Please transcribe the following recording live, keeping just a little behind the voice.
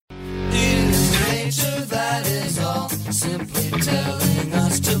simply telling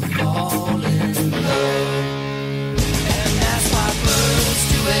us to fall in love. And that's why birds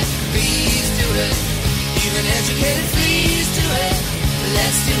do it, bees do it, even educated fleas do it.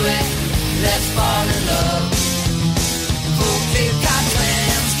 Let's do it, let's fall in love. Cold Cape Cod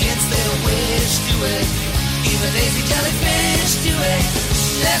clams against their wish do it, even lazy jellyfish do it.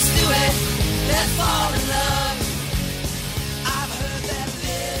 Let's do it, let's fall in love. I've heard that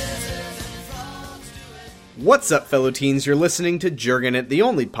lizards and frogs do it. What's up, fellow teens? You're listening to Jurgen It, the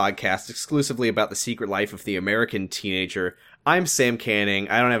only podcast exclusively about the secret life of the American teenager. I'm Sam Canning.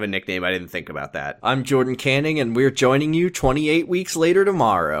 I don't have a nickname. I didn't think about that. I'm Jordan Canning, and we're joining you 28 weeks later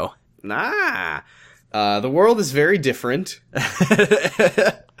tomorrow. The world is very different.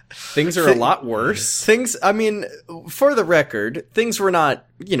 Things are a lot worse. For the record, things were not,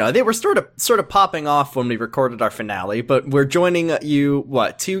 they were sort of popping off when we recorded our finale, but we're joining you,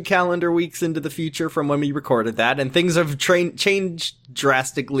 2 calendar weeks into the future from when we recorded that, and things have changed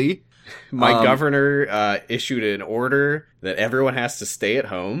drastically. My governor issued an order that everyone has to stay at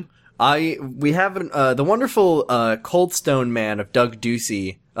home. We have the wonderful Cold Stone man of Doug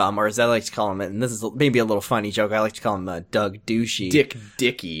Ducey, or as I like to call him, and this is maybe a little funny joke, I like to call him Doug Douchey. Dick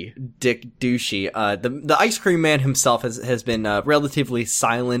Douchey. The ice cream man himself has been relatively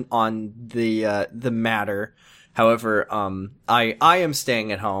silent on the matter. However, I am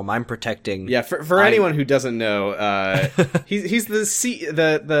staying at home. I'm protecting. Yeah, for anyone who doesn't know, he's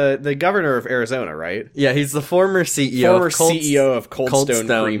the governor of Arizona, right? Yeah, he's the former CEO of Cold Stone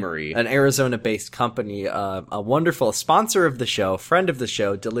Creamery, an Arizona-based company, a wonderful sponsor of the show, friend of the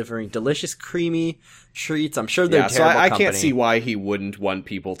show, delivering delicious, creamy treats. I'm sure they're terrible I company. can't see why he wouldn't want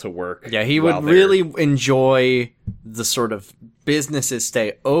people to work. Yeah, he would really enjoy the sort of businesses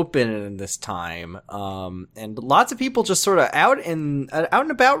stay open in this time, and lots of people just sort of out and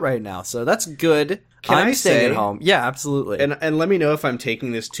about right now, so that's good. I'm staying at home. Yeah, absolutely. And let me know if I'm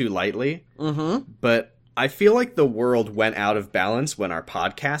taking this too lightly. Mm-hmm. But I feel like the world went out of balance when our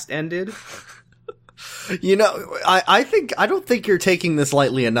podcast ended. I don't think you're taking this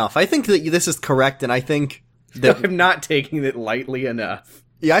lightly enough. I think that this is correct, and I think that I'm not taking it lightly enough.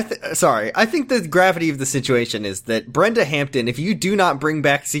 Yeah, I think the gravity of the situation is that Brenda Hampton, if you do not bring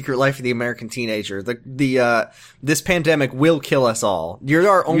back Secret Life of the American Teenager, this pandemic will kill us all. You're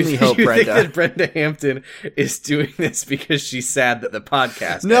our only hope, you Brenda. Think that Brenda Hampton is doing this because she's sad that the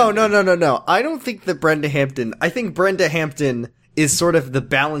podcast No. I don't think that I think Brenda Hampton is sort of the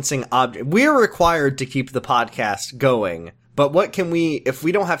balancing object. We're required to keep the podcast going, but what can we, if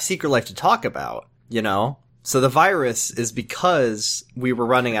we don't have Secret Life to talk about, So the virus is because we were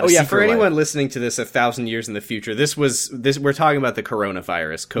running out of Secret Life. For anyone listening to this 1,000 years in the future, we're talking about the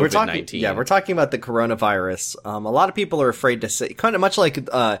coronavirus, COVID-19. We're talking about the coronavirus. A lot of people are afraid to say, kind of much like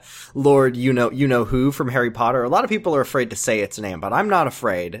Lord you know who from Harry Potter. A lot of people are afraid to say its name, but I'm not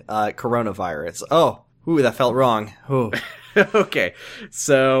afraid. Coronavirus. That felt wrong. Ooh. Okay,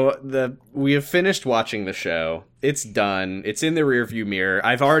 so we have finished watching the show. It's done. It's in the rearview mirror.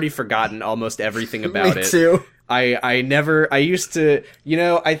 I've already forgotten almost everything about it. Me too. I used to,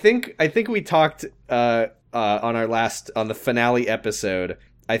 I think we talked on the finale episode.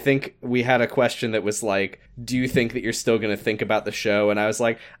 I think we had a question that was like, do you think that you're still going to think about the show? And I was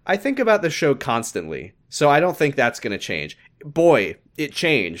like, I think about the show constantly. So I don't think that's going to change. Boy, it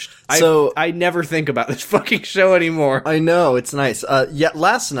changed. I never think about this fucking show anymore. I know, it's nice.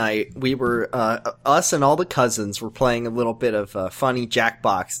 Last night we were, us and all the cousins were playing a little bit of funny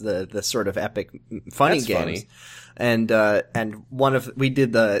Jackbox, the sort of epic funny That's games. Funny. And we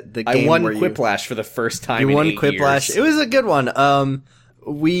did the game I won where Quiplash for the first time you won in 8 Quiplash. years. It was a good one.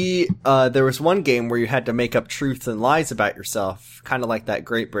 There was one game where you had to make up truths and lies about yourself, kind of like that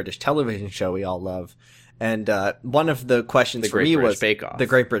Great British television show we all love. And one of the questions for me was the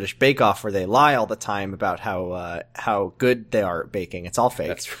Great British Bake Off, where they lie all the time about how good they are at baking. It's all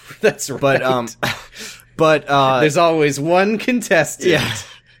fake. That's right. But there's always one contestant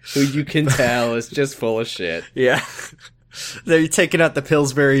who you can tell is just full of shit. Yeah, they're taking out the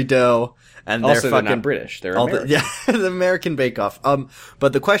Pillsbury dough. And also, they're not British. They're American. The American Bake Off.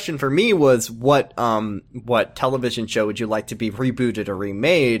 But the question for me was, what television show would you like to be rebooted or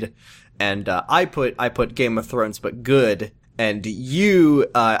remade? And I put Game of Thrones, but good. And you,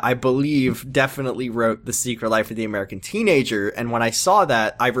 I believe, definitely wrote The Secret Life of the American Teenager. And when I saw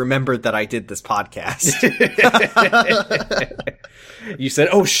that, I remembered that I did this podcast. You said,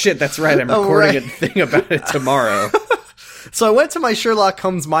 "Oh shit, that's right. I'm recording a thing about it tomorrow." So I went to my Sherlock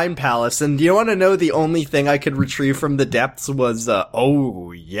Holmes Mind Palace, and you want to know the only thing I could retrieve from the depths was,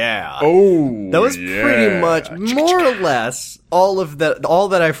 oh yeah. Oh, That was pretty much, more or less, all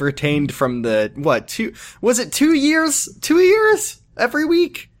that I've retained from the, 2 years? 2 years? Every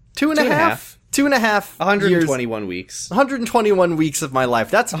week? Two and a half? 2.5 121 weeks. 121 weeks of my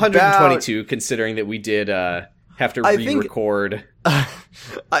life. That's 122, considering that we did have to re-record.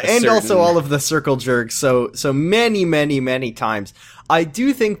 And also all of the circle jerks, so many, many, many times. I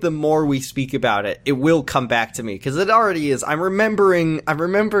do think the more we speak about it, it will come back to me, because it already is. I'm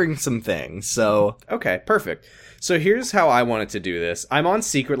remembering some things, so... Okay, perfect. So here's how I wanted to do this. I'm on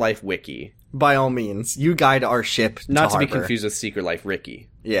Secret Life Wiki. By all means, you guide our ship Not to be harbor. confused with Secret Life Ricky.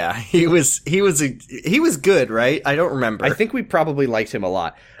 Yeah, he was good, right? I don't remember. I think we probably liked him a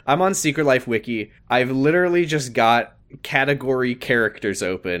lot. I'm on Secret Life Wiki. I've literally just got category characters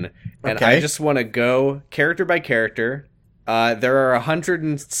open, and Okay. I just want to go character by character. There are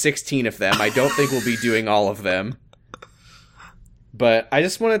 116 of them. I don't think we'll be doing all of them, but I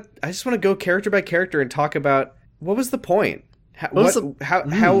just want to go character by character and talk about what was the point. How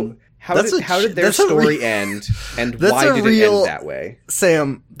did their story end, and why did it end that way?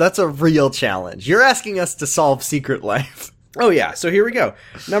 Sam, that's a real challenge. You're asking us to solve Secret Life. Oh yeah, so here we go.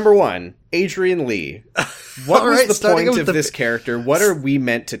 Number 1, Adrian Lee. What was the point of this character? What are we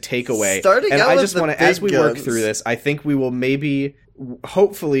meant to take away? And I just want to, as we work through this, I think we will maybe,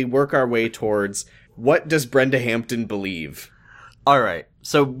 hopefully, work our way towards what does Brenda Hampton believe? Alright,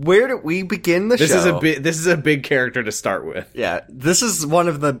 so where do we begin the show? This is a big character to start with. Yeah, this is one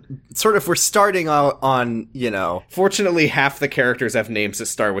of the, sort of, we're starting out on, Fortunately, half the characters have names that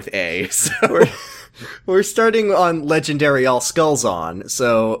start with A, so... We're starting on Legendary All Skulls On,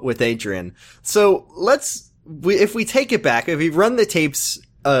 so, with Adrian. So, if we take it back, if we run the tapes,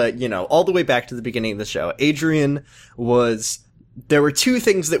 all the way back to the beginning of the show, there were two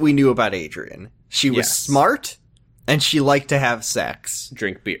things that we knew about Adrian. She was smart, and she liked to have sex.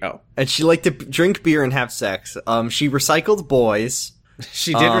 Drink beer. Oh. And she liked to drink beer and have sex. She recycled boys.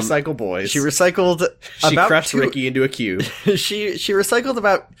 She did recycle boys. She recycled She crushed Ricky into a cube. She recycled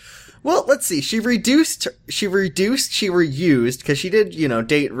about... Well, let's see. She reused, because she did,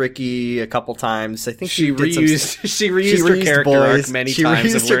 date Ricky a couple times. I think she reused her character boys. arc many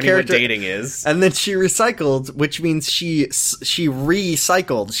times of learning what dating is. And then she recycled, which means she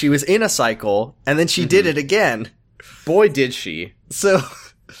recycled. She was in a cycle, and then she did it again. Boy, did she. So,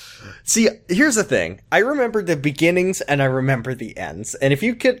 see, here's the thing. I remember the beginnings and I remember the ends. And if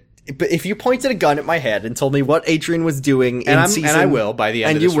you pointed a gun at my head and told me what Adrian was doing in season... And I will, by the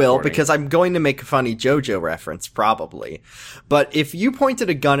end of this recording. Because I'm going to make a funny JoJo reference, probably. But if you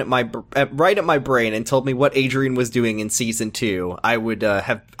pointed a gun right at my brain and told me what Adrian was doing in season 2,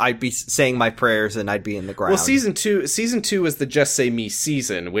 I'd be saying my prayers and I'd be in the ground. Well, season 2 was the Just Say Me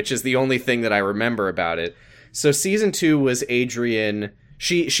season, which is the only thing that I remember about it. So season 2 was Adrian...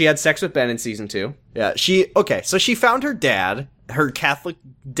 She had sex with Ben in season 2. Yeah, so she found her dad, her Catholic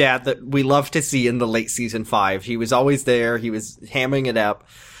dad that we love to see in the late season 5. He was always there. He was hamming it up.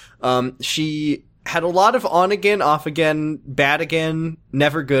 She had a lot of on again, off again, bad again,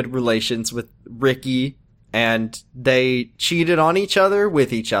 never good relations with Ricky, and they cheated on each other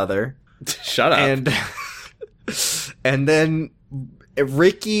with each other. Shut up. And then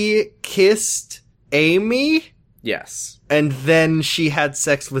Ricky kissed Amy. Yes. And then she had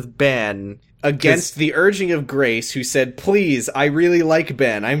sex with Ben. Against the urging of Grace, who said, please, I really like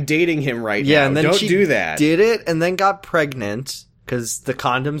Ben. I'm dating him right now. And then Don't she do that. Did it, and then got pregnant, because the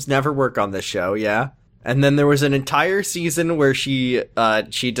condoms never work on this show, yeah? And then there was an entire season where she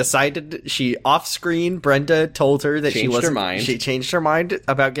decided, off-screen, Brenda told her that she changed her mind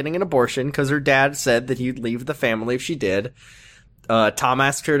about getting an abortion, because her dad said that he'd leave the family if she did. Tom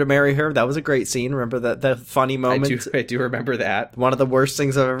asked her to marry her. That was a great scene. Remember that funny moment? I do remember that. One of the worst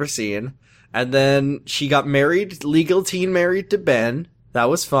things I've ever seen. And then she got married, legal teen married to Ben. That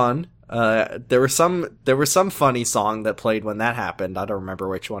was fun. There was some funny song that played when that happened. I don't remember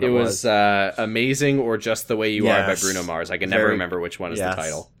which one it was. It was Amazing or Just the Way You Are by Bruno Mars. I can never remember which one is the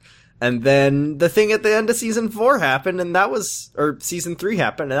title. And then the thing at the end of season 4 happened, or season 3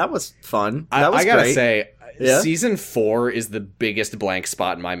 happened, and that was fun. That was I gotta great. say, season 4 is the biggest blank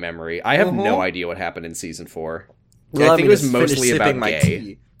spot in my memory. I have no idea what happened in season 4. I think it was mostly about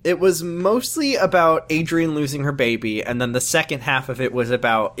gay. It was mostly about Adrian losing her baby, and then the second half of it was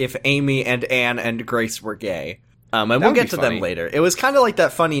about if Amy and Anne and Grace were gay. And we'll get to them later. It was kind of like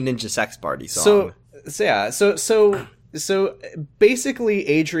that funny Ninja Sex Party song. So basically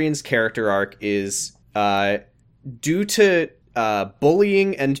Adrian's character arc is due to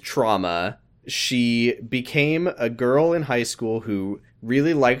bullying and trauma, she became a girl in high school who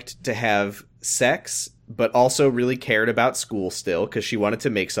really liked to have sex, but also really cared about school still, because she wanted to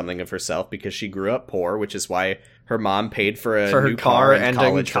make something of herself because she grew up poor, which is why her mom paid for a new car and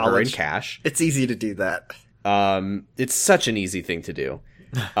college for her in cash. It's easy to do that. It's such an easy thing to do.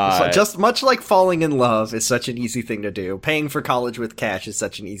 Just much like falling in love is such an easy thing to do. Paying for college with cash is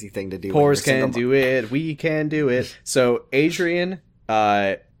such an easy thing to do. Poors can do it. We can do it. So Adrian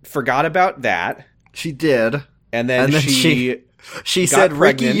forgot about that. She did. And then she said,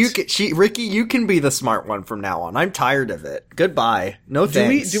 Ricky, you can be the smart one from now on. I'm tired of it. Goodbye. No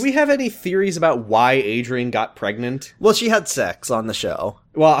thanks. Do we have any theories about why Adrian got pregnant? Well, she had sex on the show.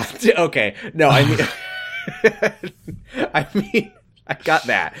 Well, okay. No, I mean, I got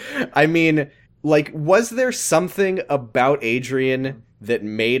that. I mean, like, was there something about Adrian that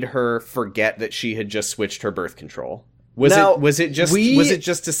made her forget that she had just switched her birth control? Was it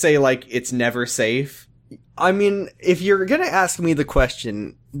just to say, like, it's never safe? I mean, if you're gonna ask me the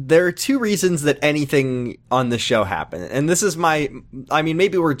question, there are two reasons that anything on the show happened. And this is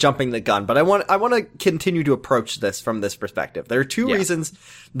maybe we're jumping the gun, but I want to continue to approach this from this perspective. There are two reasons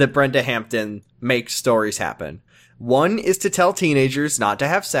that Brenda Hampton makes stories happen. One is to tell teenagers not to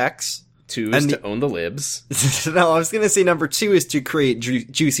have sex. Two is to own the libs. No, I was going to say number two is to create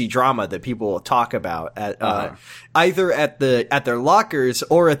juicy drama that people will talk about at either at their lockers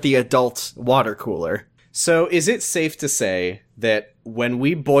or at the adult water cooler. So is it safe to say that when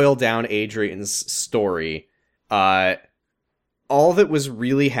we boil down Adrian's story, all that was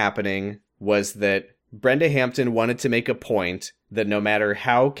really happening was that Brenda Hampton wanted to make a point that no matter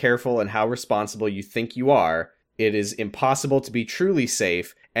how careful and how responsible you think you are, it is impossible to be truly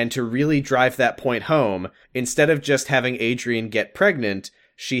safe, and to really drive that point home, instead of just having Adrian get pregnant,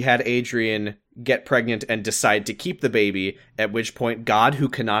 she had Adrian get pregnant and decide to keep the baby, at which point God, who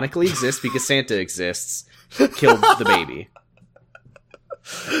canonically exists because Santa exists, killed the baby.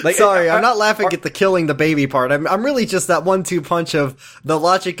 Like, sorry, I'm not laughing at the killing the baby part. I'm really just that 1-2 punch of the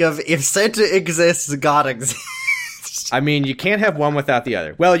logic of if Santa exists, God exists. I mean, you can't have one without the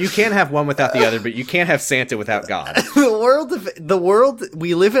other. Well, you can have one without the other, but you can't have Santa without God. The world,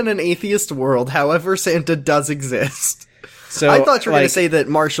 we live in an atheist world, however, Santa does exist. So, I thought you were going to say that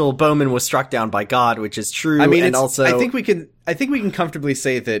Marshall Bowman was struck down by God, which is true. I mean, and also, I think we can comfortably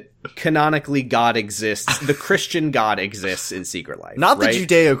say that canonically God exists. The Christian God exists in Secret Life, not right? the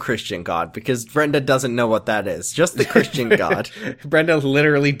Judeo-Christian God, because Brenda doesn't know what that is. Just the Christian God. Brenda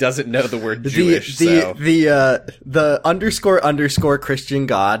literally doesn't know the word Jewish. The _ Christian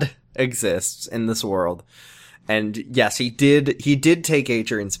God exists in this world, and yes, he did take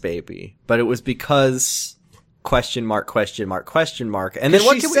Adrian's baby, but it was because. ? And then what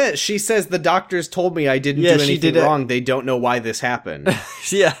she says the doctors told me I didn't do anything wrong. They don't know why this happened.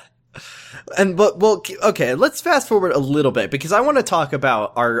 Yeah. Okay, let's fast forward a little bit, because I want to talk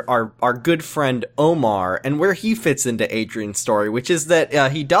about our good friend Omar and where he fits into Adrian's story, which is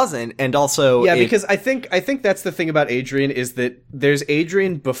that he doesn't, and also because I think that's the thing about Adrian, is that there's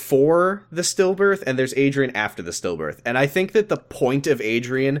Adrian before the stillbirth and there's Adrian after the stillbirth, and I think that the point of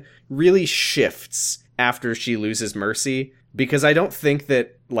Adrian really shifts after she loses Mercy, because I don't think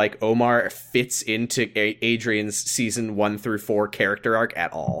that, like, Omar fits into Adrian's season 1 through 4 character arc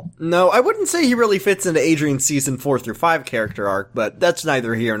at all. No, I wouldn't say he really fits into Adrian's season 4 through 5 character arc, but that's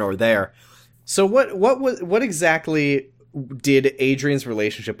neither here nor there. So what exactly did Adrian's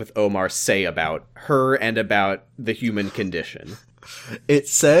relationship with Omar say about her and about the human condition? It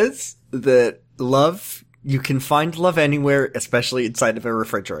says that you can find love anywhere, especially inside of a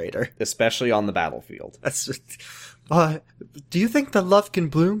refrigerator. Especially on the battlefield. That's just, do you think that love can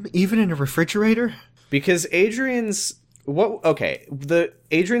bloom even in a refrigerator? Because Adrian's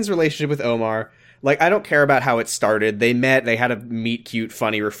relationship with Omar, like, I don't care about how it started. They met, they had a meet cute,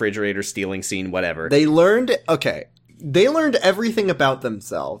 funny refrigerator stealing scene, whatever. They learned everything about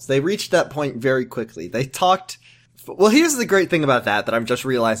themselves. They reached that point very quickly. They talked. Well, here's the great thing about that I'm just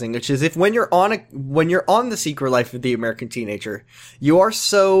realizing, which is when you're on The Secret Life of the American Teenager, you are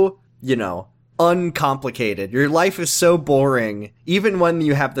so, uncomplicated. Your life is so boring, even when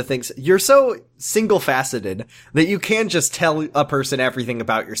you have the things. You're so single-faceted that you can't just tell a person everything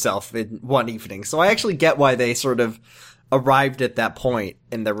about yourself in one evening. So I actually get why they sort of arrived at that point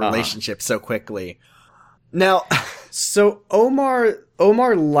in their relationship so quickly. Now, so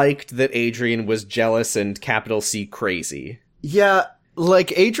Omar liked that Adrian was jealous and capital C crazy. Yeah,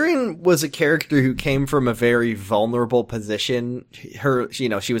 like, Adrian was a character who came from a very vulnerable position. She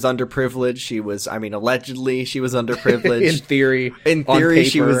was underprivileged. Allegedly she was underprivileged. In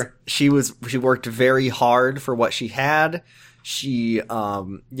theory, she worked very hard for what she had. She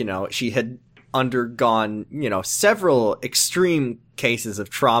had undergone, several extreme cases of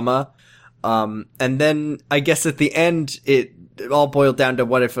trauma. And then I guess at the end, it all boiled down to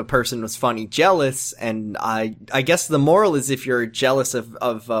what if a person was funny jealous, and I guess the moral is if you're jealous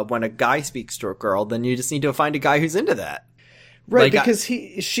of when a guy speaks to a girl, then you just need to find a guy who's into that. Right, like, because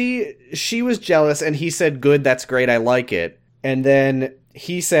she was jealous, and he said, "Good, that's great, I like it." And then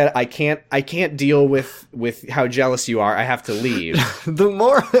he said, "I can't deal with how jealous you are. I have to leave."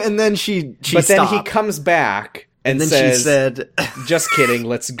 And then she but stopped. then he comes back and then says, she said, "Just kidding,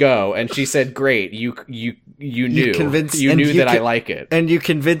 let's go." And she said, "Great, you knew, you knew that I like it, and you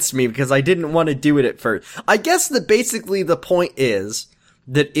convinced me because I didn't want to do it at first." I guess that basically the point is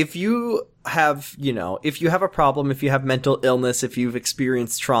that if you have, if you have a problem, if you have mental illness, if you've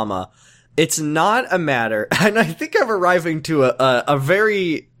experienced trauma, it's not a matter, and I think I'm arriving to a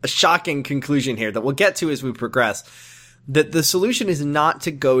very shocking conclusion here that we'll get to as we progress, that the solution is not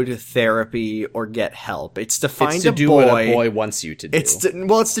to go to therapy or get help. It's to find a boy. What a boy wants you to do. It's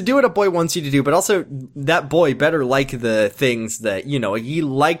to do what a boy wants you to do, but also that boy better like the things that, he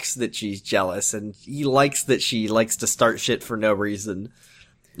likes that she's jealous, and he likes that she likes to start shit for no reason.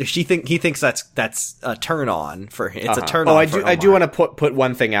 If he thinks that's a turn on for him. It's a turn on. I do want to put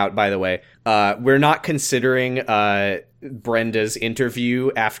one thing out, by the way. We're not considering Brenda's interview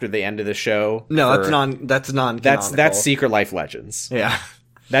after the end of the show. No, that's non-canonical. That's Secret Life Legends. Yeah.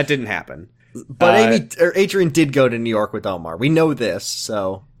 That didn't happen. But Adrian did go to New York with Omar. We know this,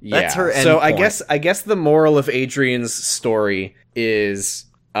 so that's her end point. I guess the moral of Adrian's story is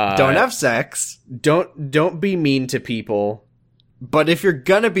don't have sex. Don't be mean to people. But if you're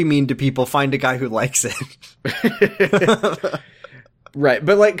gonna be mean to people, find a guy who likes it. Right,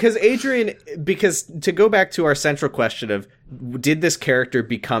 but because to go back to our central question of, did this character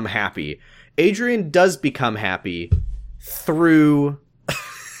become happy? Adrian does become happy through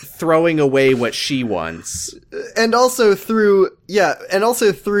throwing away what she wants. And also through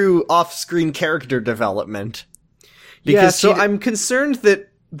off-screen character development. Because I'm concerned that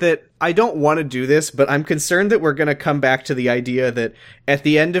I don't want to do this, but I'm concerned that we're going to come back to the idea that at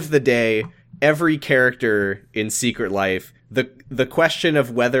the end of the day, every character in Secret Life, the question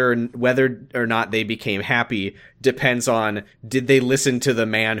of whether or not they became happy depends on, did they listen to the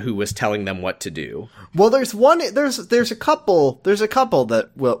man who was telling them what to do? Well, there's a couple that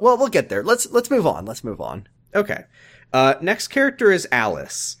we'll get there. Let's move on. Okay. Next character is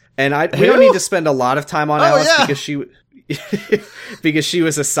Alice. And we don't need to spend a lot of time on Alice because she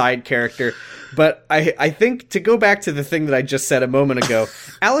was a side character. But I think, to go back to the thing that I just said a moment ago,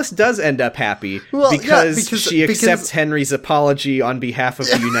 Alice does end up happy because she accepts Henry's apology on behalf of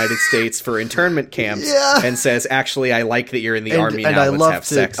the United States for internment camps and says, actually, I like that you're in the army now, let's have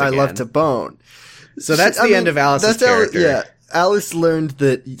sex again. I love to bone. So that's the end of Alice's character. Alice learned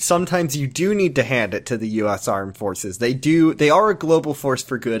that sometimes you do need to hand it to the U.S. Armed Forces. They are a global force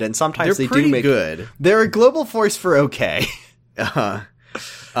for good, and sometimes they're do make good. They're a global force for okay.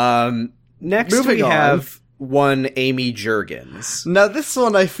 Next we have one Amy Juergens. Now this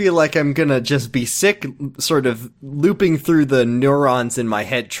one I feel like I'm gonna just be sick, sort of looping through the neurons in my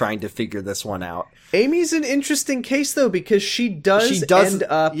head trying to figure this one out. Amy's an interesting case though, because she does end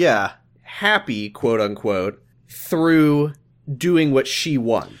up happy, quote unquote, through doing what she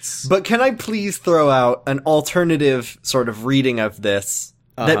wants. But can I please throw out an alternative sort of reading of this?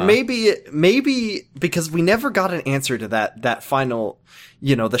 That maybe because we never got an answer to that final,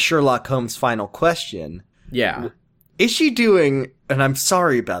 the Sherlock Holmes final question. Yeah. Is she doing, and I'm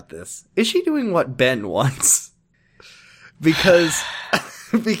sorry about this, is she doing what Ben wants? Because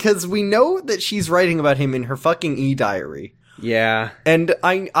we know that she's writing about him in her fucking e-diary. Yeah. And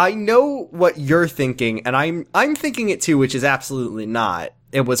I know what you're thinking, and I'm thinking it too, which is absolutely not.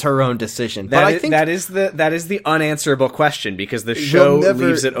 It was her own decision. But I think that is the unanswerable question, because the show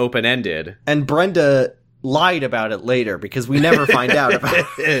leaves it open-ended. And Brenda lied about it later, because we never find out about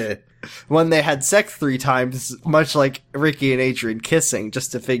it. When they had sex 3 times, much like Ricky and Adrian kissing,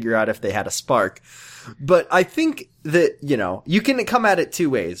 just to figure out if they had a spark. But I think that, you can come at it 2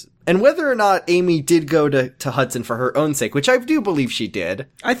 ways. And whether or not Amy did go to Hudson for her own sake, which I do believe she did.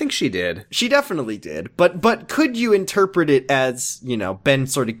 I think she did. She definitely did. But could you interpret it as, Ben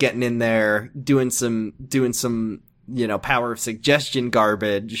sort of getting in there, doing some, power of suggestion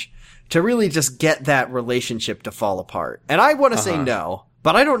garbage to really just get that relationship to fall apart? And I want to say no.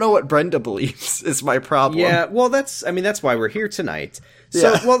 But I don't know what Brenda believes is my problem. Yeah, well, that's why we're here tonight.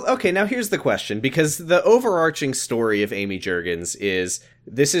 So, okay, now here's the question, because the overarching story of Amy Juergens is,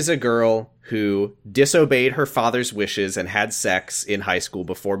 this is a girl who disobeyed her father's wishes and had sex in high school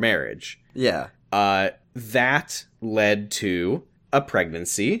before marriage. Yeah. That led to a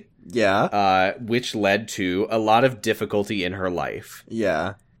pregnancy. Yeah. which led to a lot of difficulty in her life.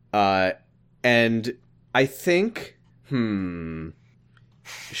 Yeah. And I think,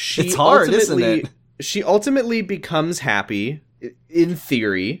 she It's hard, isn't ultimately, it? She ultimately becomes happy, in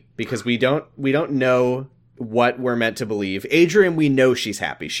theory, because we don't know what we're meant to believe. Adrian, we know she's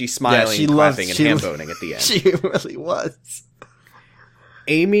happy. She's smiling, she clapping, loves- and she- ham-boning at the end. She really was.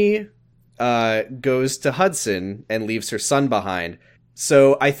 Amy goes to Hudson and leaves her son behind.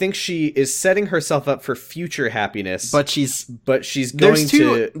 So I think she is setting herself up for future happiness. But she's going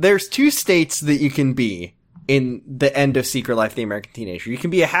to... There's two states that you can be in the end of Secret Life of the American Teenager. You can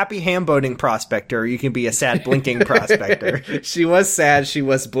be a happy ham-boning prospector, or you can be a sad blinking prospector. She was sad, she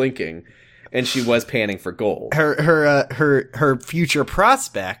was blinking, and she was panning for gold. Her future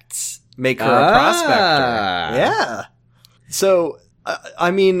prospects make her a prospector. Yeah. So,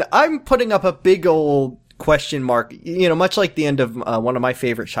 I mean, I'm putting up a big old question mark, you know, much like the end of one of my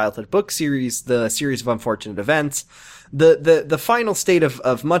favorite childhood book series, the Series of Unfortunate Events. The final state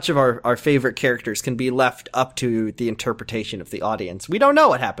of much of our favorite characters can be left up to the interpretation of the audience. We don't know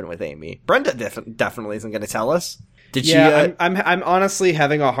what happened with Amy. Brenda definitely isn't going to tell us. Did she? I'm honestly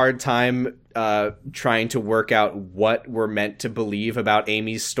having a hard time trying to work out what we're meant to believe about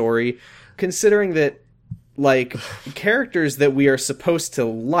Amy's story, considering that, like, characters that we are supposed to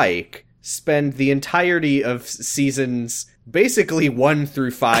like spend the entirety of seasons basically 1 through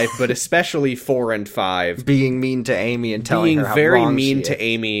 5, but especially 4 and 5 being mean to Amy and telling being her how very wrong mean she to is.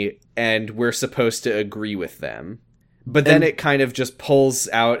 Amy, and we're supposed to agree with them. But then it kind of just pulls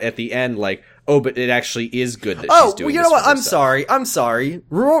out at the end like, oh, but it actually is good that she's doing well, you this know what? for I'm herself. sorry.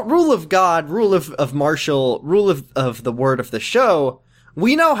 Rule of God, rule of Marshall, rule of the word of the show.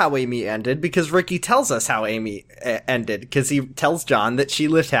 We know how Amy ended because Ricky tells us how Amy ended, because he tells John that she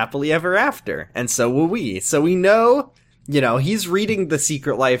lived happily ever after, and so will we. So we know, you know, he's reading The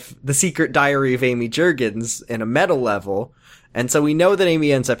Secret Diary of Amy Juergens in a meta level, and so we know that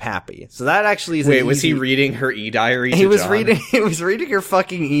Amy ends up happy. So that actually is Wait, was he reading her e-diary to He was John? he was reading her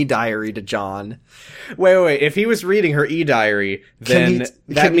fucking e-diary to John. Wait. If he was reading her e-diary, then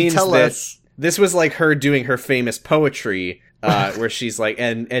that means tell that us? this was like her doing her famous poetry, where she's like,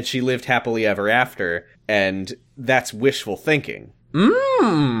 and she lived happily ever after, and that's wishful thinking.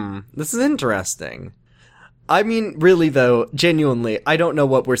 This is interesting. I mean, really though, genuinely, I don't know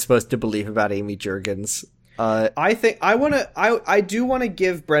what we're supposed to believe about Amy Juergens. I think I do want to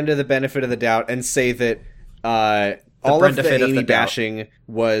give Brenda the benefit of the doubt and say that all of Brenda the fit of Amy the doubt. bashing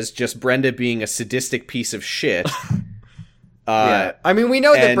was just Brenda being a sadistic piece of shit. Yeah. I mean, we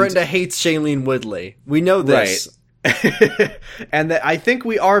know that and- Brenda hates Shailene Woodley. We know this. Right. And that I think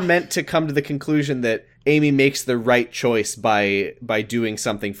we are meant to come to the conclusion that Amy makes the right choice by doing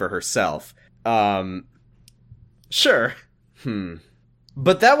something for herself. Sure.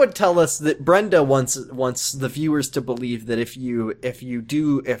 But that would tell us that Brenda wants the viewers to believe that if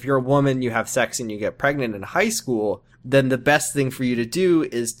you're a woman, you have sex and you get pregnant in high school, then the best thing for you to do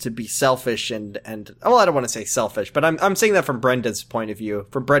is to be selfish and well, I don't want to say selfish, but I'm saying that from Brenda's point of view,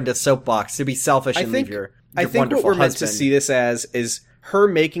 from Brenda's soapbox, to be selfish and leave your I think what wonderful we're meant to husband. see this as is her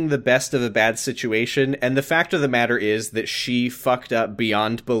making the best of a bad situation, and the fact of the matter is that she fucked up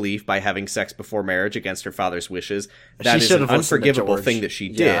beyond belief by having sex before marriage against her father's wishes. That is should an have listened to unforgivable George. thing that she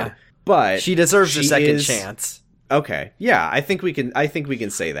Yeah. did. But She deserves a second is- chance. Okay. Yeah, I think we can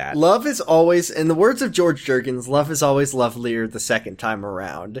say that. Love is always, in the words of George Juergens, love is always lovelier the second time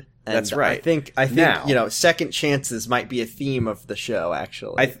around. And That's right. I think Now- you know, second chances might be a theme of the show.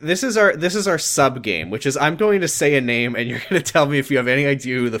 Actually, This is our sub game, which is I'm going to say a name and you're going to tell me if you have any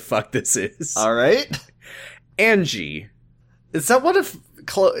idea who the fuck this is. all right. Angie. Is that one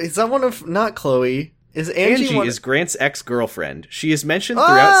of not Chloe? Is Angie one is Grant's ex-girlfriend. She is mentioned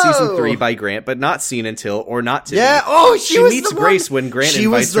throughout Oh! season 3 by Grant, but not seen until or not to Yeah. be. Oh, she was meets the one- Grace when Grant she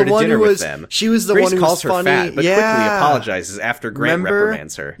invites was the her to one dinner who with was- them. she was the Grace one who calls was her funny. fat, but Yeah. quickly apologizes after Grant Remember?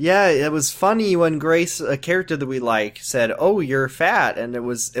 reprimands her. Yeah, it was funny when Grace, a character that we like, said, "Oh, you're fat," and it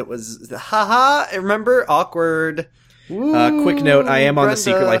was haha. Remember, awkward. Quick note, I am on the Brenda.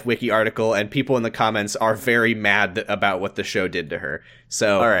 Secret Life Wiki article, and people in the comments are very mad about what the show did to her.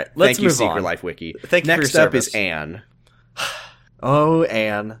 So, All right, let's thank you, move Secret on. Life Wiki. Thank you for Next your up is service. Anne. Oh,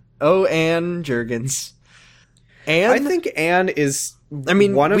 Anne Juergens. Anne, I think Anne is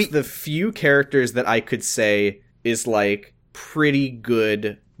mean, one of the few characters that I could say is, like, pretty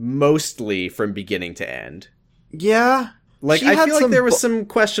good, mostly from beginning to end. yeah. Like, She I had feel like some there was some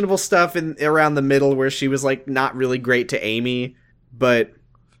questionable stuff around the middle where she was, like, not really great to Amy, but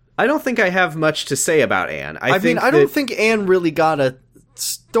I don't think I have much to say about Anne. I I think mean, I don't think Anne really got a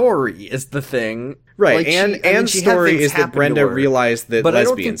story is the thing. Right, Like, Anne's she had story things is that happen to Brenda her. realized that But I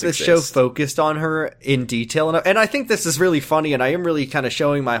don't think lesbians the show exist. focused on her in detail enough. And I think this is really funny, and I am really kind of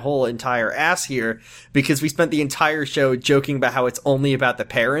showing my whole entire ass here, because we spent the entire show joking about how it's only about the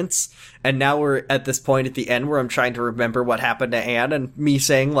parents, and now we're at this point at the end where I'm trying to remember what happened to Anne, and me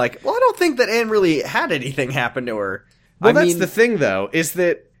saying, like, well, I don't think that Anne really had anything happen to her. Well, I that's mean, the thing, though, is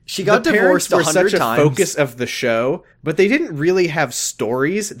that she got the parents divorced were 100 such a times. focus of the show, but they didn't really have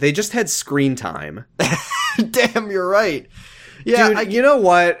stories. They just had screen time. Damn, you're right. Yeah, Dude, you know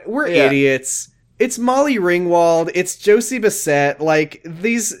what? We're Yeah. idiots. It's Molly Ringwald. It's Josie Bassett. Like,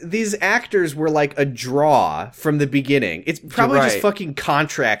 these actors were like a draw from the beginning. It's probably just right. fucking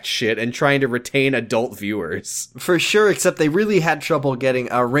contract shit and trying to retain adult viewers. for sure, except they really had trouble getting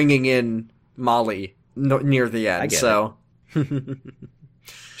ringing in Molly near the end. I get so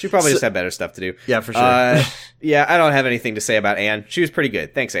She probably just had better stuff to do. yeah, for sure. Yeah, I don't have anything to say about Anne. She was pretty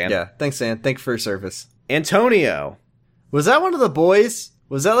good. Thanks, Anne. Yeah, thanks, Anne. Thank you for your service. Antonio. Was that one of the boys?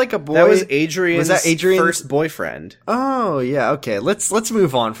 Was that like a boy? That was Adrian's, Adrian's first boyfriend. Oh, yeah. Okay, let's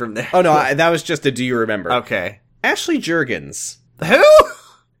move on from there. Oh, no, that was just a do you remember. Okay. Ashley Juergens. Who?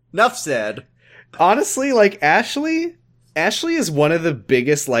 Enough said. Honestly, like, Ashley is one of the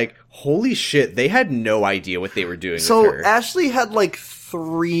biggest, like, holy shit, they had no idea what they were doing So with her. Ashley had like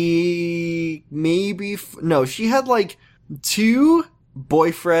 3, maybe no, she had like 2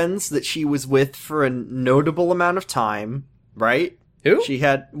 boyfriends that she was with for a notable amount of time, right? Who? She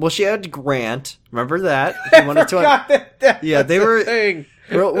had Grant. Remember that? He wanted to. Yeah, they that's a were- thing.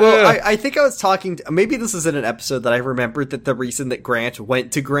 Well, Ugh. I think I was talking to, maybe this is in an episode that I remembered that the reason that Grant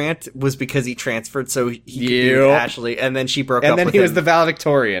went to Grant was because he transferred so he could be with Yep. Ashley, and then she broke And up then with he him. was the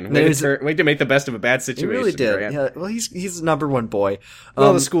valedictorian. Then he was- Way to make the best of a bad He situation. really did. Grant. Yeah, well, he's number one boy.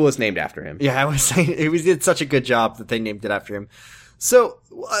 Well, the school is named after him. Yeah, I was saying he did such a good job that they named it after him. So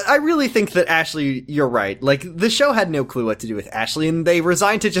I really think that Ashley, you're right. Like, the show had no clue what to do with Ashley, and they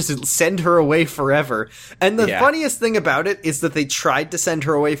resigned to just send her away forever. And the Yeah. funniest thing about it is that they tried to send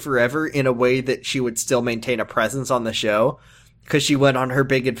her away forever in a way that she would still maintain a presence on the show, because she went on her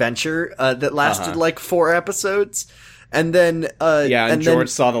big adventure that lasted like 4 episodes, and then Yeah, and then- George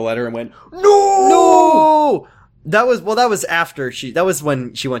saw the letter and went, no. That was after that was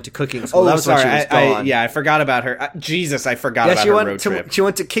when she went to cooking school. oh, That was sorry. when she was gone. I forgot about her. Jesus, I forgot about she her went road to trip. she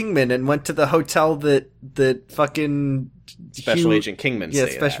went to Kingman and went to the hotel that fucking Special Hugh- Agent Kingman yeah,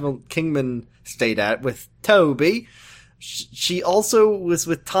 stayed Special Kingman stayed at with Toby. She also was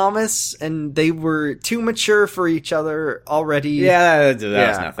with Thomas, and they were too mature for each other already. Yeah, that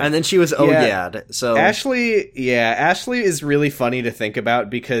was nothing. And then she was Oyad. So Ashley is really funny to think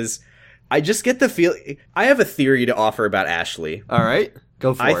about because I just get the feel. I have a theory to offer about Ashley. all right,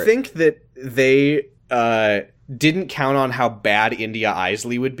 go for it. I think that they didn't count on how bad India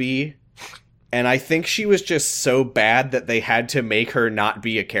Isley would be. And I think she was just so bad that they had to make her not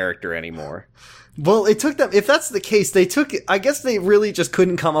be a character anymore. Well, it took them. If that's the case, I guess they really just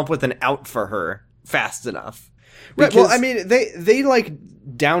couldn't come up with an out for her fast enough. Right, well, Because- I mean, they like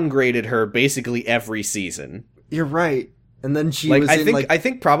downgraded her basically every season. You're right. And then she Like was I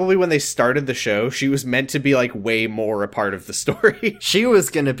think probably when they started the show, she was meant to be like way more a part of the story. she was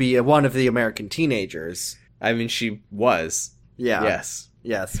going to be one of the American teenagers. I mean, she was. Yeah. Yes.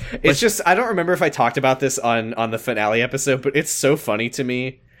 Yes. It's just I don't remember if I talked about this on the finale episode, but it's so funny to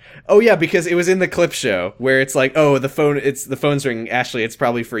me. Oh yeah, because it was in the clip show where it's like, oh, the phone's ringing. Ashley, it's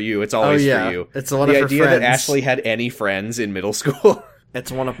probably for you. It's always yeah. for you. It's one the of her idea that friends. Ashley had any friends in middle school. It's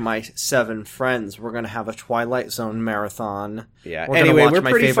one of my 7 friends. We're going to have a Twilight Zone marathon. Yeah. We're gonna Anyway, watch we're my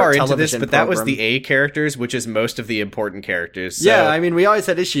pretty favorite far into this, television but that was program. the A characters, which is most of the important characters. So, Yeah, I mean, we always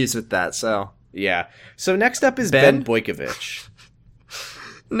had issues with that, so. yeah. So next up is Ben? Ben Boykovich.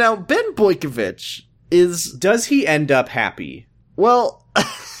 Now, Ben Boykovich is, Does he end up happy? well...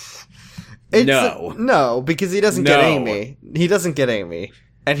 it's No. no, because he doesn't get No. Amy. He doesn't get Amy.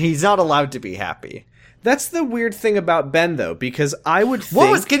 And he's not allowed to be happy. That's the weird thing about Ben, though, because I would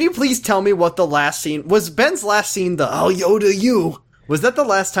think... Can you please tell me what the last scene... Was Ben's last scene the, "I'll Yoda you"? Was that the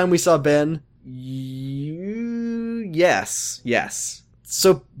last time we saw Ben? Yes.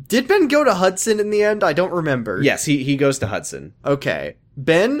 So, did Ben go to Hudson in the end? I don't remember. Yes, he goes to Hudson. Okay.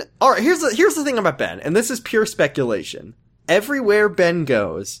 Ben... Alright, here's the thing about Ben, and this is pure speculation. Everywhere Ben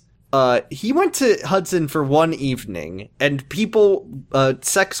goes, he went to Hudson for one evening, and people,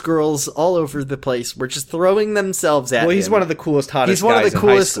 sex girls all over the place were just throwing themselves at him. Well, he's one of the coolest, hottest He's one of guys the in high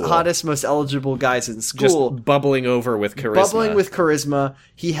coolest, school. hottest, most eligible guys in Just school. bubbling over with charisma. Bubbling with charisma.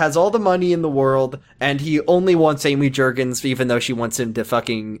 He has all the money in the world, and he only wants Amy Juergens, even though she wants him to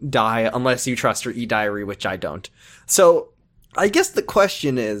fucking die, unless you trust her e-diary, which I don't. So, I guess the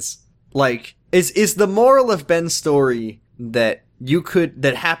question is, like, is the moral of Ben's story that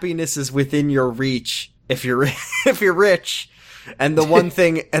that happiness is within your reach if you're if you're rich, and the one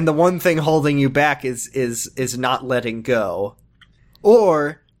thing holding you back is not letting go,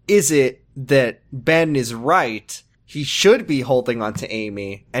 or is it that Ben is right? He should be holding on to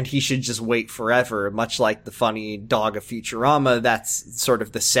Amy, and he should just wait forever, much like the funny dog of Futurama. That's sort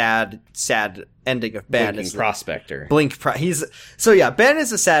of the sad ending of Ben. Blinking prospector. Ben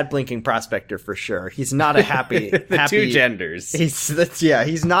is a sad blinking prospector for sure. He's not a happy... The two genders.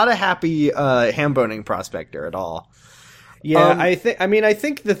 He's not a happy ham-boning prospector at all. Yeah, I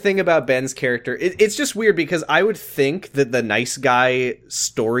think the thing about Ben's character, it's just weird because I would think that the nice guy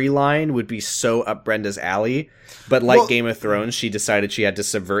storyline would be so up Brenda's alley, but like Game of Thrones, she decided she had to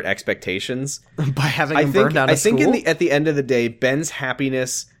subvert expectations by having him burned out of school. I think at the end of the day, Ben's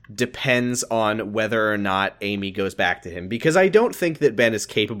happiness depends on whether or not Amy goes back to him, because I don't think that Ben is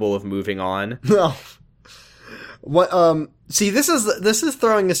capable of moving on. No. See, this is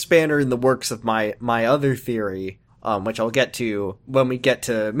throwing a spanner in the works of my other theory. Which I'll get to when we get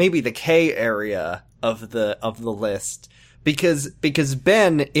to maybe the K area of the list. Because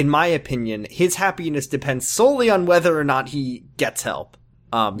Ben, in my opinion, his happiness depends solely on whether or not he gets help.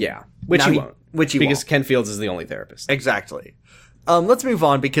 Which he won't. Because Ken Fields is the only therapist. Exactly. Let's move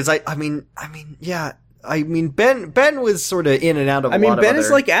on, because Ben was sort of in and out of Ben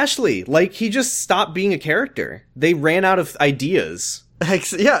is like Ashley. Like, he just stopped being a character. They ran out of ideas.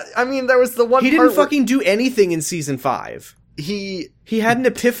 Yeah, there was the one. He didn't fucking do anything in season 5. He had an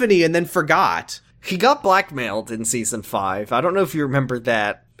epiphany and then forgot. He got blackmailed in season 5. I don't know if you remember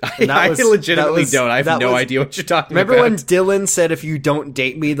that. I legitimately don't. I have no idea what you're talking about. Remember when Dylan said, "If you don't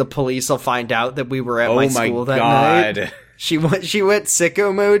date me, the police will find out that we were at my school that night"? She went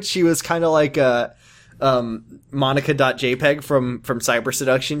sicko mode. She was kind of like a Monica.jpg from Cyber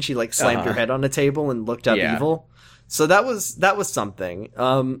Seduction. She like slammed her head on a table and looked up evil. So that was something.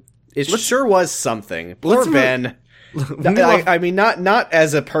 It sure was something. Poor Ben. Not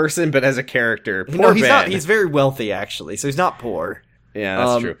as a person, but as a character. Poor Ben. He's very wealthy, actually, so he's not poor. Yeah,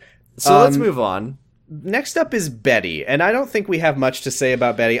 that's true. So let's move on. Next up is Betty, and I don't think we have much to say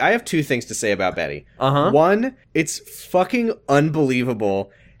about Betty. I have 2 things to say about Betty. One, it's fucking unbelievable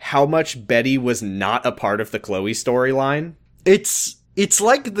how much Betty was not a part of the Chloe storyline. It's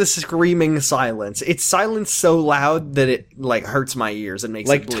like the screaming silence. It's silence so loud that it, like, hurts my ears and makes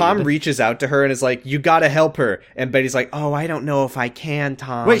it bleed. Tom reaches out to her and is like, "You gotta help her." And Betty's like, "Oh, I don't know if I can,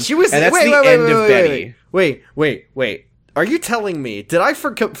 Tom." Wait, she was... And that's the end of Betty. Wait. Are you telling me... Did I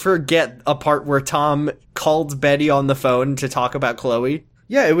forget a part where Tom called Betty on the phone to talk about Chloe?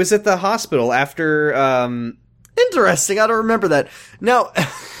 Yeah, it was at the hospital after, Interesting, I don't remember that. Now...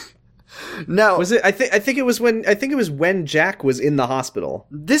 Now, was it? I think it was when Jack was in the hospital.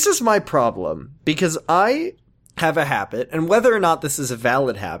 This is my problem, because I have a habit, and whether or not this is a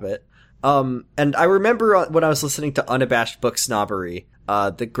valid habit, and I remember when I was listening to Unabashed Book Snobbery,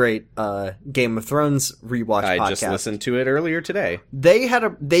 the great Game of Thrones rewatch podcast. I just listened to it earlier today.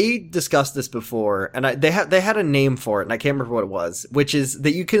 They discussed this before, and they had a name for it, and I can't remember what it was, which is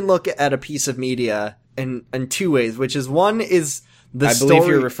that you can look at a piece of media in 2 ways, which is, one is I believe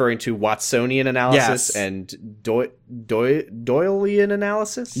you're referring to Watsonian analysis and Doylean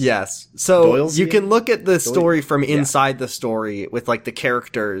analysis? Yes. So Doylean? You can look at the story from inside the story with, like, the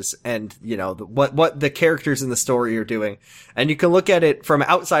characters and, what the characters in the story are doing. And you can look at it from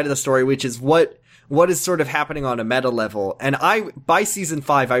outside of the story, which is what is sort of happening on a meta level. And by season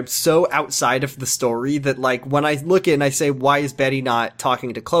 5, I'm so outside of the story that, like, when I look at it and I say, why is Betty not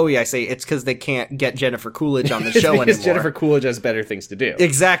talking to Chloe? I say, it's because they can't get Jennifer Coolidge on the show anymore. Because Jennifer Coolidge has better things to do.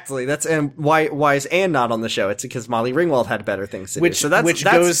 Exactly. And why is Anne not on the show? It's because Molly Ringwald had better things to do. So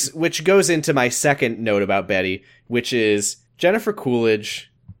which goes into my second note about Betty, which is Jennifer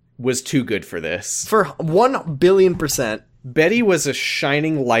Coolidge was too good for this. For 1,000,000,000%. Betty was a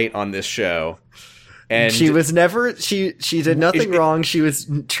shining light on this show. And she was never, she did nothing wrong. She was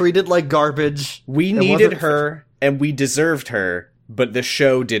treated like garbage. We needed her, and we deserved her, but the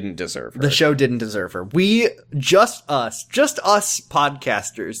show didn't deserve her. The show didn't deserve her. Just us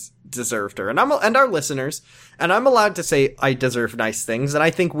podcasters deserved her. And our listeners. And I'm allowed to say I deserve nice things, and I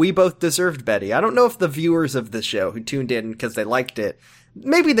think we both deserved Betty. I don't know if the viewers of the show who tuned in because they liked it,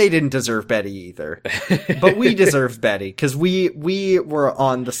 maybe they didn't deserve Betty either. But we deserved Betty, because we were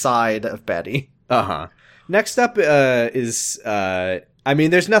on the side of Betty. Next up is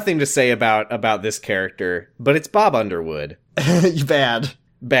there's nothing to say about this character, but it's Bob Underwood. Bad.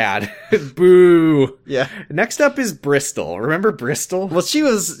 Bad. Boo. Yeah. Next up is Bristol. Remember Bristol? Well,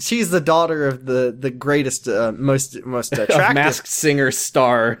 she's the daughter of the greatest, most attractive Of Masked Singer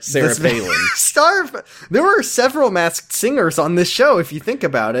star Sarah Palin. There were several Masked Singers on this show, if you think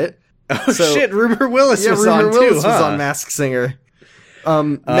about it. Oh shit, Rumor Willis was Rumor on Willis too, was huh? on Masked Singer.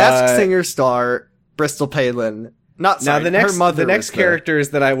 Masked Singer star Bristol Palin. Not sorry, her mother. The next characters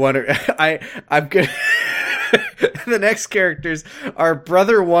that I wonder, I'm good. The next characters are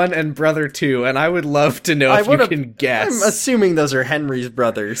Brother 1 and Brother 2, and I would love to know if you can guess. I'm assuming those are Henry's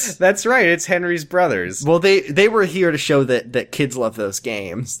brothers. That's right, it's Henry's brothers. Well, they were here to show that kids love those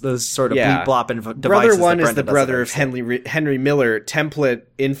games, those sort of bleep blop and devices. Brother 1 is Brenda the brother of understand. Henry Miller, template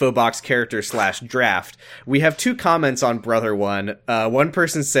infobox character / draft. We have 2 comments on Brother 1. One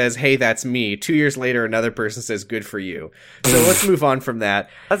person says, "Hey, that's me." 2 years later, another person says, "Good for you." So let's move on from that.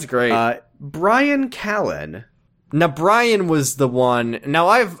 That's great. Brian Callen. Now Brian was the one. Now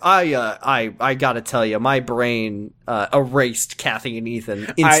I gotta tell you, my brain erased Kathy and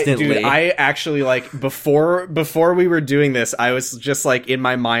Ethan instantly. I actually before we were doing this, I was just in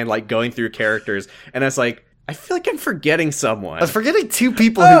my mind going through characters, and I was like, I feel like I'm forgetting someone. I was forgetting 2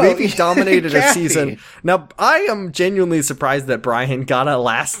 people who maybe dominated a Kathy. season. Now I am genuinely surprised that Brian got a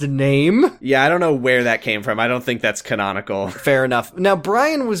last name. Yeah, I don't know where that came from. I don't think that's canonical. Fair enough. Now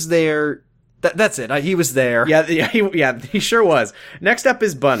Brian was there. That's it. He was there. Yeah, he sure was. Next up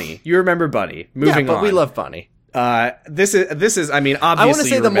is Bunny. You remember Bunny. Moving on. But we love Bunny. This is. I mean, obviously, I want to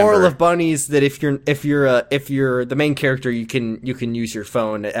say you the moral remember. of Bunny is that if you're the main character, you can use your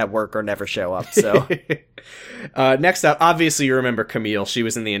phone at work or never show up. So next up, obviously, you remember Camille. She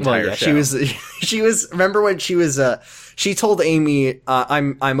was in the entire show. She was. Remember when she was? She told Amy,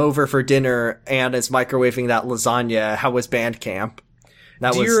 "I'm over for dinner," and is microwaving that lasagna. How was band camp?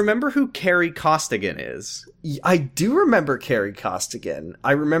 Do you remember who Carrie Costigan is? I do remember Carrie Costigan.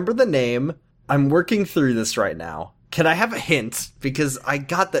 I remember the name. I'm working through this right now. Can I have a hint? Because I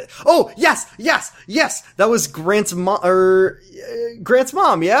got the... Oh, yes! That was Grant's mom,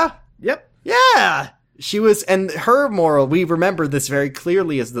 yeah? Yep. Yeah! She was... And her moral, we remember this very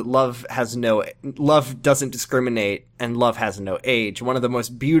clearly, is that love doesn't discriminate, and love has no age. One of the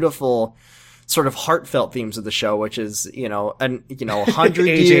most beautiful... sort of heartfelt themes of the show, which is, 100 age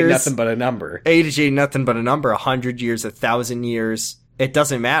years. Ain't nothing but a number. Age ain't nothing but a number. 100 years, 1,000 years. It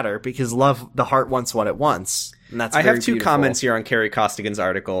doesn't matter because the heart wants what it wants. And that's I very have 2 beautiful. comments here on Carrie Costigan's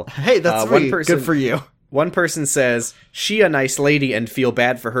article. Hey, that's good for you. One person says, "She a nice lady and feel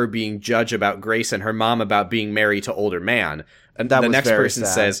bad for her being judge about Grace and her mom about being married to older man." And the next person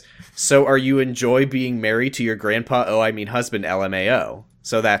says, "So are you enjoy being married to your grandpa? Oh, I mean husband, LMAO."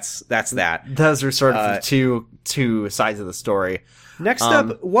 So that's that. Those are sort of the two sides of the story. Next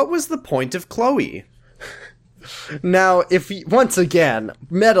up, what was the point of Chloe? Now, once again,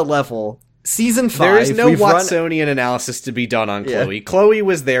 meta level, season 5. There is no Watsonian analysis to be done on Chloe. Yeah. Chloe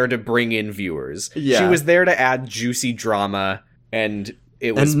was there to bring in viewers. Yeah. She was there to add juicy drama, and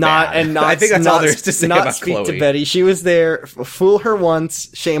it was bad. And not. I think that's all there is to say not about speak Chloe. to Betty. She was there. Fool her once,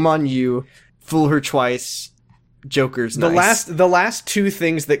 shame on you. Fool her twice. Joker's nice. The last 2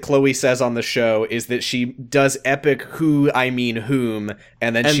 things that Chloe says on the show is that she does epic who I mean whom,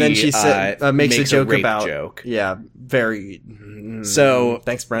 and then she makes a joke rape about joke. Yeah, very. So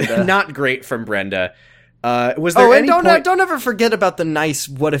thanks, Brenda. Not great from Brenda. Was there any point? Don't ever forget about the nice.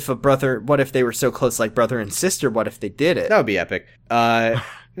 What if they were so close, like brother and sister? What if they did it? That would be epic.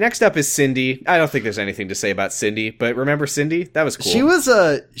 Next up is Cindy. I don't think there's anything to say about Cindy, but remember Cindy? That was cool. She was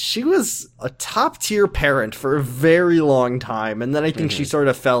a top tier parent for a very long time, and then I think she sort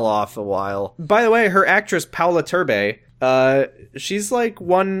of fell off a while. By the way, her actress Paula Turbay, she's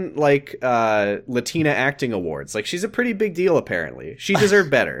won Latina acting awards. She's a pretty big deal apparently. She deserved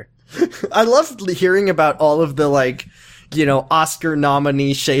better. I love hearing about all of the Oscar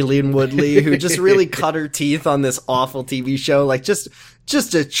nominee Shailene Woodley, who just really cut her teeth on this awful TV show.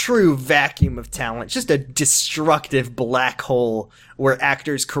 Just a true vacuum of talent. Just a destructive black hole where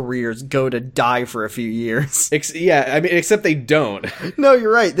actors' careers go to die for a few years. Except they don't. No,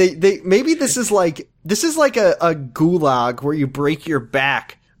 you're right. They maybe this is like a gulag where you break your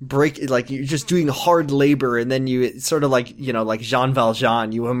back. You're just doing hard labor, and then you sort of like Jean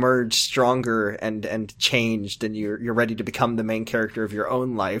Valjean, you emerge stronger and changed, and you're ready to become the main character of your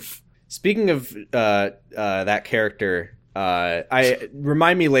own life. Speaking of that character,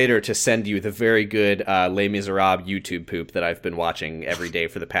 remind me later to send you the very good Les Miserables YouTube poop that I've been watching every day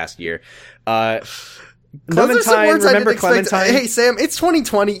for the past year. Clementine, remember Clementine? Hey Sam, it's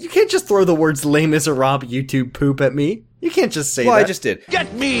 2020. You can't just throw the words Les Miserables YouTube poop at me. You can't just say that. Well, I just did.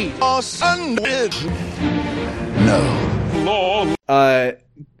 Get me a sandwich. No.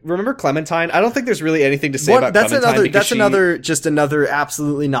 remember Clementine? I don't think there's really anything to say about that's Clementine. another. because That's she- another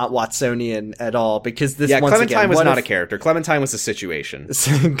absolutely not Watsonian at all. Because this Yeah, once Clementine again, was what not a if- character. Clementine was a situation.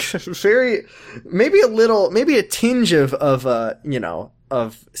 very, maybe a tinge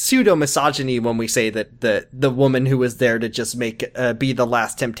of pseudo misogyny when we say that the woman who was there to just be the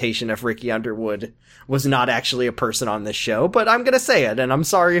last temptation of Ricky Underwood was not actually a person on this show. But I'm gonna say it, and I'm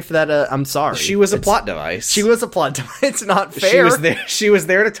sorry if that. I'm sorry. She was a plot device. She was a plot device. It's not fair. She was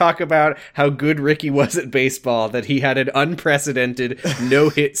there to talk about how good Ricky was at baseball, that he had an unprecedented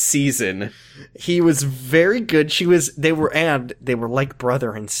no-hit season. He was very good. They were like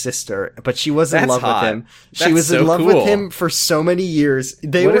brother and sister, but she was in That's love hot. with him. She That's was in so love cool. with him for so many years.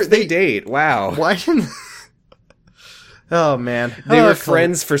 What if they date? Wow. Why didn't? Oh man, They were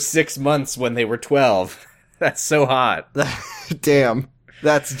friends for 6 months when they were 12. That's so hot. Damn,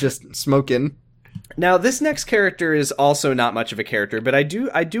 that's just smoking. Now, this next character is also not much of a character, but I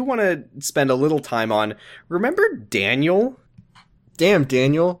do want to spend a little time on. Remember Daniel? Damn,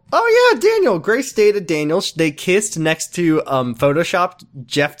 Daniel. Oh yeah, Daniel. Grace dated Daniel. They kissed next to photoshopped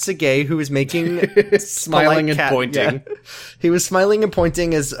Jeff Segay, who was making Smiling and polite pointing. Yeah. He was smiling and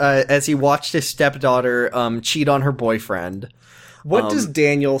pointing as he watched his stepdaughter cheat on her boyfriend. What does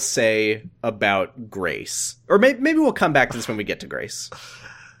Daniel say about Grace? Or maybe we'll come back to this when we get to Grace.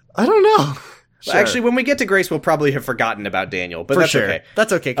 I don't know. Sure. Actually, when we get to Grace, we'll probably have forgotten about Daniel, but For that's sure. okay.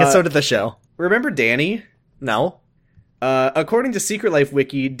 That's okay, because so did the show. Remember Danny? No. According to Secret Life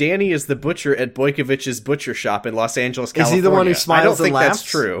Wiki, Danny is the butcher at Boykovich's butcher shop in Los Angeles, Is California. he the one who smiles I don't think and laughs? that's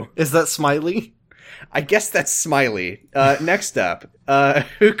true. Is that Smiley? I guess that's Smiley. Next up,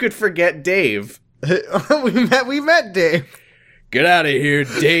 who could forget Dave? we met Dave. Get out of here,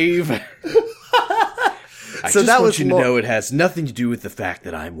 Dave. I So just that want was you to know it has nothing to do with the fact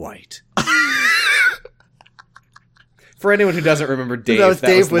that I'm white. For anyone who doesn't remember Dave,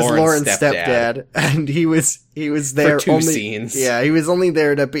 Dave was Lauren's Lauren's stepdad, and he was there For two only, scenes. Yeah, he was only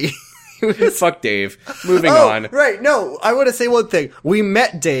there to be. Fuck Dave. Moving Oh, on. right. No, I want to say one thing. We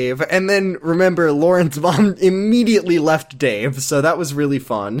met Dave, and then remember Lauren's mom immediately left Dave, so that was really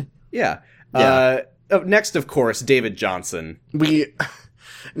fun. Yeah. Yeah. Next, of course, David Johnson.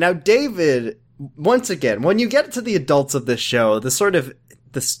 Now David, once again, when you get to the adults of this show, the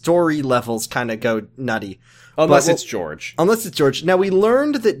story levels kind of go nutty. Unless But- it's George. Unless it's George. Now, we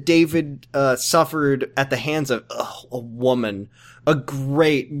learned that David suffered at the hands of a woman a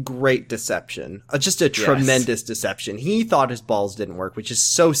great deception. Just a tremendous deception. He thought his balls didn't work, which is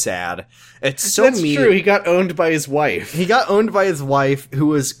so sad. It's so That's mean. true. He got owned by his wife. He got owned by his wife, who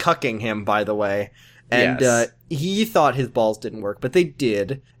was cucking him, by the way. And Yes. he thought his balls didn't work, but they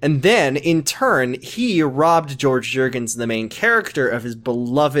did. And then, in turn, he robbed George Juergens, the main character, of his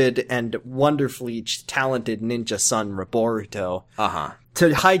beloved and wonderfully talented ninja son, Roboruto, Uh-huh. to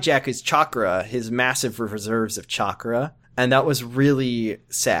hijack his chakra, his massive reserves of chakra. And that was really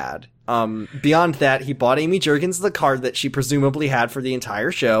sad. Beyond that, he bought Amy Juergens the card that she presumably had for the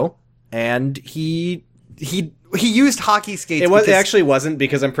entire show. And he used hockey skates. It actually wasn't,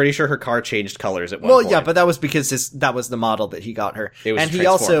 because I'm pretty sure her car changed colors at one point. yeah, but that was because that was the model that he got her. It was and a he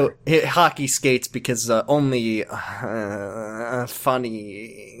also Transformer. hit hockey skates because only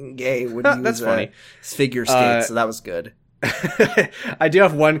funny gay would use That's funny. figure skates, so that was good. I do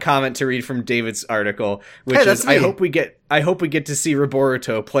have one comment to read from David's article, which Hey, that's is me. I hope we get to see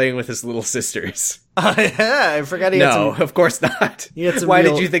Roboruto playing with his little sisters. Yeah, I forgot he had No, some. of course not. He had some Why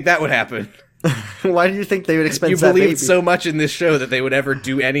real- did you think that would happen? Why do you think they would expense You that believed baby? so much in this show that they would ever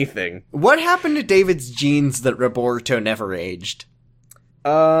do anything. What happened to David's genes that Roboruto never aged?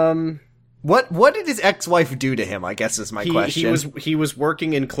 What did his ex-wife do to him, I guess is my question. He was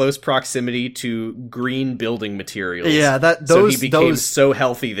working in close proximity to green building materials. Yeah, so he became so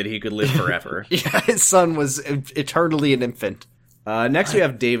healthy that he could live forever. Yeah, his son was eternally an infant. Next we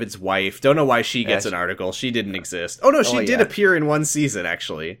have David's wife. Don't know why she gets an article. She didn't exist. Oh no, she did yeah. appear in one season,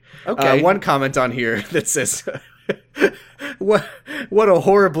 actually. Okay. One comment on here that says, what a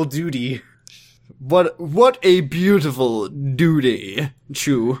horrible duty. What a beautiful duty,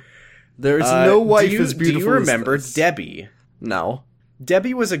 Chu. There's no wife as beautiful Do you remember as this. Debbie? No.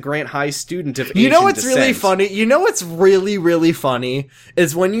 Debbie was a Grant High student of You know Asian what's really descent. funny? You know what's really funny?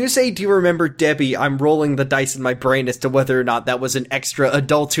 Is when you say, do you remember Debbie, I'm rolling the dice in my brain as to whether or not that was an extra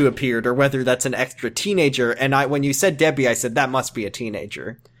adult who appeared or whether that's an extra teenager. And when you said Debbie, I said, that must be a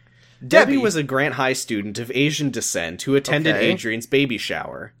teenager. Debbie was a Grant High student of Asian descent who attended Okay. Adrian's baby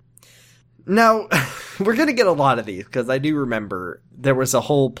shower. Now, we're gonna get a lot of these, because I do remember there was a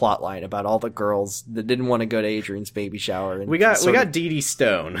whole plot line about all the girls that didn't want to go to Adrian's baby shower. And We got sort of- Dee Dee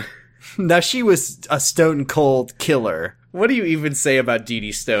Stone. Now, she was a stone cold killer. What do you even say about Dee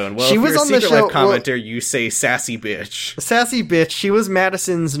Dee Stone? Well, She if was you're a on the Secret show- Life commenter, you say sassy bitch. Sassy bitch. She was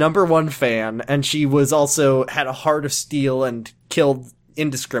Madison's #1 fan, and she was also had a heart of steel and killed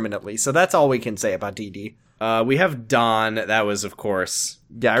indiscriminately. So that's all we can say about Dee Dee. We have Dawn. That was, of course,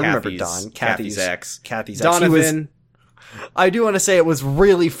 Yeah, I remember Kathy's- Dawn. Kathy's ex. Kathy's ex. He was- Donovan. I do want to say it was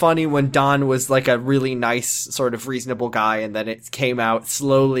really funny when Don was like a really nice, sort of reasonable guy, and then it came out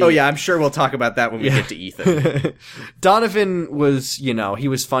slowly. Oh yeah, I'm sure we'll talk about that when we get to Ethan. Donovan was, he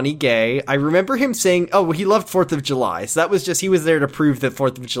was funny gay. I remember him saying, he loved 4th of July. So that was just, he was there to prove that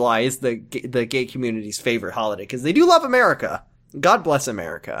 4th of July is the gay community's favorite holiday, because they do love America. God bless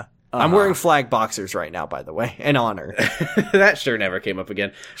America. I'm wearing flag boxers right now, by the way, in honor. That sure never came up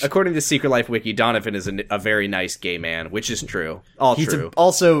again. According to Secret Life Wiki, Donovan is a very nice gay man, which is true. All true.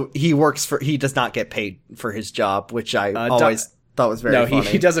 He does not get paid for his job, which I always thought was very funny. No,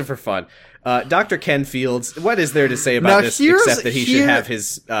 he does it for fun. Dr. Ken Fields, what is there to say about this except that he should have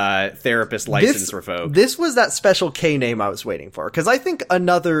his therapist license revoked? This was that special K name I was waiting for, because I think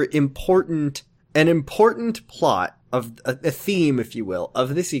another important plot of a theme, if you will,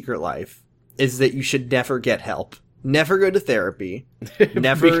 of The Secret Life is that you should never get help. Never go to therapy.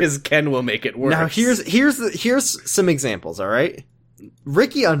 Never. Because Ken will make it worse. Now here's some examples, alright?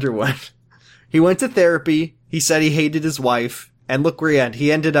 Ricky Underwood. He went to therapy, he said he hated his wife, and look where he ended.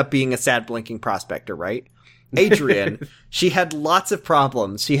 He ended up being a sad blinking prospector, right? Adrian, she had lots of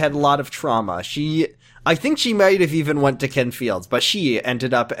problems. She had a lot of trauma. I think she might have even went to Ken Fields, but she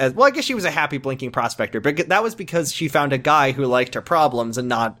ended up as, well, I guess she was a happy blinking prospector, but that was because she found a guy who liked her problems and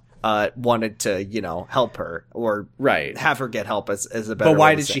not, wanted to, help her or have her get help as a better. But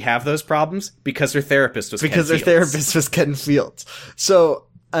why way to did say. she have those problems? Because her therapist was Because Ken her Fields. therapist was Ken Fields. So,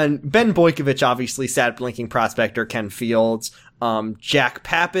 and Ben Boykovich, obviously, sad blinking prospector Ken Fields. Jack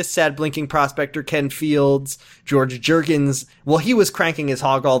Pappas, sad blinking prospector Ken Fields. George Juergens, well, he was cranking his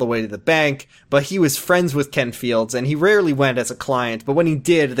hog all the way to the bank, but he was friends with Ken Fields, and he rarely went as a client, but when he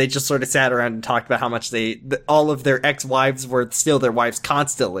did, they just sort of sat around and talked about how much all of their ex-wives were still their wives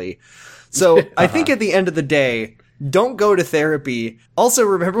constantly. So, I think at the end of the day, don't go to therapy. Also,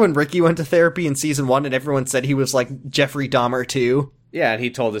 remember when Ricky went to therapy in season 1 and everyone said he was like Jeffrey Dahmer too? Yeah, and he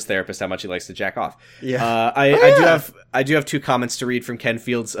told his therapist how much he likes to jack off. Yeah. I do have 2 comments to read from Ken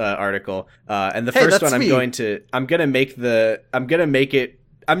Fields' article. And the first one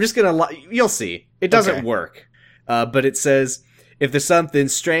you'll see. It doesn't work. But it says, if there's something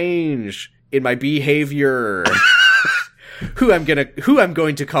strange in my behavior, who I'm going to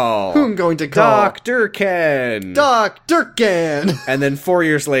call? Who I'm going to call? Dr. Ken. Dr. Ken. And then 4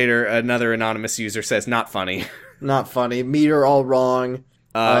 years later, another anonymous user says, not funny. Not funny. Meter all wrong.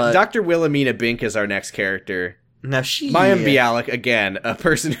 Dr. Wilhelmina Bink is our next character. Now she... Mayim Bialik, again, a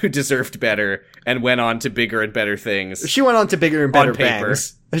person who deserved better and went on to bigger and better things. She went on to bigger and better On paper.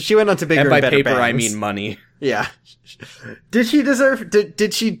 bangs. She went on to bigger And and by better paper, bangs. I mean money. Yeah. Did she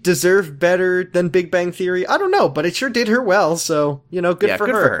deserve better than Big Bang Theory? I don't know, but it sure did her well, so, good for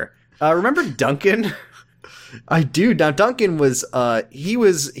her. Remember Duncan? I do. Now Duncan was he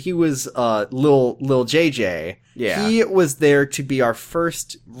was Lil JJ. Yeah. He was there to be our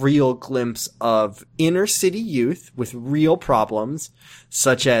first real glimpse of inner city youth with real problems,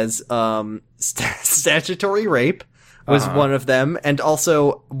 such as statutory rape was one of them, and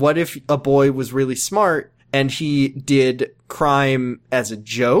also what if a boy was really smart and he did crime as a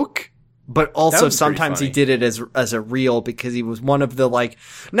joke? But also sometimes he did it as a real, because he was one of the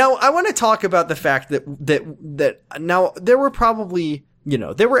now I want to talk about the fact that now there were probably,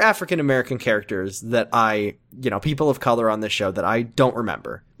 there were African American characters that people of color on this show that I don't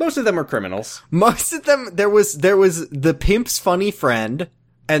remember. Most of them are criminals. Most of them, there was the pimp's funny friend,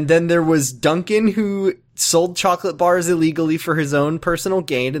 and then there was Duncan who sold chocolate bars illegally for his own personal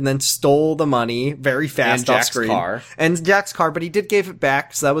gain and then stole the money very fast And off Jack's screen. car. And Jack's car, but he did give it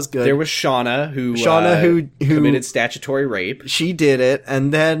back, so that was good. There was Shauna who committed statutory rape. She did it,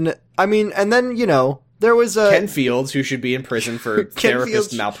 and then, there was Ken Fields, who should be in prison for therapist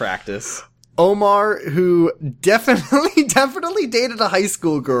Fields. malpractice. Omar, who definitely dated a high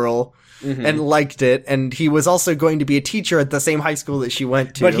school girl and liked it, and he was also going to be a teacher at the same high school that she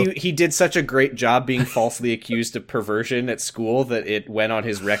went to. But he did such a great job being falsely accused of perversion at school that it went on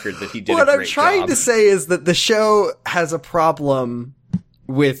his record that he did a great job. What I'm trying to say is that the show has a problem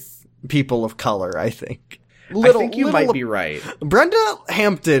with people of color, I think. I think you might be right. Brenda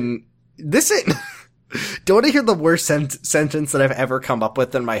Hampton, this ain't... Do you want to hear the worst sentence that I've ever come up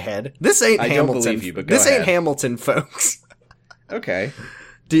with in my head? This ain't Hamilton. Don't believe you, but go this ahead. ain't Hamilton, folks. Okay.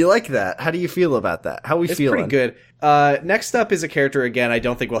 Do you like that? How do you feel about that? How we It's feeling? pretty good. Next up is a character, again, I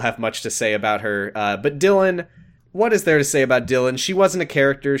don't think we'll have much to say about her. But Dylan, What is there to say about Dylan? She wasn't a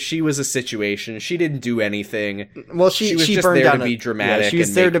character. She was a situation. She didn't do anything. Well, She was just burned there down to be dramatic she was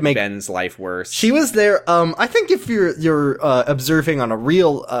and there make to make Ben's life worse. She was there. I think if you're observing on a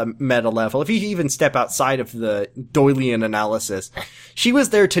real meta level, if you even step outside of the Doylean analysis, she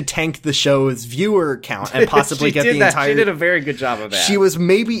was there to tank the show's viewer count and possibly get the entire. She did a very good job of that. She was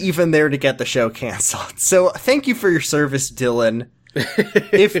maybe even there to get the show canceled. So thank you for your service, Dylan.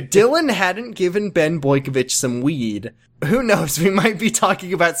 If Dylan hadn't given Ben Boykovich some weed, who knows? We might be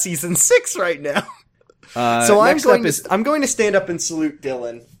talking about season 6 right now. So I'm going to stand up and salute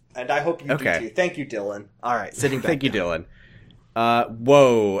Dylan, and I hope you do too. Thank you, Dylan. All right, sitting back. Thank you, Dylan.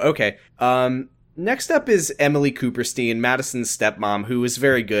 Whoa. Okay. Next up is Emily Cooperstein, Madison's stepmom, who was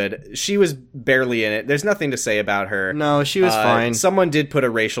very good. She was barely in it. There's nothing to say about her. No, she was fine. Someone did put a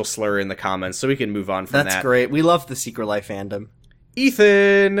racial slur in the comments, so we can move on from that. That's great. We love the Secret Life fandom.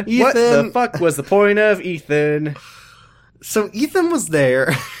 Ethan! What the fuck was the point of Ethan? So Ethan was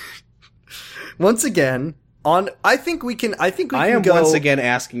there. Once again, I think we can go... once again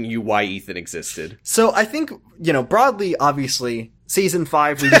asking you why Ethan existed. So I think, broadly, obviously, season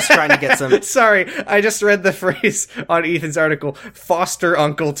 5, we're just trying to get some... Sorry, I just read the phrase on Ethan's article, foster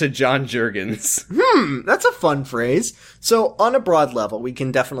uncle to John Juergens. That's a fun phrase. So on a broad level, we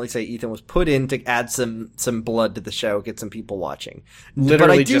can definitely say Ethan was put in to add some blood to the show, get some people watching.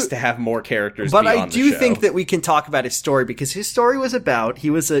 Literally just to have more characters But be on I the do show. think that we can talk about his story, because his story was about, he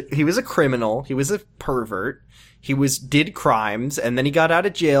was a criminal, he was a pervert, did crimes, and then he got out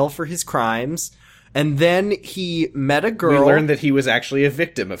of jail for his crimes. And then he met a girl. We learned that he was actually a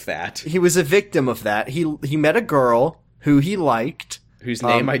victim of that. He was a victim of that. He met a girl who he liked. Whose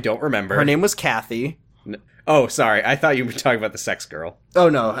name I don't remember. Her name was Kathy. Oh, sorry. I thought you were talking about the sex girl. Oh,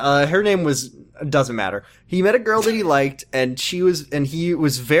 no. Her name doesn't matter. He met a girl that he liked, and he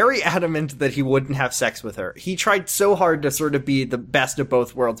was very adamant that he wouldn't have sex with her. He tried so hard to sort of be the worst of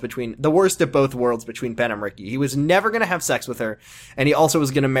both worlds between Ben and Ricky. He was never going to have sex with her, and he also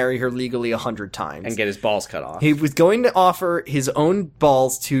was going to marry her legally 100 times. And get his balls cut off. He was going to offer his own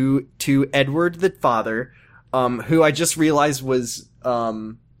balls to Edward the father, who I just realized was,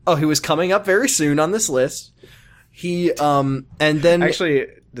 he was coming up very soon on this list. He, and then... Actually,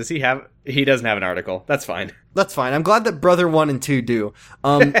 he doesn't have an article. That's fine. That's fine. I'm glad that brother 1 and 2 do.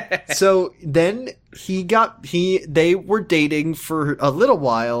 So then they were dating for a little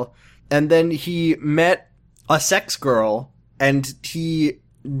while, and then he met a sex girl, and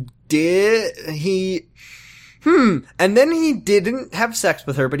and then he didn't have sex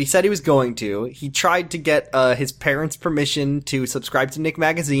with her, but he said he was going to. He tried to get his parents' permission to subscribe to Nick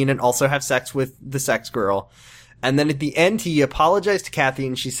Magazine and also have sex with the sex girl. And then at the end, he apologized to Kathy,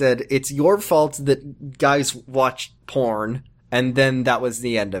 and she said, "It's your fault that guys watch porn." And then that was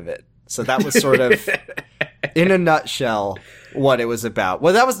the end of it. So that was sort of, in a nutshell, what it was about.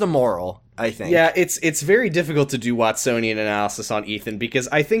 Well, that was the moral, I think. Yeah, it's very difficult to do Watsonian analysis on Ethan, because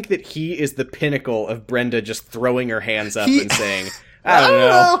I think that he is the pinnacle of Brenda just throwing her hands up and saying, I don't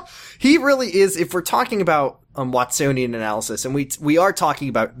know. He really is. If we're talking about Watsonian analysis, and we are talking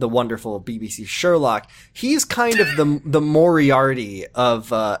about the wonderful BBC Sherlock, he's kind of the Moriarty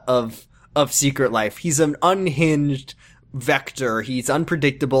of Secret Life. He's an unhinged vector. He's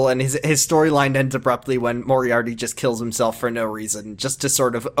unpredictable, and his storyline ends abruptly when Moriarty just kills himself for no reason, just to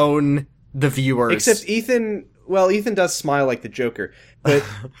sort of own the viewers. Except Ethan does smile like the Joker, but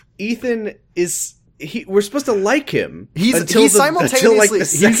Ethan is... we're supposed to like him. He's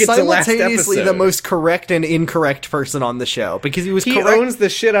simultaneously the most correct and incorrect person on the show, because he owns the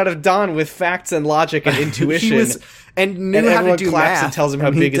shit out of Don with facts and logic and intuition. And knew how to do claps math. And tells him how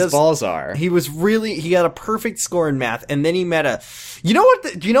big his balls are. He got a perfect score in math, and then he met do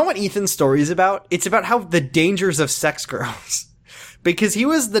you know what Ethan's story is about? It's about how the dangers of sex girls. Because he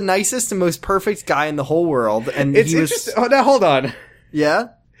was the nicest and most perfect guy in the whole world, and it's interesting. Oh, now hold on. Yeah?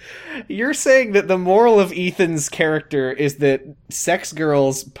 You're saying that the moral of Ethan's character is that sex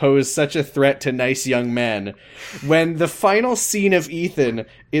girls pose such a threat to nice young men, when the final scene of Ethan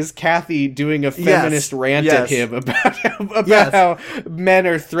is Kathy doing a feminist rant at him about how men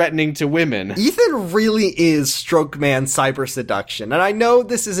are threatening to women. Ethan really is stroke man cyber seduction. And I know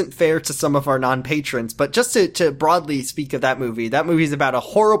this isn't fair to some of our non-patrons, but just to broadly speak of that movie's about a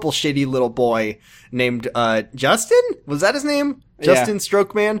horrible, shitty little boy named Justin? Was that his name? Justin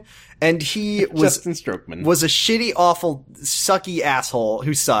Strokeman, And he was Justin Strokeman. was a shitty, awful, sucky asshole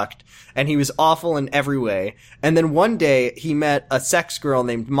who sucked, and he was awful in every way. And then one day he met a sex girl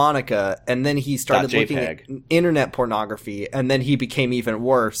named Monica, and then he started looking at internet pornography, and then he became even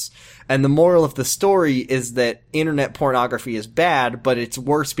worse. And the moral of the story is that internet pornography is bad, but it's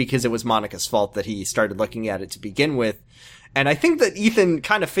worse because it was Monica's fault that he started looking at it to begin with. And I think that Ethan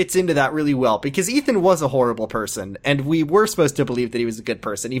kind of fits into that really well, because Ethan was a horrible person, and we were supposed to believe that he was a good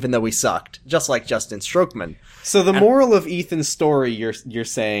person, even though he sucked, just like Justin Strokeman. So the moral of Ethan's story, you're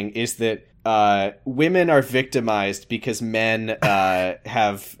saying, is that women are victimized because men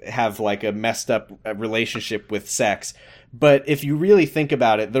have like a messed up relationship with sex. But if you really think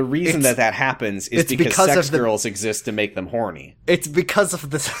about it, the reason that happens is because sex girls exist to make them horny. It's because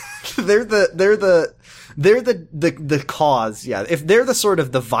of the they're the cause, yeah. If they're the sort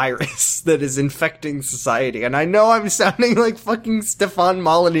of the virus that is infecting society, and I know I'm sounding like fucking Stefan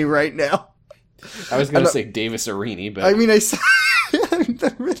Molyneux right now. I was going to say Davis Arini, but I mean,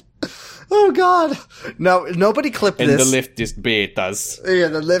 oh god. No, nobody clipped and this. And the leftist betas. Yeah,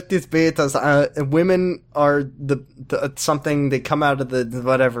 the leftist betas. Women are the something, they come out of the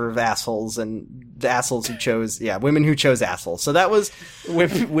whatever of assholes, and the assholes who chose, women who chose assholes. So that was...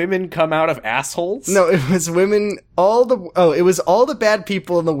 Women come out of assholes? No, it was women, it was all the bad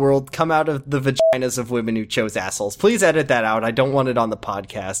people in the world come out of the vaginas of women who chose assholes. Please edit that out. I don't want it on the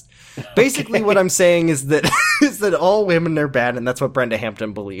podcast. Basically, what I'm saying is that, all women are bad, and that's what Brenda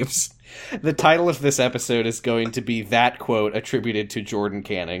Hampton believes. The title of this episode is going to be that quote attributed to Jordan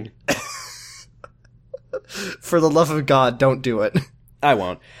Canning. For the love of God, don't do it. I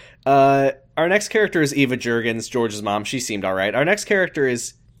won't. Our next character is Eva Juergens, George's mom. She seemed alright. Our next character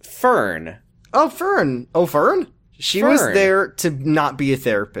is Fern. Oh, Fern. Oh, Fern? She was there to not be a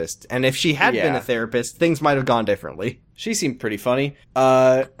therapist. And if she had been a therapist, things might have gone differently. She seemed pretty funny.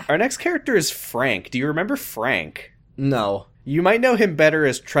 Our next character is Frank. Do you remember Frank? No. You might know him better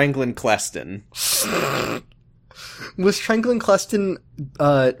as Trenglin Cleston. Was Trenglin Cleston,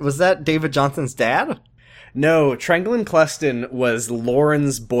 was that David Johnson's dad? No, Trenglin Cleston was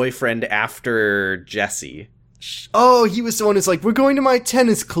Lauren's boyfriend after Jesse. Oh, he was the one who's like, we're going to my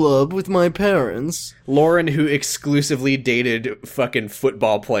tennis club with my parents. Lauren, who exclusively dated fucking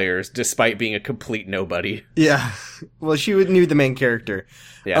football players, despite being a complete nobody. Yeah. Well, she knew the main character.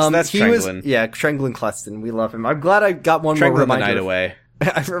 Yeah, so that's Trenglin. Trenglin Cleston. We love him. I'm glad I got one more reminder. The night away.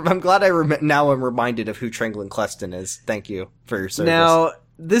 I'm glad now I'm reminded of who Trenglin Cleston is. Thank you for your service. Now,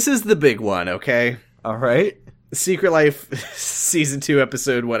 this is the big one, okay? All right. Secret Life season 2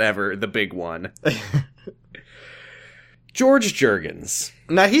 episode whatever, the big one. George Juergens.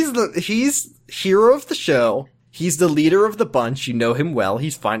 Now he's hero of the show. He's the leader of the bunch. You know him well.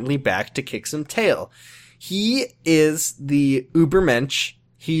 He's finally back to kick some tail. He is the Ubermensch.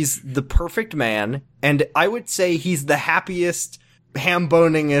 He's the perfect man, and I would say he's the happiest,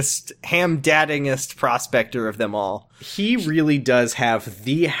 ham-boningest, ham-daddingest prospector of them all. He really does have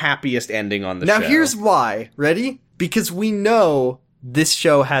the happiest ending on the show. Now here's why. Ready? Because we know this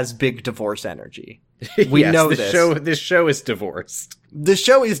show has big divorce energy. We know this. This show is divorced. The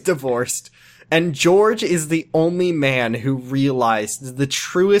show is divorced, and George is the only man who realized the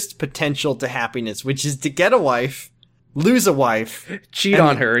truest potential to happiness, which is to get a wife, lose a wife, cheat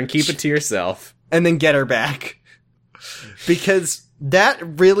on her, and keep it to yourself. And then get her back. Because that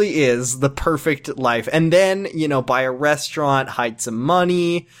really is the perfect life. And then, buy a restaurant, hide some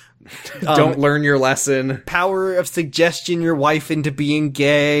money. Don't learn your lesson. Power of suggestion your wife into being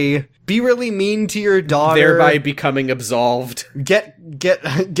gay. Be really mean to your daughter. Thereby becoming absolved. Get,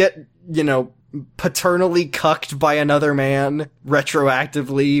 paternally cucked by another man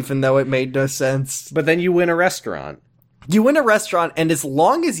retroactively, even though it made no sense. But then you win a restaurant. You win a restaurant, and as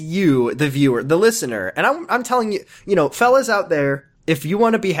long as you, the viewer, the listener, and I'm telling you, fellas out there, if you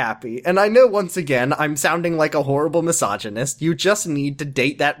want to be happy, and I know once again I'm sounding like a horrible misogynist, you just need to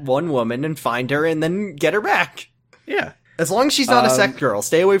date that one woman and find her and then get her back. Yeah. As long as she's not a sex girl,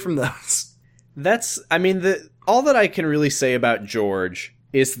 stay away from those. All that I can really say about George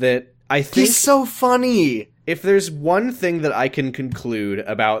is that I think he's so funny. If there's one thing that I can conclude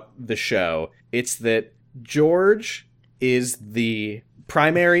about the show, it's that George is the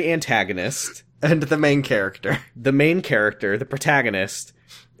primary antagonist. And the main character. The protagonist,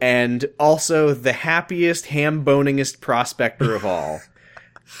 and also the happiest, ham-boningest prospector of all.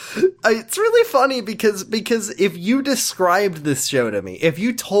 It's really funny because if you described this show to me, if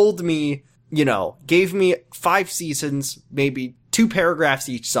you told me, gave me 5 seasons, maybe 2 2 paragraphs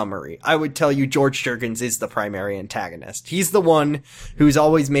each summary, I would tell you George Jurgens is the primary antagonist. He's the one who's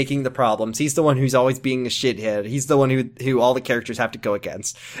always making the problems. He's the one who's always being a shithead. He's the one who all the characters have to go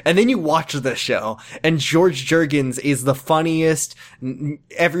against. And then you watch the show, and George Jurgens is the funniest.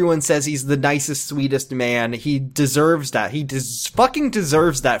 Everyone says he's the nicest, sweetest man. He deserves that. He fucking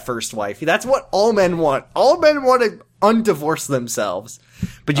deserves that first wife. That's what all men want. All men want to undivorce themselves.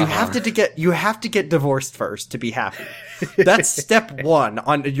 But you have to get divorced first to be happy. That's step 1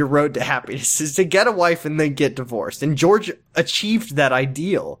 on your road to happiness, is to get a wife and then get divorced. And George achieved that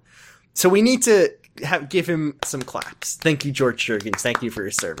ideal. So we need to give him some claps. Thank you, George Jurgens. Thank you for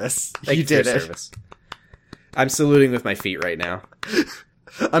your service. You did it. Service. I'm saluting with my feet right now.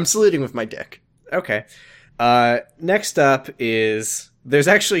 I'm saluting with my dick. Okay. Next up is... There's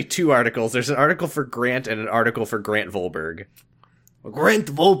actually 2 articles. There's an article for Grant and an article for Grant Volberg. Grant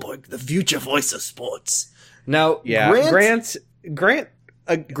Volberg, the future voice of sports. Now, yeah, Grant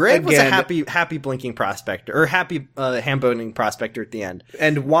was a happy blinking prospector, or happy ham-boning prospector at the end.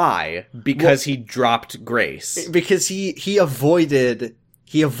 And why? Because he dropped Grace. Because he avoided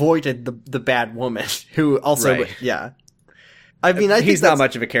the bad woman who also, right. Yeah. I mean, I think he's not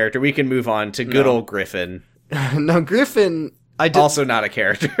much of a character. We can move on to good old Griffin. No, Griffin... also not a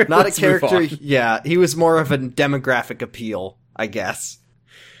character. Not a character. Yeah, he was more of a demographic appeal, I guess.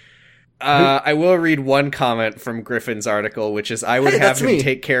 I will read one comment from Griffin's article, which is, I would have him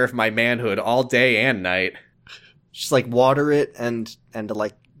take care of my manhood all day and night. Just like water it and to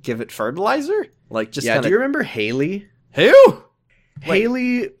like give it fertilizer? Like just do you remember Haley? Who?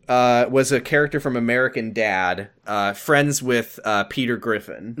 Haley was a character from American Dad, friends with Peter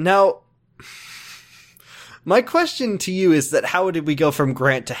Griffin. Now, my question to you is that how did we go from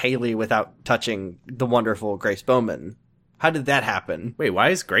Grant to Haley without touching the wonderful Grace Bowman? How did that happen? Wait, why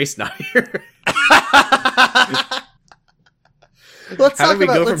is Grace not here? How did we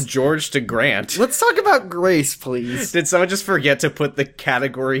go from George to Grant? Let's talk about Grace, please. Did someone just forget to put the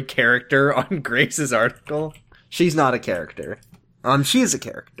category character on Grace's article? She's not a character. She is a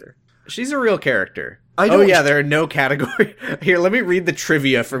character. She's a real character. There are no category. Here, let me read the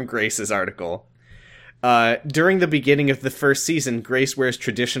trivia from Grace's article. During the beginning of the first season, Grace wears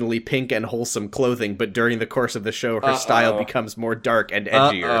traditionally pink and wholesome clothing, but during the course of the show, her style becomes more dark and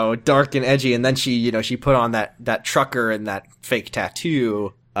edgier. Dark and edgy, and then she put on that trucker and that fake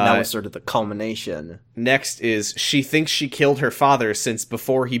tattoo. That was sort of the culmination. Next is, she thinks she killed her father since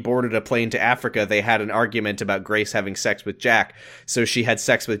before he boarded a plane to Africa, they had an argument about Grace having sex with Jack, so she had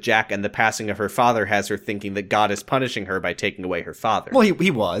sex with Jack, and the passing of her father has her thinking that God is punishing her by taking away her father. Well,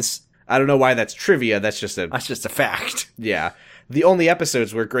 he was. I don't know why that's trivia, that's just a fact. Yeah. The only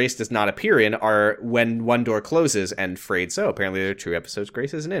episodes where Grace does not appear in are When One Door Closes and Frayed So. Apparently there are 2 episodes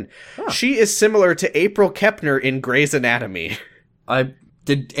Grace isn't in. Huh. She is similar to April Kepner in Grey's Anatomy.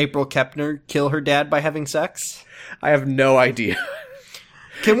 Did April Kepner kill her dad by having sex? I have no idea.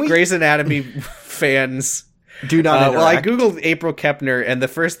 Grey's Anatomy fans... Do not interact. Well, I googled April Kepner, and the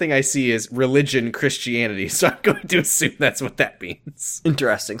first thing I see is religion, Christianity, so I'm going to assume that's what that means.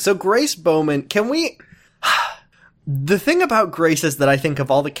 Interesting. So Grace Bowman, can we... The thing about Grace is that I think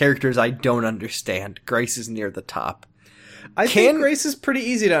of all the characters I don't understand, Grace is near the top. I think Grace is pretty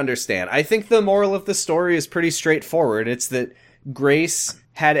easy to understand. I think the moral of the story is pretty straightforward. It's that Grace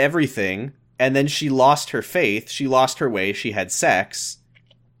had everything, and then she lost her faith, she lost her way, she had sex,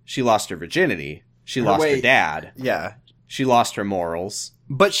 she lost her virginity. She lost her dad. Yeah. She lost her morals.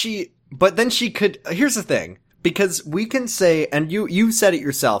 But then she could, here's the thing, because we can say, and you said it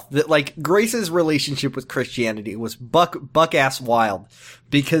yourself, that like Grace's relationship with Christianity was buck ass wild,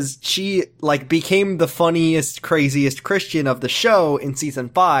 because she like became the funniest, craziest Christian of the show in season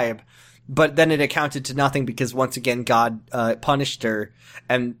 5, but then it accounted to nothing because once again God punished her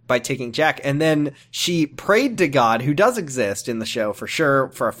and by taking Jack, and then she prayed to God, who does exist in the show for sure,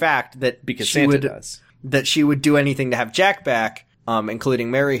 for a fact, that because Santa does, that she would do anything to have Jack back,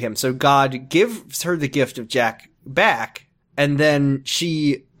 including marry him. So God gives her the gift of Jack back, and then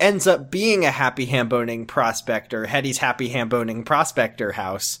she ends up being a happy ham-boning prospector, Hetty's happy ham-boning prospector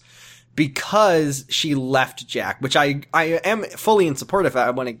house, because she left Jack, which I am fully in support of.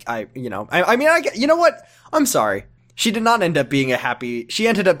 You know what? I'm sorry. She did not end up being she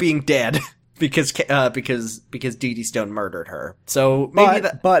ended up being dead because Dee Dee Stone murdered her. So maybe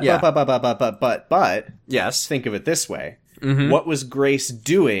but yes. Think of it this way. Mm-hmm. What was Grace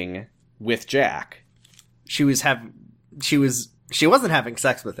doing with Jack? She wasn't having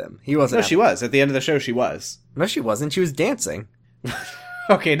sex with him. He wasn't. No, she was. At the end of the show, she was. No, she wasn't. She was dancing.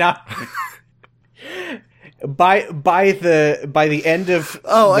 Okay, now by the end of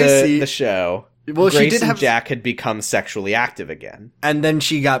I see. the show, Well, Grace she did and have, Jack had become sexually active again. and then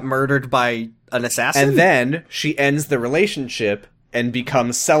she got murdered by an assassin. And then she ends the relationship and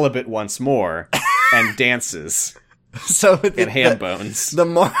becomes celibate once more and dances so and ham bones. The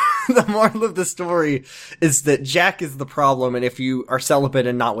moral of the story is that Jack is the problem, and if you are celibate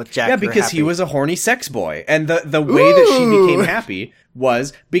and not with Jack, Yeah, you're because he happy. was a horny sex boy. And the way that she Ooh. became happy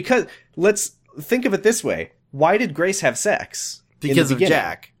was because, let's think of it this way. Why did Grace have sex? in the Because of beginning?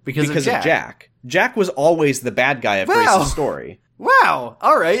 Jack. Because of of Jack. Jack. Jack was always the bad guy of Wow. Grace's story. Wow.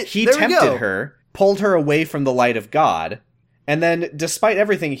 All right. He there we go. tempted her, pulled her away from the light of God, and then, despite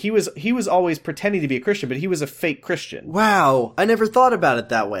everything, he was always pretending to be a Christian, but he was a fake Christian. Wow. I never thought about it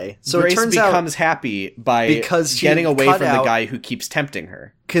that way. So Grace it turns out becomes happy by because she getting away cut from the out- guy who keeps tempting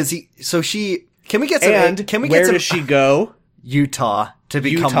her. because can we get some? And can we where get some does she go? Utah to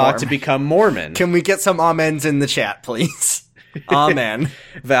become Utah Mormon. to become Mormon. Can we get some amens in the chat, please? Amen.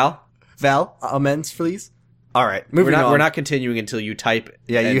 Val, Val, amens, please. All right, moving on. we're not continuing until you type.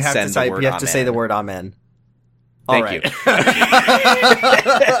 Yeah, and you have send to the type. word You have to say amen. the word amen. Thank All right. you.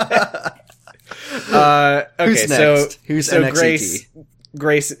 Okay, Who's next? Who's so NXT?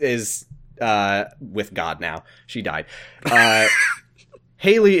 Grace is with God now. She died.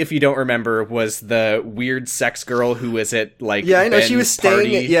 Haley, if you don't remember, was the weird sex girl who was at like Yeah, I know she was Ben's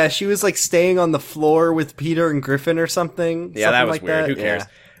staying. party. Yeah, she was like staying on the floor with Peter and Griffin or something. Yeah, that something was like weird. that. Who cares?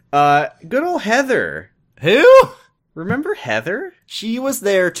 Yeah. Good old Heather. Who? Remember Heather? She was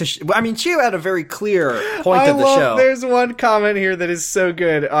there to. I mean, she had a very clear point of the show. There's one comment here that is so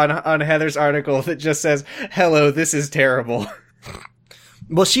good on Heather's article that just says, "Hello, this is terrible."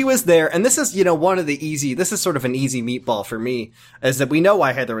 Well, she was there, and this is, one of the easy, this is sort of an easy meatball for me, is that we know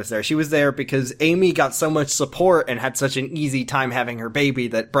why Heather was there. She was there because Amy got so much support and had such an easy time having her baby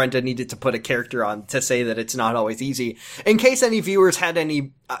that Brenda needed to put a character on to say that it's not always easy. In case any viewers had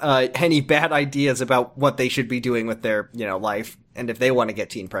any bad ideas about what they should be doing with their, life, and if they want to get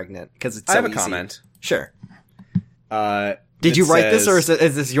teen pregnant, because it's so I have a easy. comment. Sure. Did you write this, or is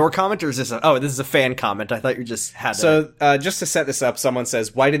this your comment, or is this this is a fan comment? I thought you just had So, just to set this up, someone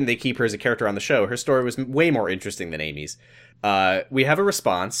says, why didn't they keep her as a character on the show? Her story was way more interesting than Amy's. We have a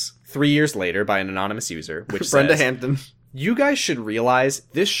response 3 years later by an anonymous user, which Brenda says, Hampton. you guys should realize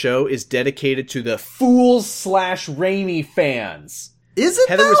this show is dedicated to the Fools/Raimi fans. Is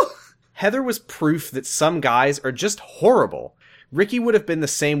it, Heather was proof that some guys are just horrible. Ricky would have been the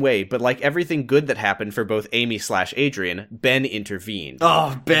same way, but like everything good that happened for both Amy/Adrian, Ben intervened.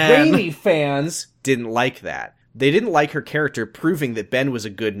 Oh, Ben. Raimi fans didn't like that. They didn't like her character proving that Ben was a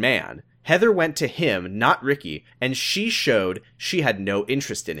good man. Heather went to him, not Ricky, and she showed she had no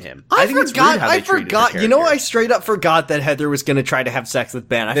interest in him. I think it's forgot. rude how they I treated her forgot. I character. straight up forgot that Heather was going to try to have sex with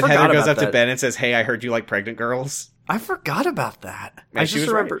Ben. I Then forgot Heather goes about up to that. Ben and says, "Hey, I heard you like pregnant girls." I forgot about that. And I she just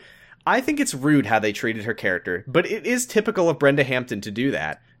was remember. right. I think it's rude how they treated her character, but it is typical of Brenda Hampton to do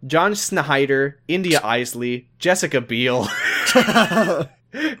that. John Snyder, India Isley, Jessica Biel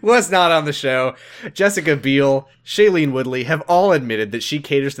was not on the show. Jessica Biel, Shailene Woodley have all admitted that she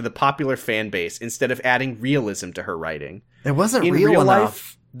caters to the popular fan base instead of adding realism to her writing. It wasn't In real real enough.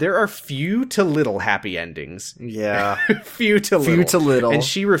 life, there are few to little happy endings. Yeah. Few to little. And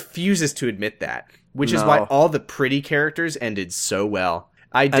she refuses to admit that, which is why No. all the pretty characters ended so well.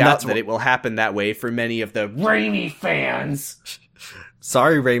 I doubt that's that it will happen that way for many of the Raimi fans.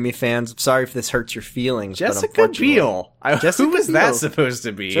 Sorry, Raimi fans. I'm sorry if this hurts your feelings. but Jessica unfortunately- Biel. Jessica Who was that Biel. supposed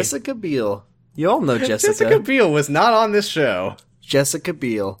to be? Jessica Biel. You all know Jessica. Jessica Biel was not on this show. Jessica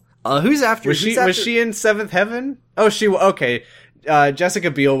Biel. Who's after? Was she in Seventh Heaven? Oh, okay.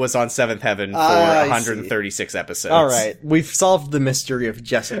 Jessica Biel was on Seventh Heaven for I see. 136 episodes. All right, we've solved the mystery of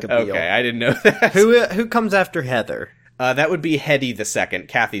Jessica Biel. Okay, I didn't know that. Who comes after Heather? That would be Hetty the second,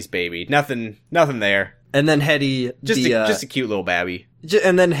 Kathy's baby. Nothing there. And then Hetty, Just a cute little babby.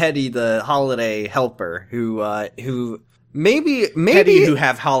 and then Hetty, the holiday helper, who maybe Hetty who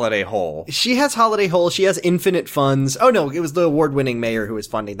have holiday hole. she has holiday hole. She has infinite funds. Oh no, it was the award-winning mayor who was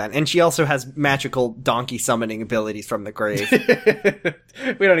funding that, and she also has magical donkey summoning abilities from the grave.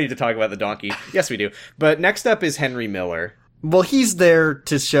 We don't need to talk about the donkey. Yes, we do. But next up is Henry Miller. Well, he's there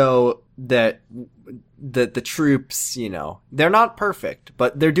to show that the troops, they're not perfect,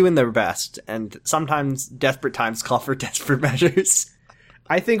 but they're doing their best, and sometimes desperate times call for desperate measures.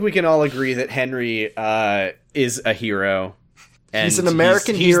 I think we can all agree that Henry is a hero. And He's an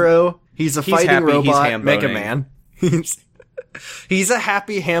American hero. He's a fighting happy, he's robot, ham-boning. Mega Man. He's a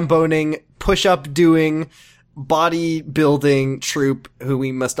happy ham-boning, push-up doing, bodybuilding troupe who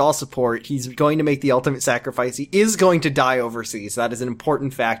we must all support. He's going to make the ultimate sacrifice. He is going to die overseas. That is an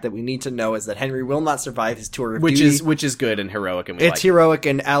important fact that we need to know, is that Henry will not survive his tour of duty. Which is good and heroic, and It's heroic,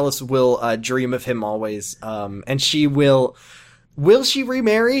 and Alice will dream of him always. And she will she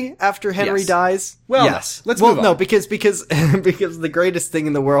remarry after Henry Yes. dies? Well, yes. let's move on. No, because because the greatest thing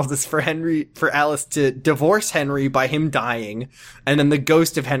in the world is for Alice to divorce Henry by him dying, and then the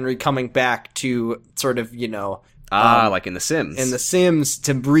ghost of Henry coming back to sort of, like in The Sims. in The Sims,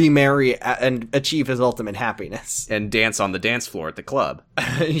 to remarry and achieve his ultimate happiness. And dance on the dance floor at the club.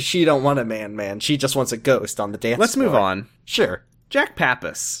 She don't want a man. She just wants a ghost on the dance Let's floor. move on. Sure. Jack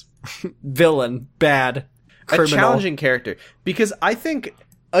Pappas. Villain. Bad. Criminal. A challenging character. Because I think,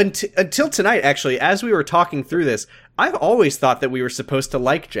 until tonight, actually, as we were talking through this, I've always thought that we were supposed to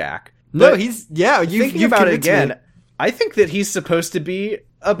like Jack. No, But thinking you've about it convinced again. me. I think that he's supposed to be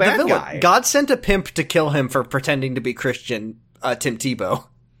a bad The villain. guy. God sent a pimp to kill him for pretending to be Christian, Tim Tebow.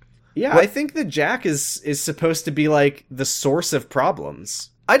 Yeah, I think that Jack is supposed to be like the source of problems.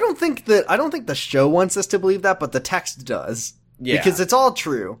 I don't think the show wants us to believe that, but the text does. Yeah. Because it's all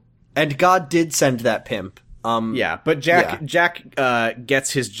true. And God did send that pimp. Yeah, but Jack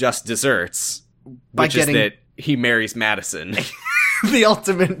gets his just desserts, By which getting- is that he marries Madison. the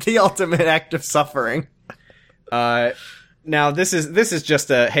ultimate act of suffering. Now this is just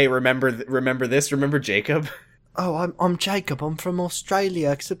a hey, remember this, remember Jacob? Oh, I'm Jacob. I'm from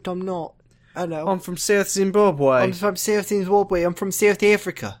Australia, except I'm not. Hello. I'm from South Zimbabwe. I'm from South Zimbabwe. I'm from South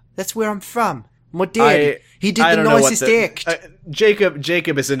Africa. That's where I'm from. My dad, he did the nicest act.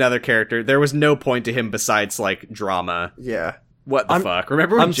 Jacob is another character. There was no point to him besides like drama. Yeah. What the fuck?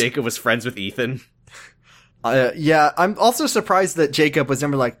 Remember when Jacob was friends with Ethan? Yeah, I'm also surprised that Jacob was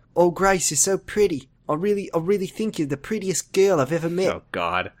never like, "Oh, Grace, you're so pretty. I really think you're the prettiest girl I've ever met." Oh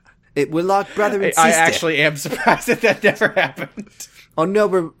God. We're like brother and sister. I actually am surprised that never happened. I know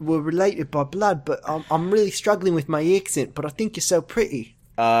we're related by blood, but I'm really struggling with my accent. But I think you're so pretty.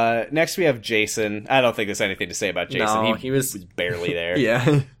 Next we have Jason. I don't think there's anything to say about Jason. No, he was barely there.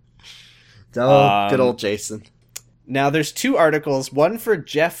 Yeah. Oh, good old Jason. Now there's two articles, one for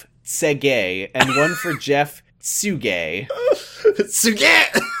Jeff Tsege and one for Jeff Tsuge.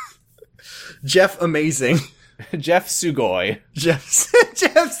 Suget! Jeff Amazing. Jeff Sugoi. Jeff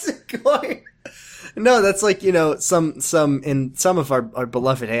Sugoi. No, that's like, some in some of our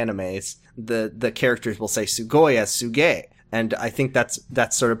beloved animes, the characters will say Sugoi as Suge. And I think that's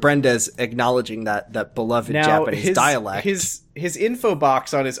sort of Brenda's acknowledging that beloved Japanese dialect. His info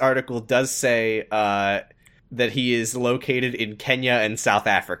box on his article does say that he is located in Kenya and South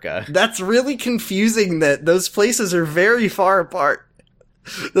Africa. That's really confusing that those places are very far apart.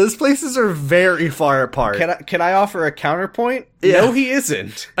 Those places are very far apart. Can I offer a counterpoint? Yeah. No, he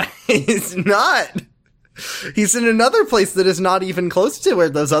isn't. He's not. He's in another place that is not even close to where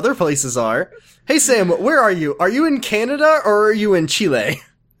those other places are. Hey Sam, where are you? Are you in Canada or are you in Chile?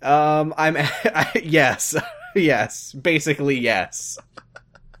 Yes, basically yes.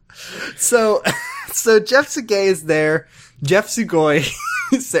 So Jeff Sugoi is there. Jeff Sugoi.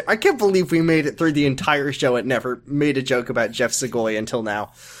 I can't believe we made it through the entire show and never made a joke about Jeff Sugoi until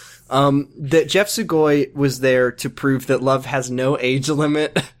now. That Jeff Sugoi was there to prove that love has no age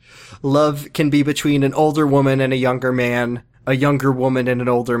limit. Love can be between an older woman and a younger man, a younger woman and an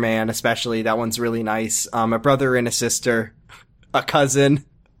older man, especially. That one's really nice. A brother and a sister, a cousin,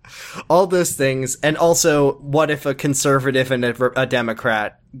 all those things. And also, what if a conservative and a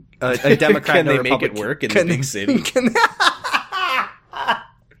Democrat, a Democrat Can and a they make it Republican work in the big city?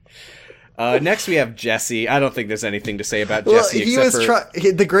 Next we have Jesse. I don't think there's anything to say about Jesse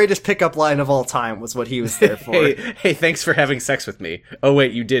the greatest pickup line of all time was what he was there for. Hey, thanks for having sex with me. Oh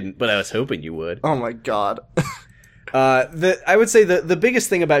wait, you didn't, but I was hoping you would. Oh my god. I would say the biggest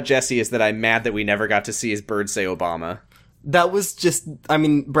thing about Jesse is that I'm mad that we never got to see his bird say Obama. That was just,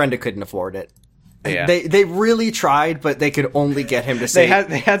 Brenda couldn't afford it. Yeah. They really tried, but they could only get him to say.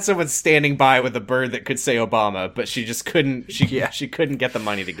 They had someone standing by with a bird that could say Obama, but she just couldn't. She couldn't get the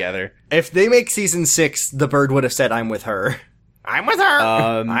money together. If they make season 6, the bird would have said, "I'm with her. I'm with her.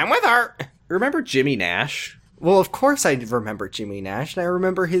 I'm with her." Remember Jimmy Nash? Well, of course I remember Jimmy Nash, and I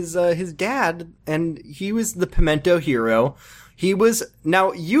remember his dad, and he was the Pimento hero. He was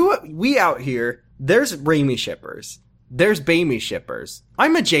we out here. There's Raimi shippers. There's Bamie shippers.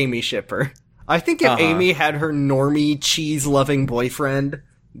 I'm a Jamie shipper. I think if Amy had her normie, cheese-loving boyfriend,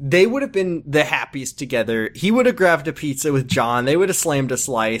 they would have been the happiest together. He would have grabbed a pizza with John. They would have slammed a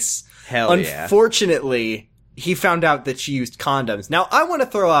slice. Hell yeah. Unfortunately, he found out that she used condoms. Now, I want to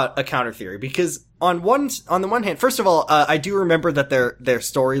throw out a counter theory because on the one hand, first of all, I do remember that their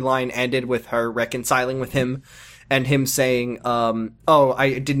storyline ended with her reconciling with him and him saying, oh,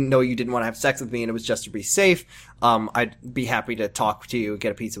 I didn't know you didn't want to have sex with me and it was just to be safe. I'd be happy to talk to you,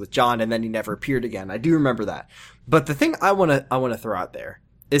 get a pizza with John, and then he never appeared again. I do remember that. But the thing I want to throw out there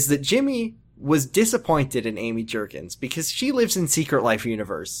is that Jimmy was disappointed in Amy Jerkins because she lives in Secret Life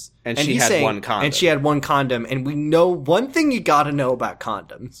universe. And she had one condom. And she had one condom. And we know one thing you gotta know about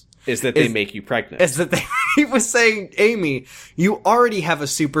condoms. Is that they make you pregnant. Is that he was saying, Amy, you already have a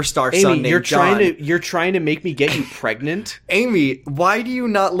superstar son named John. You're trying to make me get you pregnant? Amy, why do you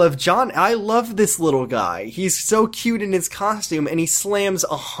not love John? I love this little guy. He's so cute in his costume and he slams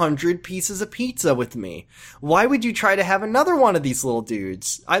 100 pieces of pizza with me. Why would you try to have another one of these little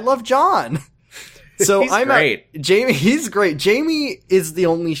dudes? I love John. So he's great. Jamie, he's great. Jamie is the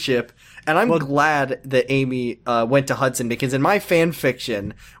only ship. And I'm glad that Amy went to Hudson because in my fan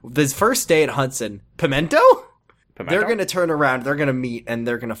fiction, this first day at Hudson, Pimento? They're going to turn around, they're going to meet, and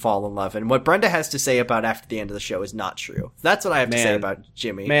they're going to fall in love. And what Brenda has to say about after the end of the show is not true. That's what I have to say about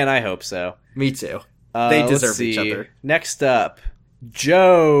Jimmy. Man, I hope so. Me too. They deserve each other. Next up,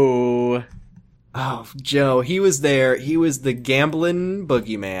 Joe. Oh, Joe. He was there. He was the gambling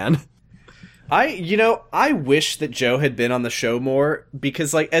boogeyman. I wish that Joe had been on the show more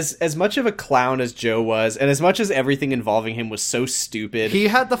because, like, as much of a clown as Joe was, and as much as everything involving him was so stupid, he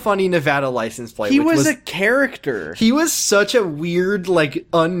had the funny Nevada license plate. He was a character. He was such a weird, like,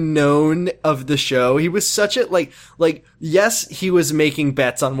 unknown of the show. He was such a like. Yes, he was making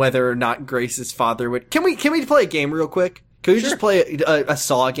bets on whether or not Grace's father would. Can we play a game real quick? Can we just play a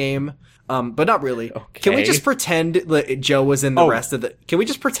Saw game? But not really. Okay. Can we just pretend that Joe was in the rest of the... Can we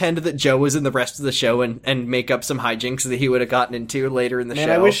just pretend that Joe was in the rest of the show and make up some hijinks that he would have gotten into later in the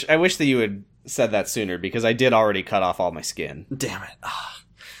show? I wish that you had said that sooner, because I did already cut off all my skin. Damn it.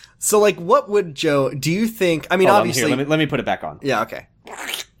 So, like, what would Joe... Do you think... I mean, obviously... Let me put it back on. Yeah, okay.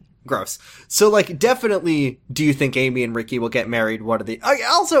 Gross. So, like, definitely, do you think Amy and Ricky will get married? What are the...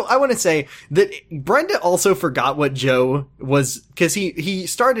 I want to say that Brenda also forgot what Joe was, because he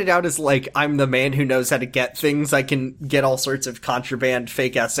started out as, like, I'm the man who knows how to get things. I can get all sorts of contraband,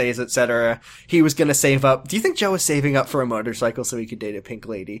 fake essays, etc. He was gonna save up. Do you think Joe was saving up for a motorcycle so he could date a pink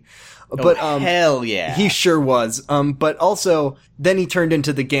lady? But, hell yeah. He sure was. But also, then he turned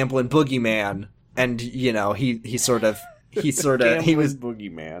into the gambling boogeyman, and, you know, he sort of... he was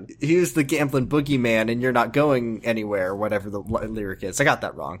boogeyman. He was the gambling boogeyman, and you're not going anywhere. Whatever the lyric is, I got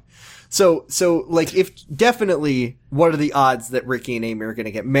that wrong. So like, if definitely, what are the odds that Ricky and Amy are going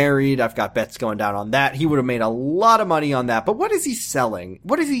to get married? I've got bets going down on that. He would have made a lot of money on that. But what is he selling?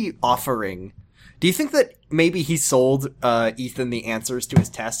 What is he offering? Do you think that maybe he sold Ethan the answers to his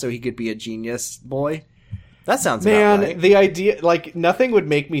test so he could be a genius boy? That sounds about right. The idea, like, nothing would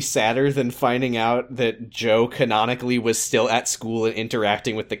make me sadder than finding out that Joe canonically was still at school and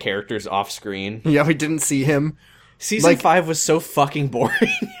interacting with the characters off screen. Yeah, we didn't see him. Season 5 was so fucking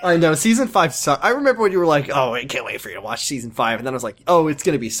boring. I know, Season 5 sucked. I remember when you were like, oh, I can't wait for you to watch Season 5, and then I was like, oh, it's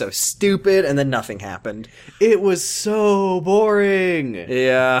gonna be so stupid, and then nothing happened. It was so boring!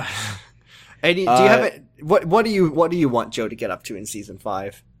 Yeah. And do you have it? What do you want Joe to get up to in Season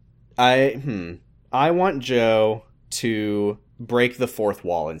 5? I want Joe to break the fourth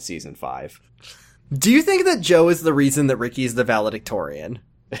wall in Season 5. Do you think that Joe is the reason that Ricky's the valedictorian?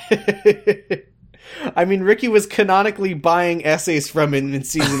 I mean, Ricky was canonically buying essays from him in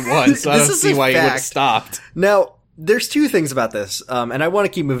Season 1, so I don't see why he would have stopped. Now, there's two things about this, and I want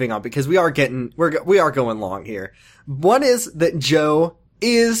to keep moving on because we are going long here. One is that Joe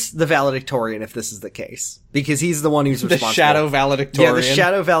is the valedictorian if this is the case. Because he's the one who's responsible. The shadow valedictorian. Yeah, the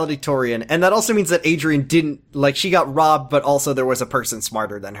shadow valedictorian. And that also means that Adrian didn't, like, she got robbed, but also there was a person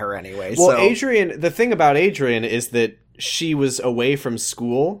smarter than her anyway. Well, Adrian, the thing about Adrian is that she was away from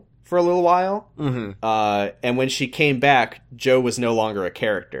school for a little while. Mm-hmm. And when she came back, Joe was no longer a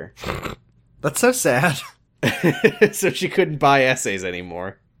character. That's so sad. So she couldn't buy essays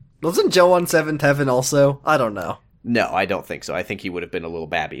anymore. Wasn't Joe on Seventh Heaven also? I don't know. No, I don't think so. I think he would have been a little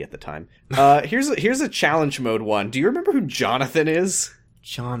babby at the time. Here's a challenge mode one. Do you remember who Jonathan is?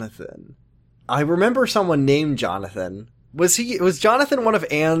 Jonathan. I remember someone named Jonathan. Was Jonathan one of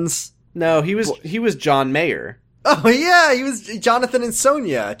Anne's? No, he was John Mayer. Oh yeah, he was Jonathan and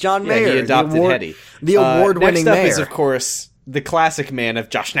Sonia. John Mayer. He adopted Hetty. The award-winning mayor. Next up is, of course, the classic man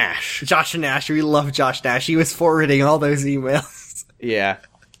of Josh Nash. Josh Nash. We love Josh Nash. He was forwarding all those emails. Yeah.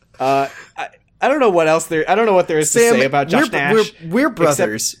 I don't know what else there. I don't know what there is to say about Josh Nash. We're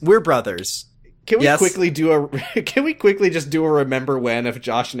brothers. We're brothers. Can we Yes? quickly do a? Can we quickly just do a remember when of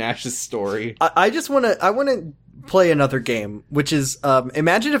Josh Nash's story? I just want to play another game, which is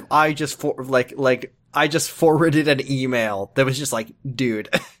imagine if I just I just forwarded an email that was just like, dude,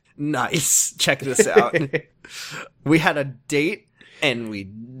 nice, check this out. We had a date and we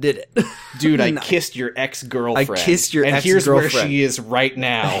did it. Dude, I Nice. kissed your ex-girlfriend. I kissed your and here's where ex-girlfriend. she is right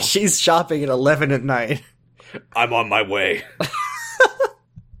now. She's shopping at 11 at night. I'm on my way.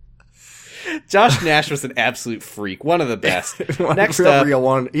 Josh Nash was an absolute freak. One of the best. Next up, real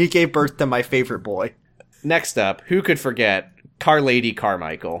one. He gave birth to my favorite boy. next up, who could forget Carlady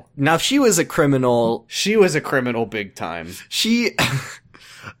Carmichael? Now, if she was a criminal, She was a criminal big time. she...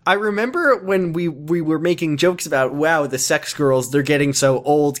 I remember when we were making jokes about, wow, the sex girls, they're getting so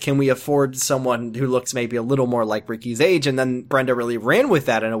old, can we afford someone who looks maybe a little more like Ricky's age? And then Brenda really ran with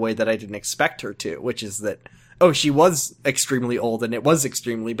that in a way that I didn't expect her to, which is that, oh, she was extremely old and it was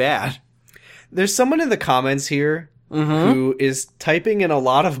extremely bad. There's someone in the comments here who is typing in a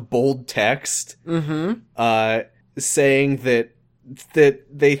lot of bold text, saying that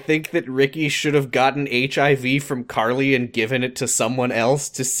they think that Ricky should have gotten HIV from Carly and given it to someone else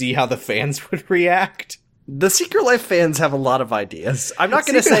to see how the fans would react. The Secret Life fans have a lot of ideas. I'm not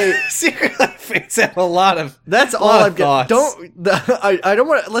going to say... Secret Life fans have a lot of That's all lot I've of got. thoughts. I don't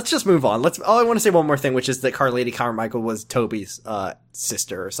want to. Let's just move on. All I want to say one more thing, which is that Carlady Carmichael was Toby's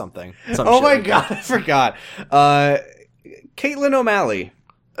sister or something. Some Oh shit my like god, I forgot. Caitlin O'Malley.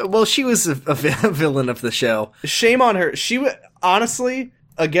 that. Well, she was a villain of the show. Shame on her. She was honestly,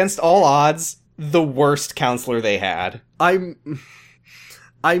 against all odds, the worst counselor they had.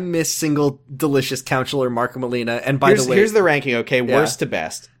 I miss single delicious counselor Mark Molina. And by the way, Here's the ranking, okay? Worst to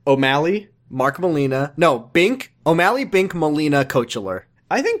best. O'Malley. Mark Molina. No, Bink. O'Malley, Bink, Molina, Coachler.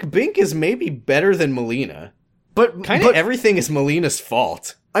 I think Bink is maybe better than Molina. But Kind of everything is Molina's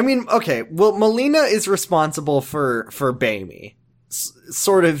fault. I mean, okay, well, Molina is responsible for Bamey.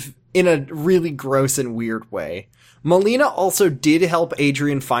 Sort of in a really gross and weird way. Molina also did help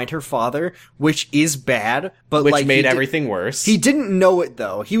Adrian find her father, which is bad, but Which like made everything worse. He didn't know it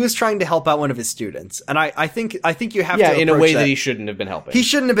though. He was trying to help out one of his students. And I think you have yeah, to in a approach way that that he shouldn't have been helping. He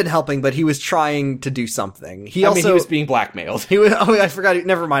shouldn't have been helping, but he was trying to do something. He he was being blackmailed. I forgot.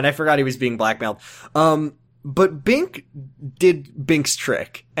 Never mind. I forgot he was being blackmailed. But Bink did Bink's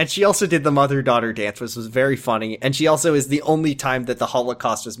trick, and she also did the mother-daughter dance, which was very funny. And she also is the only time that the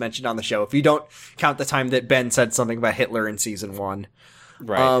Holocaust was mentioned on the show, if you don't count the time that Ben said something about Hitler in season 1.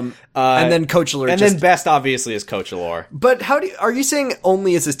 Right. And then Coach Allure. and then best obviously is Coach Allure. But are you saying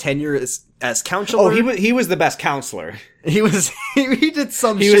only as his tenure as counselor? Oh, he was the best counselor. he was he did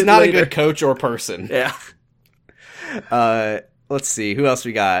some. He shit was not later. a good coach or person. Yeah. Let's see who else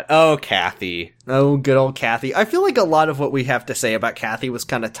we got. Oh, Kathy. Oh, good old Kathy. I feel like a lot of what we have to say about Kathy was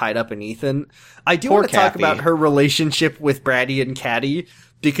kind of tied up in Ethan. I do Poor want to talk Kathy. about her relationship with Brady and Caddy,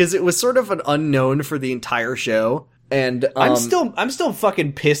 because it was sort of an unknown for the entire show. And I'm still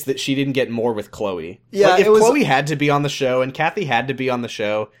fucking pissed that she didn't get more with Chloe. Yeah, like, if it was- Chloe had to be on the show and Kathy had to be on the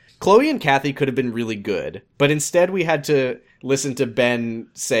show, Chloe and Kathy could have been really good. But instead we had to listen to Ben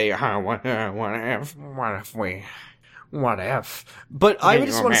say, what if? But I Can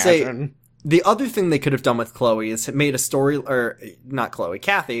just you want to say, imagine? the other thing they could have done with Chloe is made a story, or not Chloe,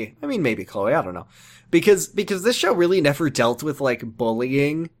 Kathy. I mean, maybe Chloe, I don't know. Because this show really never dealt with, like,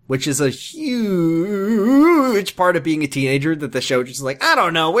 bullying, which is a huge part of being a teenager, that the show just like, I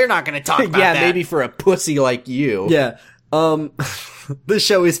don't know, we're not gonna talk about Yeah, that. maybe for a pussy like you. Yeah. This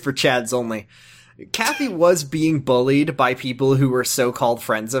show is for Chads only. Kathy was being bullied by people who were so-called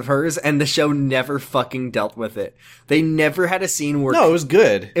friends of hers, and the show never fucking dealt with it. They never had a scene where... No, it was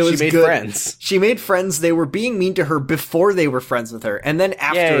good. It was she made good. friends. She made friends. They were being mean to her before they were friends with her, and then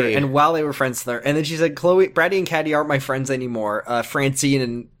after, Yay. and while they were friends with her. And then she said, Chloe, Brady and Caddy aren't my friends anymore. Francine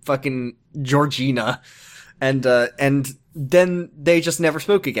and fucking Georgina. And then they just never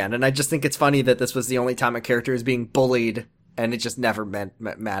spoke again. And I just think it's funny that this was the only time a character is being bullied, and it just never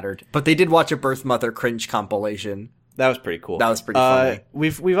mattered. But they did watch a Birth Mother cringe compilation. That was pretty cool. That was pretty funny.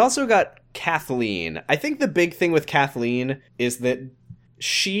 We've also got Kathleen. I think the big thing with Kathleen is that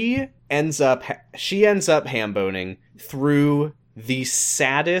she ends up ham-boning through the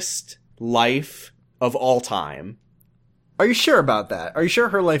saddest life of all time. Are you sure about that? Are you sure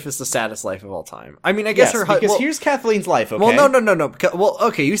her life is the saddest life of all time? I mean, I guess Yes, her... because here's Kathleen's life, okay? Well, no. Well,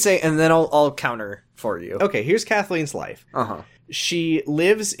 okay, you say, and then I'll counter for you. Okay, here's Kathleen's life. Uh-huh. She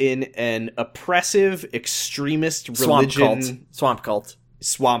lives in an oppressive, extremist religion... Swamp cult.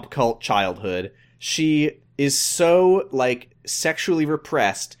 swamp cult childhood. She is so, like, sexually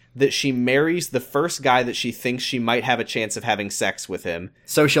repressed that she marries the first guy that she thinks she might have a chance of having sex with him.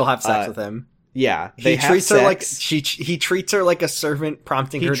 So she'll have sex with him. Yeah, He they have treats her like sex. he treats her like a servant,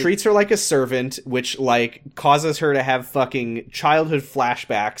 prompting He her treats her like a servant, which, like, causes her to have fucking childhood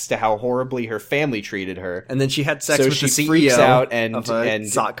flashbacks to how horribly her family treated her. and then she had sex So with she the CEO freaks out of a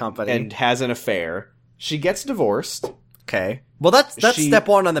sock company. and has an affair. She gets divorced. Okay. Well, that's She- step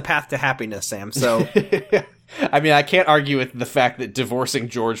one on the path to happiness, Sam. So I mean, I can't argue with the fact that divorcing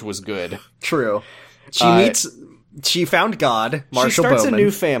George was good. true. She found God, Marshall she starts Bowman, a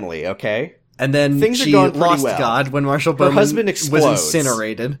new family, okay? and then things are she going pretty lost well. God when Marshall Bowman husband was explodes.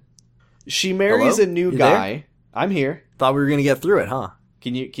 incinerated. She marries Hello? a new You guy. there? I'm here. Thought we were gonna get through it, huh?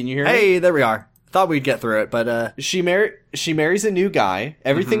 Can you hear me? Hey, there we are. Thought we'd get through it, but She marries a new guy.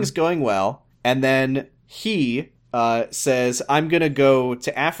 Everything's going well, and then he says, "I'm gonna go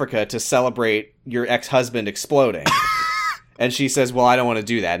to Africa to celebrate your ex-husband exploding." And she says, "Well, I don't want to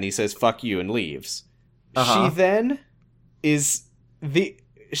do that." And he says, "Fuck you," and leaves. Uh-huh. She then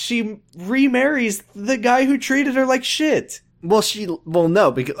she remarries the guy who treated her like shit.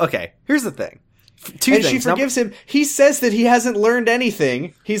 no, because okay. Here's the thing. Two And things. she forgives him. He says that he hasn't learned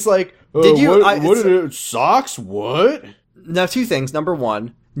anything. He's like, Did you- What did it? Socks? What? Now, two things. Number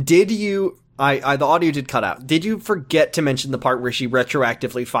one, did you? The audio did cut out. Did you forget to mention the part where she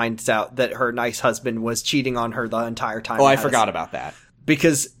retroactively finds out that her nice husband was cheating on her the entire time? Oh, I forgot about that.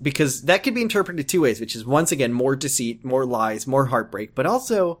 Because that could be interpreted two ways, which is once again more deceit, more lies, more heartbreak, but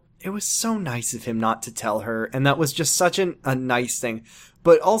also it was so nice of him not to tell her, and that was just such a nice thing.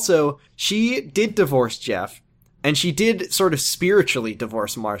 But also, she did divorce Jeff, and she did sort of spiritually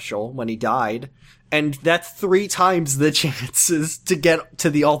divorce Marshall when he died, and that's 3 times the chances to get to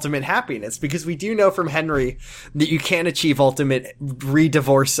the ultimate happiness, because we do know from Henry that you can't achieve ultimate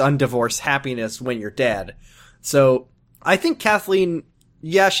re-divorce, undivorced happiness when you're dead. So, I think Kathleen,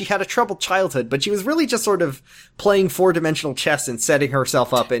 yeah, she had a troubled childhood, but she was really just sort of playing 4-dimensional chess and setting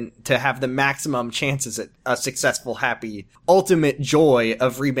herself up and to have the maximum chances at a successful, happy, ultimate joy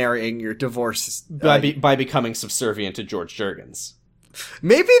of remarrying your divorce. By becoming subservient to George Juergens.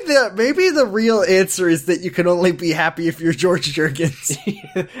 Maybe the real answer is that you can only be happy if you're George Juergens.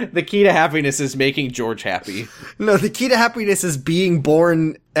 The key to happiness is making George happy. No, the key to happiness is being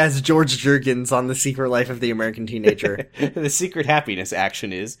born as George Juergens on The Secret Life of the American Teenager. The secret happiness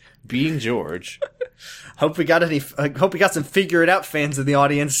action is being George. Hope we got some Figure It Out fans in the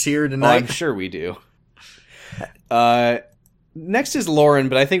audience here Oh, tonight. I'm sure we do. Next is Lauren,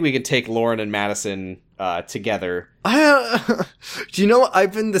 but I think we can take Lauren and Madison together. Do you know what?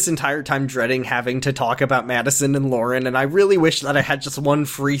 I've been this entire time dreading having to talk about Madison and Lauren, and I really wish that I had just one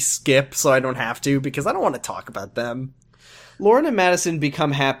free skip so I don't have to, because I don't want to talk about them. Lauren and Madison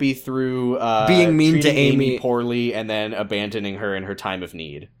become happy through Being mean to treating Amy poorly and then abandoning her in her time of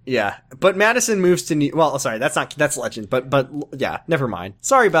need. Yeah, but Madison moves to well, sorry, that's Legend, but yeah, never mind.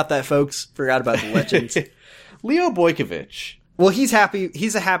 Sorry about that, folks. Forgot about the Legends. Leo Boykovich. Well, he's happy.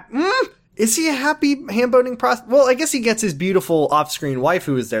 Is he a happy ham-boning Well, I guess he gets his beautiful off-screen wife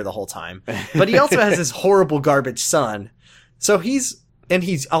who is there the whole time. But he also has his horrible garbage son. So he's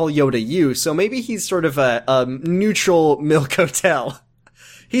all Yoda U, so maybe he's sort of a neutral Milk Hotel.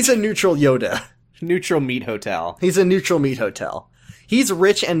 He's a neutral Yoda. Neutral Meat Hotel. He's a neutral meat hotel. He's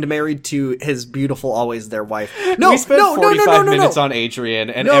rich and married to his beautiful, always there wife. No, we spent no, 45 no. minutes on Adrian,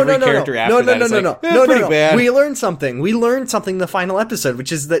 and every character after that is like, pretty bad. We learned something. We learned something in the final episode,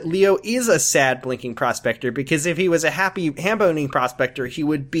 which is that Leo is a sad blinking prospector, because if he was a happy ham-boning prospector, he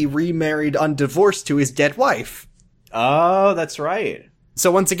would be remarried undivorced to his dead wife. Oh, that's right.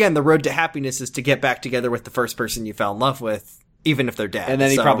 So once again, the road to happiness is to get back together with the first person you fell in love with, even if they're dead. And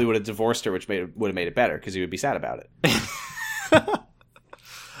then he probably would have divorced her, which would have made it better, because he would be sad about it.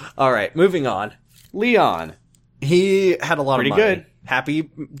 All right, moving on. Leon. He had a lot Pretty of money. good. Happy.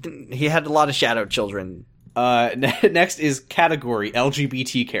 He had a lot of shadow children. Next is category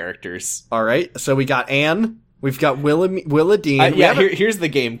LGBT characters. All right, so we got Anne. We've got Willa Dean. Here's the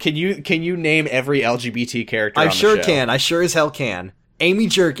game. Can you name every LGBT character? I on the sure show? can. I sure as hell can. Amy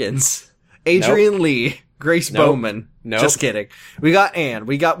Jerkins, Adrian Lee, Grace Bowman. Nope. Just kidding. We got Anne.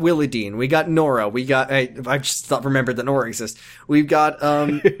 We got Willa Dean. We got Nora. We got. I just remembered that Nora exists. We've got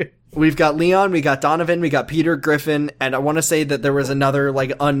we've got Leon. We got Donovan. We got Peter Griffin. And I want to say that there was another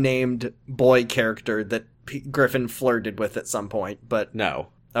like unnamed boy character that Griffin flirted with at some point. But No.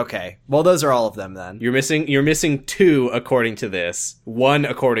 okay. Well, those are all of them then. You're missing 2 according to this. 1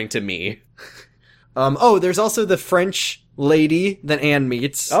 according to me. There's also the French lady that Anne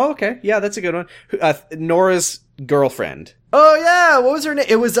meets. Oh, okay. Yeah, that's a good one. Nora's girlfriend. Oh yeah, what was her name?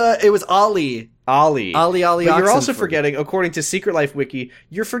 It was Ollie. Ollie. Ollie But you're also Oxenford. forgetting, according to Secret Life Wiki,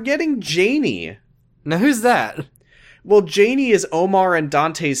 you're forgetting Janie. Now who's that? Well, Janie is Omar and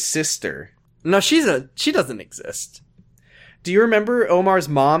Dante's sister. No, she doesn't exist. Do you remember Omar's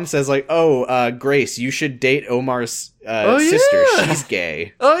mom says, like, Grace, you should date Omar's sister. Yeah. She's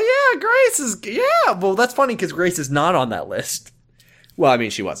gay. Oh yeah, Grace is, yeah. Well, that's funny because Grace is not on that list. Well, I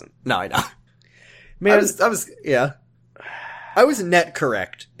mean, she wasn't. No, I know. Man, I was net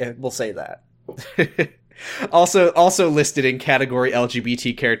correct. We'll say that. also listed in category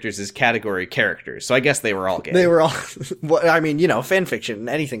LGBT characters as category characters. So I guess they were all gay. They were all, well, I mean, fan fiction,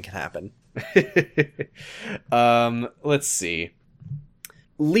 anything can happen. Let's see.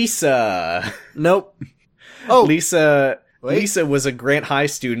 Lisa. Nope. Oh, Lisa wait. Lisa was a Grant High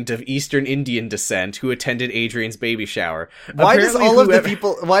student of Eastern Indian descent who attended Adrian's baby shower. Why did all of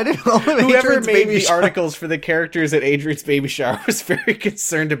Adrian's Whoever made the articles for the characters at Adrian's baby shower was very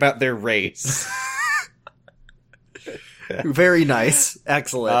concerned about their race. Very nice.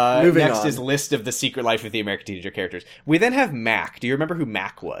 Excellent. Moving next on. is list of the Secret Life of the American Teenager characters. We then have Mac. Do you remember who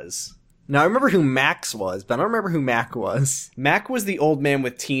Mac was? Now, I remember who Max was, but I don't remember who Mac was. Mac was the old man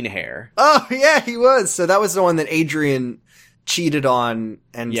with teen hair. Oh, yeah, he was. So that was the one that Adrian cheated on.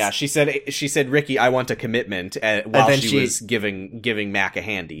 And Yeah, she said, Ricky, I want a commitment, while then she was giving Mac a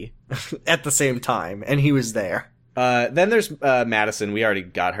handy. at the same time, and he was there. Then there's Madison. We already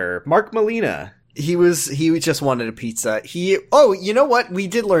got her. Mark Molina. He just wanted a pizza. Oh, you know what? We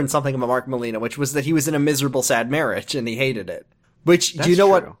did learn something about Mark Molina, which was that he was in a miserable, sad marriage, and he hated it. Which, That's do you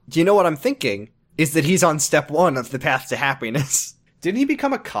know true. what? Do you know what I'm thinking? Is that he's on step 1 of the path to happiness. Didn't he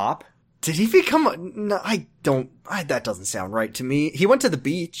become a cop? Did he become no, that doesn't sound right to me. He went to the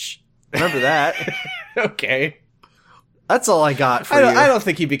beach. Remember that? Okay. That's all I got for I you. don't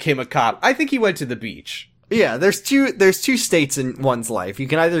think he became a cop. I think he went to the beach. Yeah, there's two states in one's life. You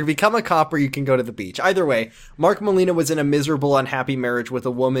can either become a cop or you can go to the beach. Either way, Mark Molina was in a miserable, unhappy marriage with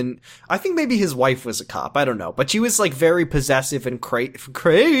a woman. I think maybe his wife was a cop. I don't know. But she was like very possessive and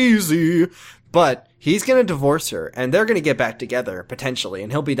crazy. But he's gonna divorce her and they're gonna get back together, potentially,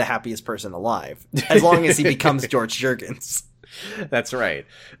 and he'll be the happiest person alive. As long as he becomes George Juergens. That's right.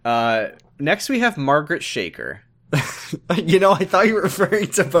 Next we have Margaret Shaker. I thought you were referring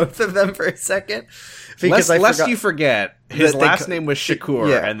to both of them for a second. Because Lest you forget, his that they last ca- name was Shakur,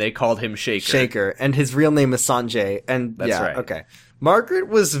 yeah. and they called him Shaker. Shaker, and his real name is Sanjay, and That's yeah, right. okay. Margaret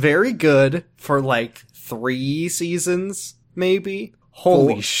was very good for like 3 seasons, maybe.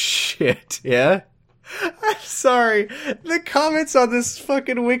 Holy shit. Yeah? I'm sorry. The comments on this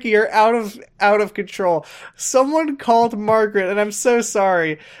fucking wiki are out of control. Someone called Margaret, and I'm so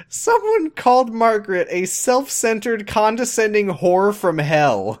sorry. Someone called Margaret a self-centered, condescending whore from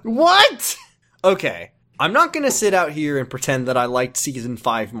hell. What? Okay. I'm not gonna sit out here and pretend that I liked season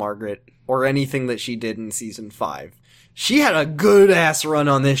 5 Margaret, or anything that she did in season 5. She had a good ass run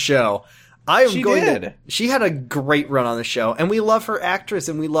on this show. She had a great run on the show, and we love her actress,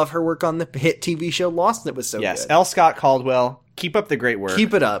 and we love her work on the hit TV show Lost. That was so Yes, good. L. Scott Caldwell, keep up the great work.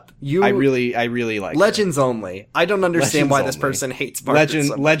 Keep it up. I really like Legends only. I don't understand Legends why this only. person hates Margaret so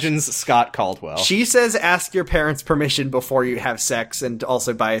much. Legends Scott Caldwell. She says ask your parents' permission before you have sex, and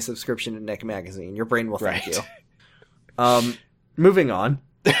also buy a subscription to Nick Magazine. Your brain will thank Right. you. Moving on.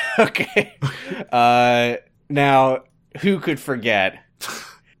 Okay. Now, who could forget?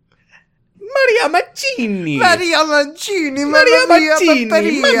 Maria Mancini! Maria Mancini, Maria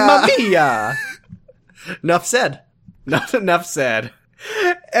Mancini! Mamma mia! Enough said. Not enough said.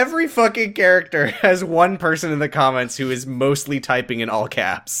 Every fucking character has one person in the comments who is mostly typing in all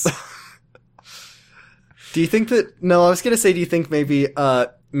caps. Do you think that... No, I was gonna say, do you think maybe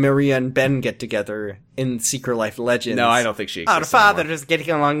Maria and Ben get together in Secret Life Legends? No, I don't think she exists Our father anymore. is getting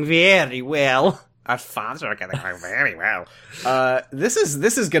along very well. Our fathers are getting along very well. This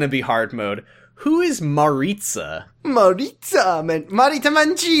is gonna be hard mode. Who is Maritza? Marita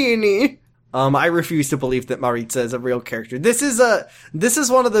Mancini. I refuse to believe that Maritza is a real character. This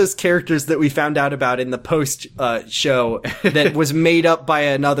is one of those characters that we found out about in the post show that was made up by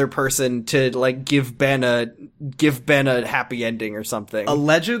another person to like give Ben a happy ending or something.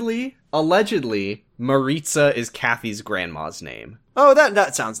 Allegedly, Maritza is Kathy's grandma's name. Oh,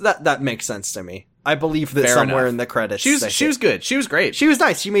 that makes sense to me. I believe that Fair somewhere enough. in the credits. She was good. She was great. She was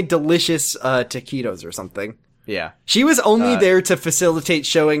nice. She made delicious taquitos or something. Yeah. She was only there to facilitate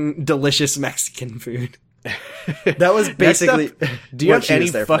showing delicious Mexican food. That was basically. Next up, do you what have she any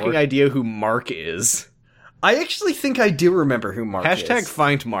was there fucking for. idea who Mark is? I actually think I do remember who Mark is. Hashtag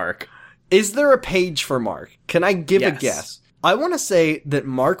find Mark. Is there a page for Mark? Can I give a Yes. guess? I want to say that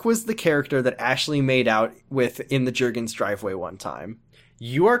Mark was the character that Ashley made out with in the Juergens driveway one time.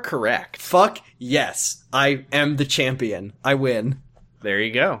 You are correct. Fuck yes. I am the champion. I win. There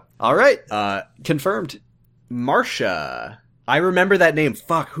you go. All right. Confirmed. Marsha. I remember that name.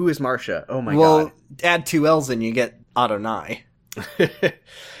 Fuck, who is Marcia? Oh my Well, add 2 L's and you get Adonai. god.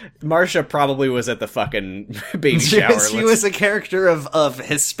 Marcia probably was at the fucking baby shower. She was a character of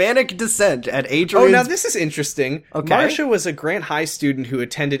Hispanic descent at Oh, Adrian's... now this is interesting. Okay. Marcia was a Grant High student who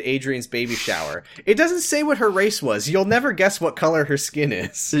attended Adrian's baby shower. It doesn't say what her race was. You'll never guess what color her skin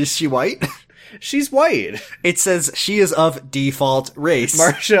is. Is she white? She's white. It says she is of default race.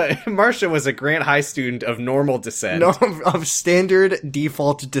 Marcia was a Grant High student of normal descent. No, of standard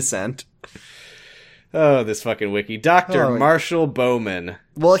default descent. Oh, this fucking wiki. Dr. Oh. Marshall Bowman.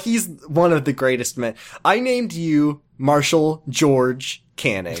 Well, he's one of the greatest men. I named you Marshall George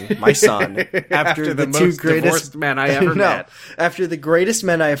Canning, my son, after the two most greatest divorced men I ever met. After the greatest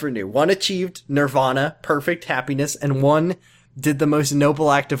men I ever knew. One achieved nirvana, perfect happiness, and one did the most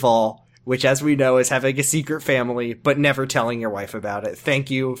noble act of all, which, as we know, is having a secret family, but never telling your wife about it. Thank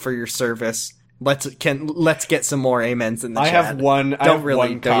you for your service. Let's get some more amens in the I chat. have one Don't really-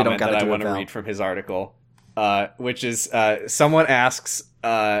 one you don't comment gotta that I do it, want to Val. read from his article, which is someone asks,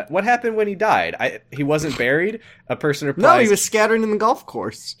 what happened when he died? He wasn't buried? A person replies, No, he was scattered in the golf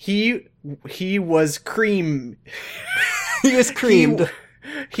course. he was cream... He was creamed.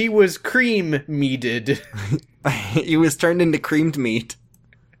 He was cream-meated. He was turned into creamed meat.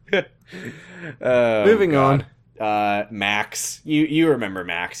 Oh, Moving God. Max. You remember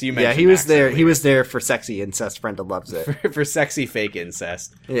Max. You Yeah, mentioned he was Max there. earlier. He was there for sexy incest. Brenda loves it. for sexy fake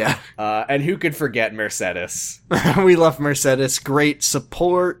incest. Yeah. And who could forget Mercedes? We love Mercedes. Great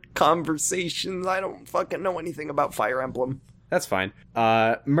support conversations. I don't fucking know anything about Fire Emblem. That's fine.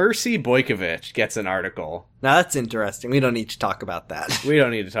 Mercy Boykovich gets an article. Now that's interesting. We don't need to talk about that. We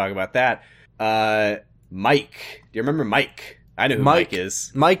don't need to talk about that. Mike. Do you remember Mike? I know who Mike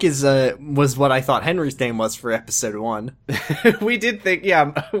is. Mike was what I thought Henry's name was for episode 1. We did think,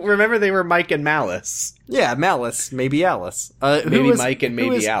 yeah. Remember they were Mike and Malice. Yeah, Malice, maybe Alice. Maybe Mike and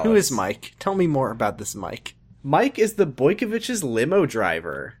maybe Alice. Who is Mike? Tell me more about this Mike. Mike is the Boykovich's limo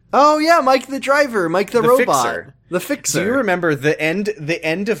driver. Oh yeah, Mike the driver, Mike the robot, fixer. the fixer. Do you remember the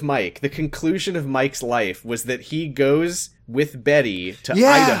end of Mike? The conclusion of Mike's life was that he goes with Betty to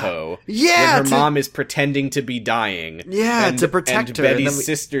Yeah. Idaho. Yeah, when her mom is pretending to be dying. Yeah, and, to protect and her, and Betty's then we-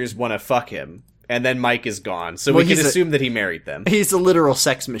 sisters want to fuck him, and then Mike is gone. So Well, we can he's a- assume that he married them, He's a literal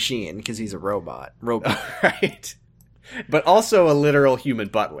sex machine because he's a robot. right? But also a literal human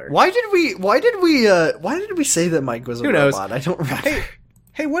butler. Why did we say that Mike was a Who knows? robot? I don't remember.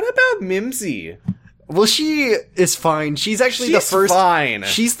 Hey, what about Mimsy? Well, she is fine. She's actually the She's first. fine.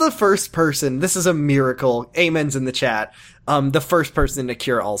 She's the first person. This is a miracle. Amen's in the chat. The first person to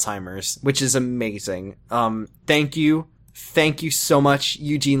cure Alzheimer's, which is amazing. Thank you so much,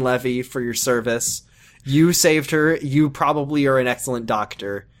 Eugene Levy, for your service. You saved her. You probably are an excellent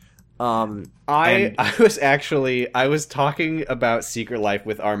doctor. I was talking about Secret Life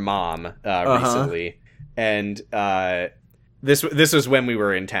with our mom recently, and this was when we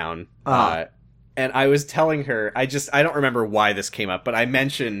were in town. And I was telling her, I don't remember why this came up, but I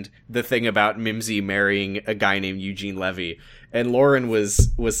mentioned the thing about Mimsy marrying a guy named Eugene Levy, and Lauren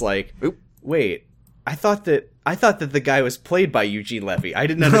was like, Oop. "Wait, I thought that the guy was played by Eugene Levy. I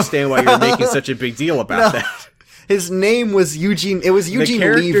didn't understand why you were making such a big deal about that." His name was Eugene. It was Eugene the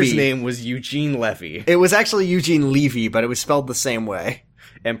character's Levy. name was Eugene Levy It was actually Eugene Levy, but it was spelled the same way.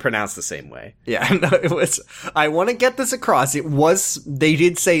 and pronounced the same way. Yeah, no, it was. I want to get this across. It was. They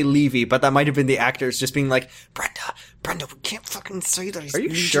did say Levy, but that might have been the actors just being like, Brenda, we can't fucking say that. Are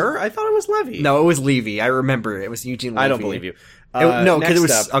you sure? I thought it was Levy. No, it was Levy. I remember it was Eugene Levy. I don't believe you. No, 'cause it next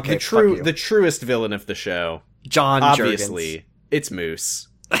was- up, okay, The fuck you. the truest villain of the show, John obviously, it's Moose.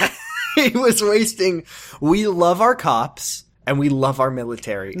 Juergens. He was wasting. We love our cops and we love our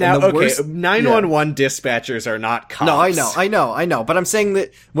military. Now, and the okay, worst- 911 dispatchers are not cops. No, I know. But I'm saying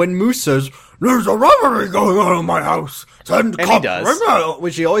that when Moose says, "There's a robbery going on in my house," send And cops he does. right now,"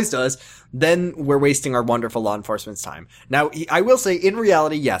 which he always does, then we're wasting our wonderful law enforcement's time. Now, I will say, in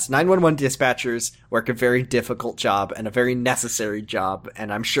reality, yes, 911 dispatchers work a very difficult job and a very necessary job,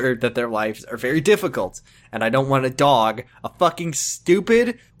 and I'm sure that their lives are very difficult. And I don't want a fucking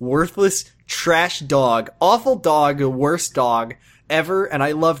stupid, worthless, trash dog, awful dog, worst dog ever, and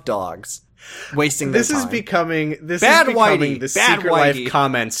I love dogs, wasting their This is time. becoming Bad the Whitey, bad Secret Life Whitey.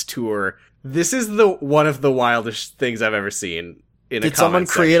 comments tour. This is one of the wildest things I've ever seen in a Did someone comment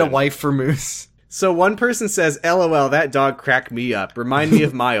create a section. wife for Moose? So one person says, "LOL, that dog cracked me up. Remind me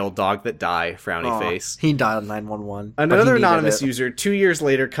of my old dog that died." Frowny Aw, face. He dialed 911. but he Another needed anonymous it. user 2 years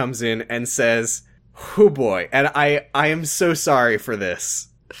later comes in and says, "Oh boy," and I am so sorry for this.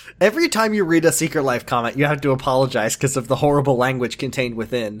 Every time you read a Secret Life comment, you have to apologize because of the horrible language contained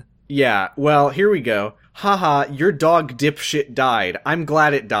within. Yeah, well, here we go. Haha, your dog dipshit died. I'm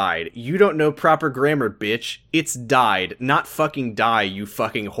glad it died. You don't know proper grammar, bitch. It's died, not fucking die, you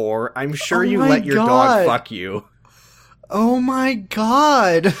fucking whore. I'm sure you my let your God. dog fuck you. Oh my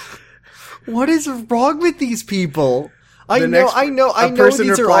god. What is wrong with these people? I know. A person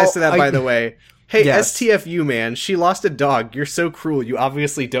these replies are all, to that, by the way. Hey, Yes. STFU, man, she lost a dog. You're so cruel. You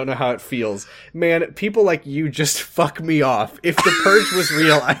obviously don't know how it feels. Man, people like you just fuck me off. If the purge was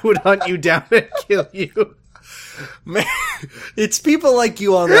real, I would hunt you down and kill you. Man, it's people like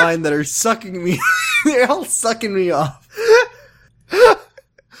you online that are sucking me. They're all sucking me off.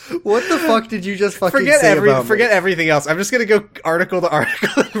 What the fuck did you just fucking say about me? Forget everything else. I'm just gonna go article to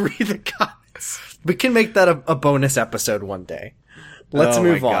article and read the comments. We can make that a bonus episode one day. Let's Oh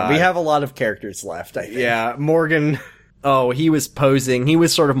move my on. God. We have a lot of characters left, I think. Yeah, Morgan, Oh, he was posing. He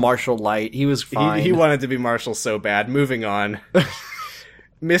was sort of Marshall Light. He was fine. he wanted to be Marshall so bad. Moving on.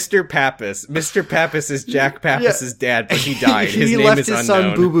 Mr. Pappas. Mr. Pappas is Jack Pappas's dad, but he died. His he name left is his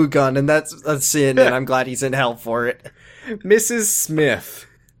unknown. son Boo Boo Gun, and that's a sin, and I'm glad he's in hell for it. Mrs. Smith.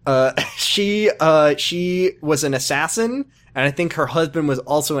 She was an assassin, and I think her husband was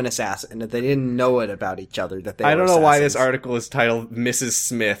also an assassin, and they didn't know it about each other that they I were don't know why this assassins. article is titled Mrs.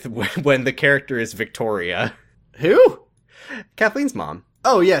 Smith when the character is Victoria. Who? Kathleen's mom.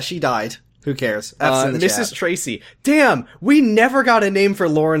 Oh, yeah, she died. Who cares? That's in the Mrs. chat. Tracy. Damn, we never got a name for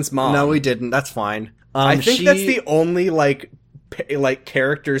Lauren's mom. No, we didn't. That's fine. I think that's the only, like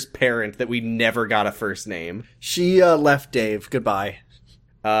character's parent that we never got a first name. She left Dave. Goodbye.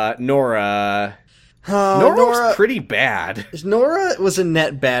 Nora. Nora was pretty bad. Nora was a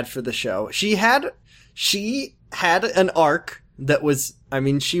net bad for the show. She had an arc that was, I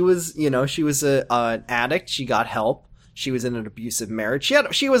mean, she was an addict. She got help. She was in an abusive marriage.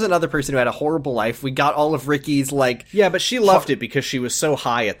 She was another person who had a horrible life. We got all of Ricky's, like... Yeah, but she loved it because she was so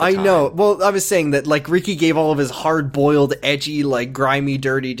high at the time. I know. Well, I was saying that, like, Ricky gave all of his hard-boiled, edgy, like, grimy,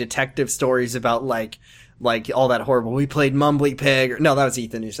 dirty detective stories about, like all that horrible. We played Mumbly Pig. No, that was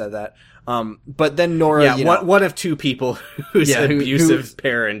Ethan who said that. But then Nora, Yeah, one of two people whose abusive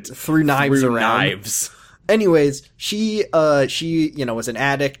parent threw knives around. knives. Anyways, she was an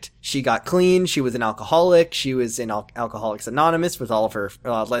addict. She got clean. She was an alcoholic. She was in Alcoholics Anonymous with all of her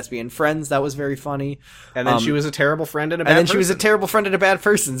lesbian friends. That was very funny. And then she was a terrible friend and a bad And then person. she was a terrible friend and a bad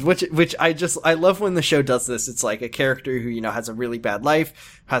person, which I love when the show does this. It's like a character who, has a really bad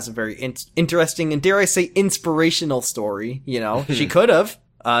life, has a very interesting and, dare I say, inspirational story, She could have.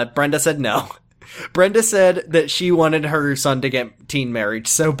 Brenda said no. Brenda said that she wanted her son to get teen marriage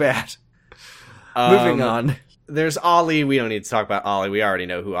so bad. Moving on. There's Ollie. We don't need to talk about Ollie. We already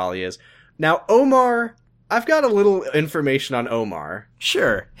know who Ollie is. Now, Omar, I've got a little information on Omar.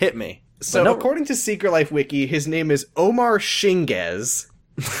 Sure, hit me. So, according to Secret Life Wiki, his name is Omar Shinguez.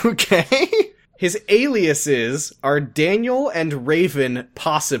 Okay. His aliases are Daniel and Raven,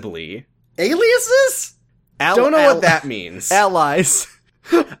 possibly. Aliases? Don't know what that means. Allies.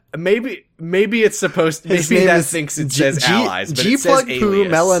 Maybe it's supposed to... Maybe that thinks it says allies, but it says alias. G-Plug Poo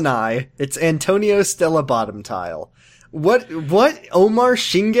Melanai. It's Antonio Stella Bottom Tile. What? Omar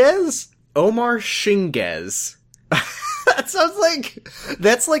Shinguez? Omar Shinguez. That sounds like...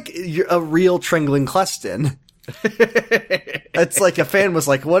 That's like a real Trengling Cleston. It's like a fan was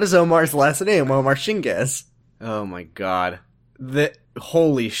like, what is Omar's last name? Omar Shinguez. Oh my god.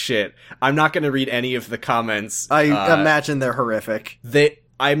 Holy shit. I'm not going to read any of the comments. I imagine they're horrific.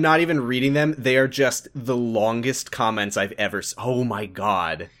 I'm not even reading them. They are just the longest comments I've ever Oh my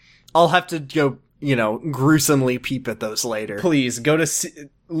god. I'll have to go, gruesomely peep at those later. Please,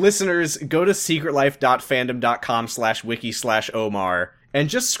 listeners, go to secretlife.fandom.com/wiki/Omar and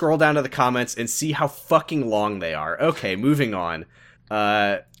just scroll down to the comments and see how fucking long they are. Okay, moving on.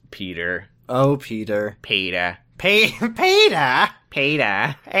 Peter. Oh, Peter. Peter. Peter.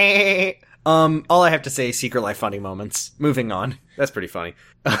 All I have to say is Secret Life funny moments. Moving on. That's pretty funny.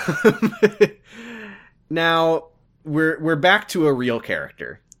 Now, we're back to a real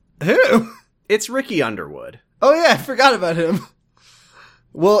character. Who? It's Ricky Underwood. Oh yeah, I forgot about him.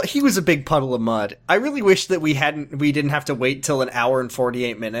 Well, he was a big puddle of mud. I really wish that we didn't have to wait till 1 hour and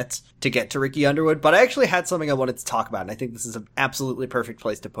 48 minutes to get to Ricky Underwood, but I actually had something I wanted to talk about, and I think this is an absolutely perfect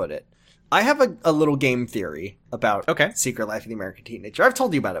place to put it. I have a little game theory about Secret Life of the American Teenager. I've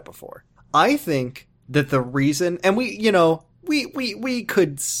told you about it before. I think that the reason, and we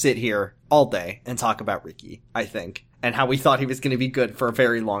could sit here all day and talk about Ricky, I think, and how we thought he was going to be good for a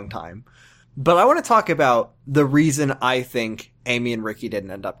very long time. But I want to talk about the reason I think Amy and Ricky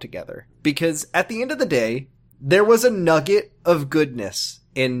didn't end up together. Because at the end of the day, there was a nugget of goodness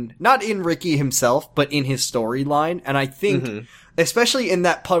not in Ricky himself, but in his storyline. And I think, especially in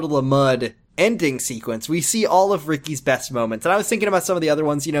that puddle of mud ending sequence, we see all of Ricky's best moments. And I was thinking about some of the other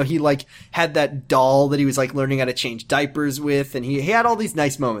ones. You know, he like had that doll that he was like learning how to change diapers with, and he had all these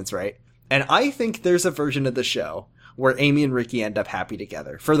nice moments, right? And I think there's a version of the show where Amy and Ricky end up happy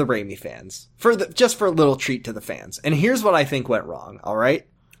together for the Raimi fans, just for a little treat to the fans. And here's what I think went wrong. All right.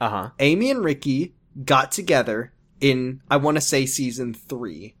 Amy and Ricky got together in, I want to say, season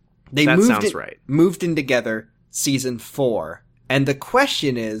 3. Moved in together season 4. And the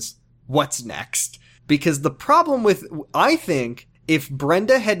question is, what's next? Because the problem with, I think, if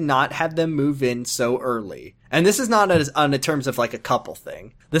Brenda had not had them move in so early, and this is not on terms of like a couple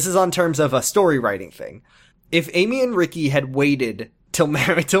thing, this is on terms of a story writing thing. If Amy and Ricky had waited till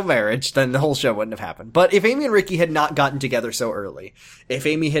marriage, then the whole show wouldn't have happened. But if Amy and Ricky had not gotten together so early, if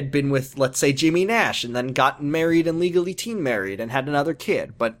Amy had been with, let's say, Jimmy Nash, and then gotten married and legally teen married and had another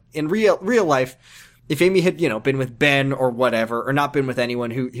kid, but in real life, if Amy had, been with Ben or whatever, or not been with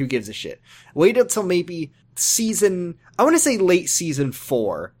anyone who gives a shit, wait until maybe I want to say late season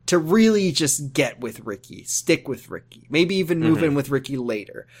 4 to really just get with Ricky, stick with Ricky, maybe even move in with Ricky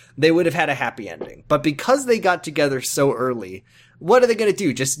later. They would have had a happy ending. But because they got together so early, what are they going to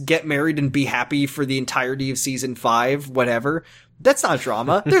do? Just get married and be happy for the entirety of season 5, whatever? That's not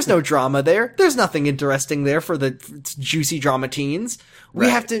drama. There's no drama there. There's nothing interesting there for the juicy drama teens. They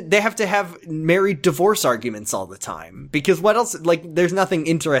have to have married divorce arguments all the time. Because what else, like, there's nothing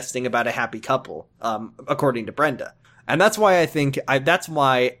interesting about a happy couple, according to Brenda. And that's why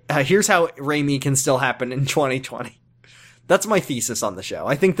here's how Raimi can still happen in 2020. That's my thesis on the show.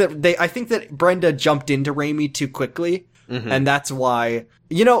 I think that Brenda jumped into Raimi too quickly. And that's why,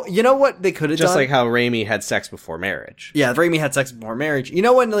 you know what they could have done? Just like how Raimi had sex before marriage. Yeah, Raimi had sex before marriage. You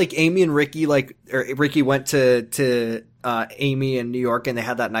know when, like, Amy and Ricky, Ricky went to Amy in New York and they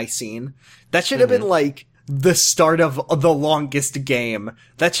had that nice scene? That should have been, like, the start of the longest game.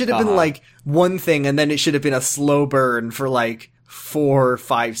 That should have been, like, one thing, and then it should have been a slow burn for, like, 4 or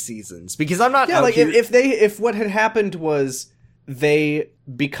 5 seasons. Because I'm not... Yeah, like, if what had happened was they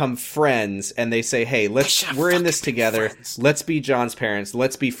become friends and they say, hey, we're in this together. Friends. Let's be John's parents.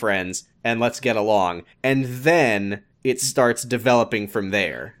 Let's be friends and let's get along. And then it starts developing from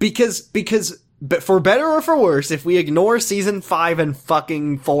there. Because for better or for worse, if we ignore season 5 and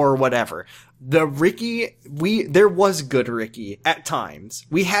fucking 4 or whatever, there was good Ricky at times.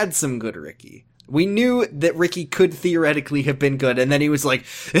 We had some good Ricky. We knew that Ricky could theoretically have been good, and then he was like,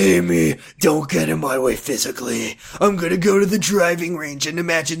 Amy, don't get in my way physically. I'm gonna go to the driving range and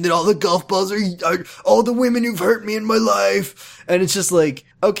imagine that all the golf balls are all the women who've hurt me in my life. And it's just like,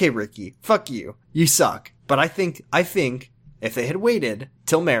 okay, Ricky, fuck you. You suck. But I think if they had waited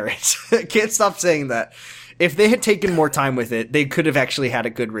till marriage, I can't stop saying that. If they had taken more time with it, they could have actually had a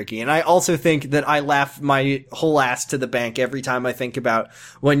good Ricky. And I also think that I laugh my whole ass to the bank every time I think about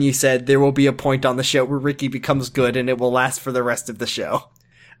when you said there will be a point on the show where Ricky becomes good and it will last for the rest of the show.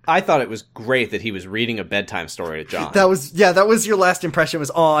 I thought it was great that he was reading a bedtime story to John. That was your last impression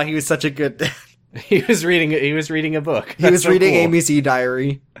was, he was such a good... He was reading a book. He was reading cool. Amy's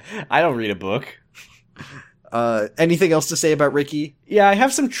e-diary. I don't read a book. Anything else to say about Ricky? Yeah, I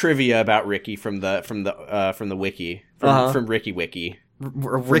have some trivia about Ricky from the wiki from Ricky Wiki.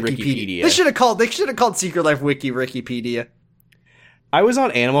 Wikipedia. They should have called Secret Life Wiki Wikipedia. I was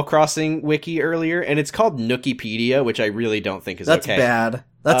on Animal Crossing Wiki earlier, and it's called Nookipedia, which I really don't think is That's okay. That's bad.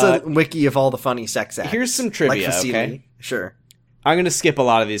 That's a wiki of all the funny sex acts. Here's some trivia, like okay? Sure. I'm going to skip a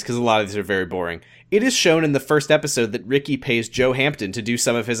lot of these because a lot of these are very boring. It is shown in the first episode that Ricky pays Joe Hampton to do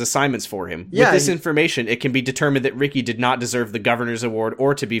some of his assignments for him. Yeah, With this information, it can be determined that Ricky did not deserve the governor's award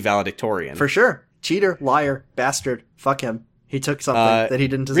or to be valedictorian. For sure. Cheater, liar, bastard. Fuck him. He took something that he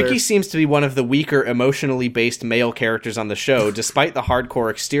didn't deserve. Ricky seems to be one of the weaker, emotionally based male characters on the show, despite the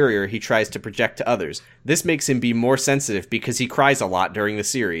hardcore exterior he tries to project to others. This makes him be more sensitive because he cries a lot during the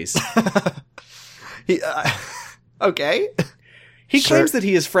series. Okay. He claims that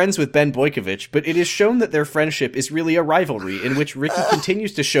he is friends with Ben Boykovich, but it is shown that their friendship is really a rivalry in which Ricky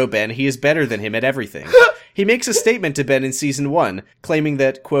continues to show Ben he is better than him at everything. He makes a statement to Ben in season 1, claiming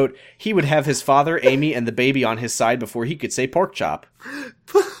that, quote, he would have his father, Amy, and the baby on his side before he could say pork chop.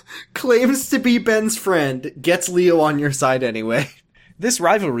 Claims to be Ben's friend, gets Leo on your side anyway. This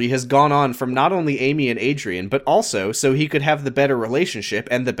rivalry has gone on from not only Amy and Adrian, but also so he could have the better relationship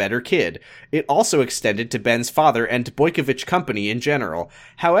and the better kid. It also extended to Ben's father and Boykovich company in general.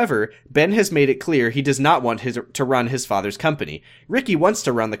 However, Ben has made it clear he does not want to run his father's company. Ricky wants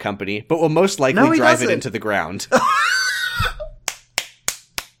to run the company, but will most likely drive it into the ground.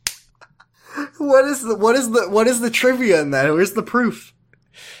 What is the trivia in that? Where's the proof?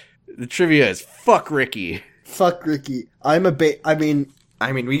 The trivia is fuck Ricky. Fuck Ricky.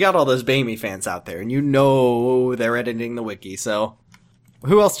 I mean, we got all those Bamey fans out there, and you know they're editing the wiki, so...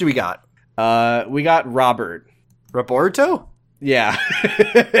 Who else do we got? We got Robert. Roberto? Yeah.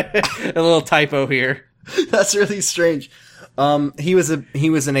 A little typo here. That's really strange. He was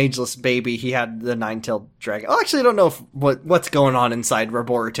an ageless baby. He had the nine-tailed dragon. Oh, actually, I don't know what's going on inside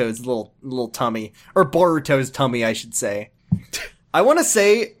Roboruto's little tummy. Or Boruto's tummy, I should say. I want to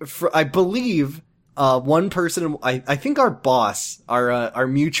say, I believe... one person, I think our boss, our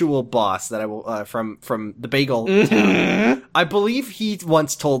mutual boss that I will, from the bagel town, I believe he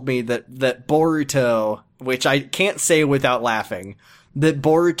once told me that Boruto, which I can't say without laughing, that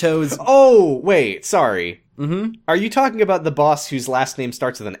Boruto's... Oh, wait, sorry. Mm-hmm. Are you talking about the boss whose last name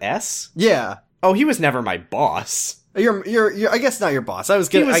starts with an S? Yeah. Oh, he was never my boss. You're I guess not your boss.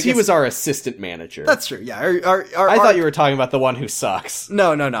 He was our assistant manager. That's true. Yeah. I thought you were talking about the one who sucks.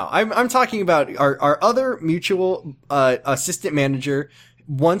 No. I'm talking about our other mutual assistant manager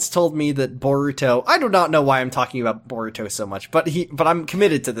once told me that Boruto, I do not know why I'm talking about Boruto so much, but I'm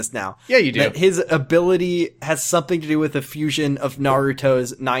committed to this now. Yeah, you do. That his ability has something to do with the fusion of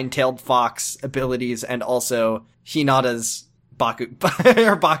Naruto's nine-tailed fox abilities and also Hinata's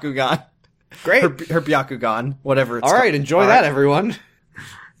Bakugan. Great. Her Byakugan, whatever it's All right, enjoy that, everyone.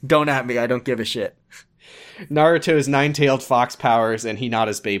 Don't at me, I don't give a shit. Naruto's nine-tailed fox powers and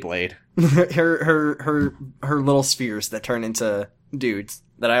Hinata's Beyblade. her little spheres that turn into dudes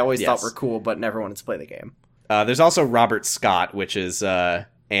that I always thought were cool, but never wanted to play the game. There's also Robert Scott, which is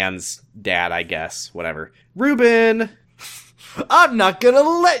Anne's dad, I guess. Whatever. Ruben! I'm not gonna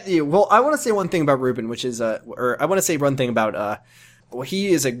let you! Well, I want to say one thing about Ruben, which is, or I want to say one thing about, he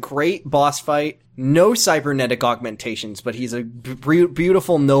is a great boss fight. No cybernetic augmentations, but he's a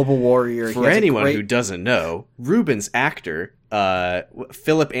beautiful, noble warrior. For anyone who doesn't know, Ruben's actor,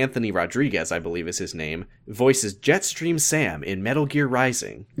 Philip Anthony Rodriguez, I believe is his name, voices Jetstream Sam in Metal Gear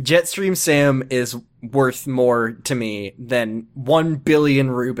Rising. Jetstream Sam is worth more to me than 1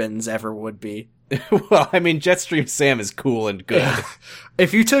 billion Rubens ever would be. Well, I mean, Jetstream Sam is cool and good.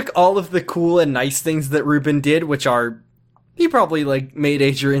 If you took all of the cool and nice things that Ruben did, which are... He probably, made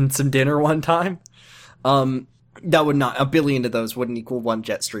Adrian some dinner one time. That would not... A billion of those wouldn't equal one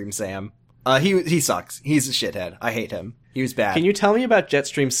Jetstream Sam. He sucks. He's a shithead. I hate him. He was bad. Can you tell me about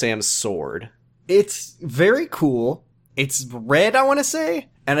Jetstream Sam's sword? It's very cool. It's red, I want to say.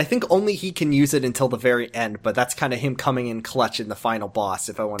 And I think only he can use it until the very end, but that's kind of him coming in clutch in the final boss,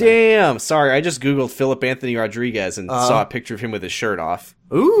 if I want to... Damn! Sorry, I just googled Philip Anthony Rodriguez and saw a picture of him with his shirt off.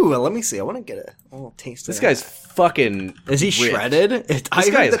 Ooh, well, let me see. I want to get a little taste of this guy's fucking Is he ripped. shredded? This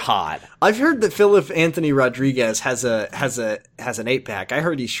guy is hot. I've heard that Philip Anthony Rodriguez has an 8-pack. I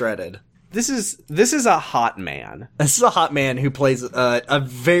heard he's shredded. This is a hot man. This is a hot man who plays a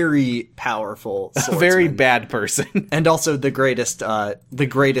very powerful swordsman. A very bad person. And also the greatest cyborg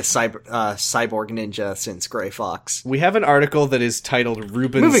ninja since Gray Fox. We have an article that is titled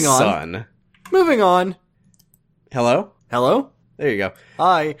Ruben's Son. Moving on. Hello? Hello? There you go.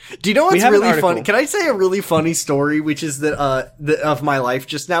 Hi. Do you know what's have an really article. funny? Can I say a really funny story, which is that of my life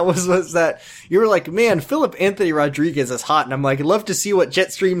just now was that you were like, man, Philip Anthony Rodriguez is hot, and I'm like, I'd love to see what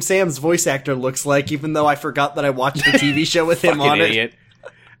Jetstream Sam's voice actor looks like, even though I forgot that I watched the TV show with him on idiot.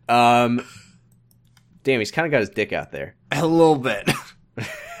 Damn, he's kind of got his dick out there. it. A little bit.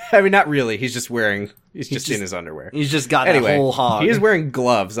 I mean, not really. He's just in his underwear. He's just got Anyway, that whole hog. he is wearing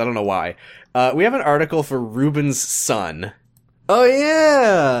gloves. I don't know why. We have an article for Ruben's son. Oh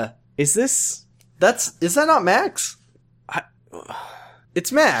yeah. Is that not Max?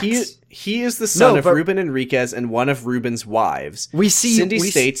 It's Max. He is the son of but- Ruben Enriquez and one of Ruben's wives. Cindy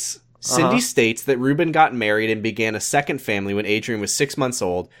states that Ruben got married and began a second family when Adrian was 6 months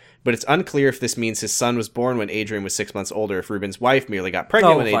old, but it's unclear if this means his son was born when Adrian was 6 months old or if Ruben's wife merely got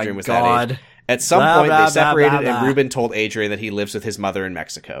pregnant when Adrian was that age. At some point, they separated, and Ruben told Adrian that he lives with his mother in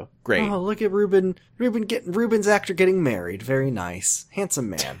Mexico. Great. Oh, look at Ruben's actor getting married. Very nice. Handsome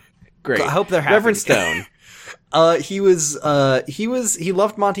man. Great. I hope they're happy. Reverend Stone. He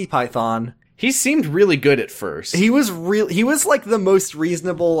loved Monty Python. He seemed really good at first. He was like the most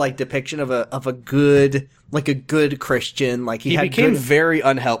reasonable depiction of a good Christian. He became very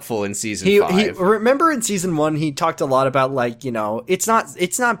unhelpful in season 5. Remember in season 1 he talked a lot about it's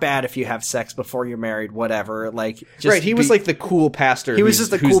not bad if you have sex before you're married, whatever. He was like the cool pastor. He was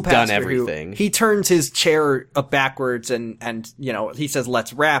just the cool pastor done everything. He turns his chair backwards and he says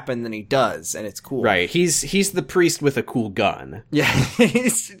let's rap, and then he does, and it's cool. Right. He's the priest with a cool gun. Yeah.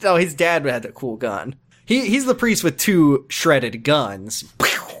 His dad had a cool gun. He's the priest with 2 shredded guns.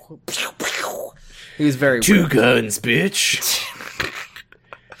 He was very Two weird. guns, bitch.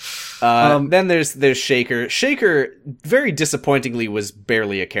 Then there's Shaker. Shaker, very disappointingly, was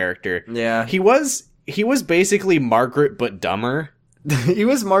barely a character. Yeah. He was basically Margaret, but dumber. He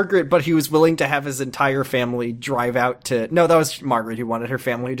was Margaret, but he was willing to have his entire family drive out to... No, that was Margaret who wanted her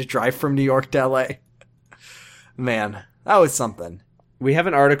family to drive from New York to LA. Man, that was something. We have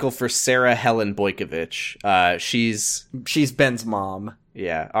an article for Sarah Helen Boykovich. She's Ben's mom.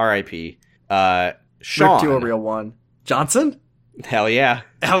 Yeah, R.I.P. Sean. Rick to a real one. Johnson? Hell yeah.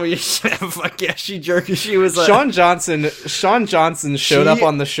 Oh, yeah, fuck yeah, she jerked. She was Sean Johnson showed up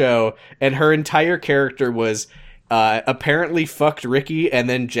on the show, and her entire character was apparently fucked Ricky and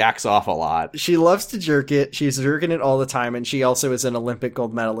then jacks off a lot. She loves to jerk it. She's jerking it all the time, and she also is an Olympic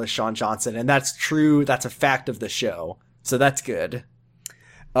gold medalist, Sean Johnson, and that's true. That's a fact of the show. So that's good.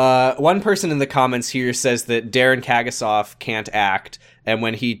 One person in the comments here says that Darren Kagasoff can't act, and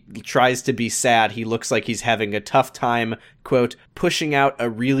when he tries to be sad, he looks like he's having a tough time, quote, pushing out a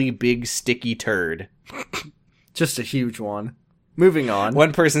really big sticky turd. Just a huge one. Moving on.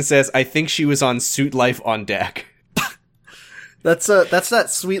 One person says, I think she was on Suit Life on Deck. That's that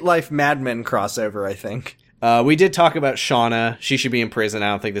Sweet Life Mad Men crossover, I think. We did talk about Shauna. She should be in prison. I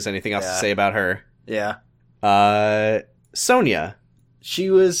don't think there's anything else to say about her. Yeah. Sonia. She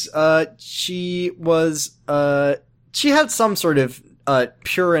had some sort of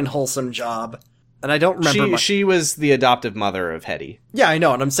pure and wholesome job, and I don't remember. She was the adoptive mother of Hetty. Yeah, I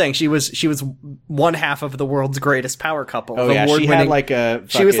know, and I'm saying she was one half of the world's greatest power couple. Oh yeah, she had like a.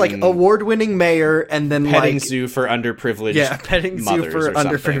 She was like award-winning mayor, and then petting zoo for underprivileged. Yeah, petting zoo for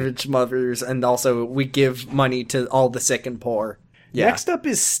underprivileged mothers, and also we give money to all the sick and poor. Yeah. Next up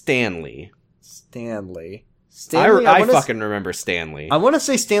is Stanley. Stanley, I fucking remember Stanley. I want to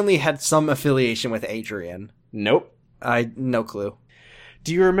say Stanley had some affiliation with Adrian. Nope. No clue.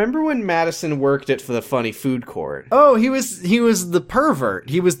 Do you remember when Madison worked at the funny food court? Oh, he was the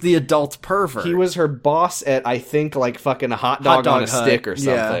pervert. He was the adult pervert. He was her boss at, I think, like fucking a hot dog on a stick or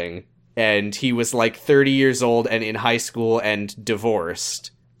something. Yeah. And he was like 30 years old and in high school and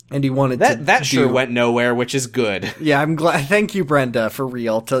divorced. And he wanted that sure went nowhere, which is good. Yeah, I'm glad. Thank you, Brenda, for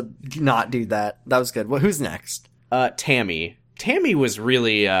real, to not do that. That was good. Well, who's next? Tammy. Tammy was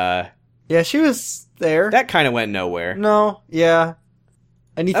really, Yeah, she was there. That kind of went nowhere. No, yeah.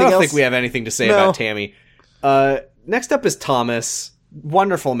 Anything else? I don't think we have anything to say about Tammy. Next up is Thomas.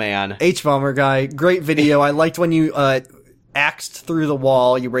 Wonderful man. H-Bomber guy. Great video. I liked when you, axed through the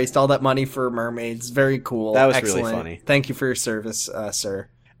wall. You raised all that money for mermaids. Very cool. That was excellent. Really funny. Thank you for your service, sir.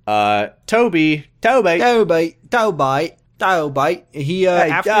 Toby. He, Toby. Mastermind,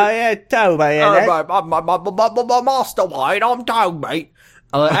 I'm Toby.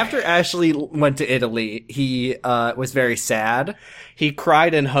 After Ashley went to Italy, he was very sad. He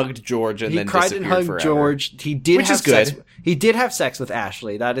cried and hugged George and then disappeared forever. George. He did have sex. He did have sex with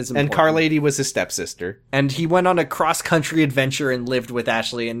Ashley. That is important. And Carlady was his stepsister. And he went on a cross-country adventure and lived with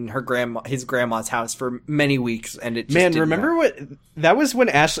Ashley in his grandma's house for many weeks. And it just remember what? That was when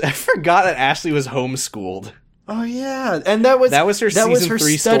Ashley. I forgot that Ashley was homeschooled. Oh yeah, and that was her season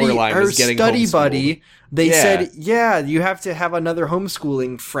 3 storyline. Her was getting study homeschooled. buddy. They said, yeah, you have to have another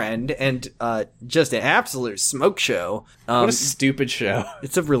homeschooling friend, and just an absolute smoke show. What a stupid show.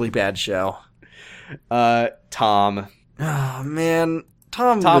 It's a really bad show. Tom. Oh man,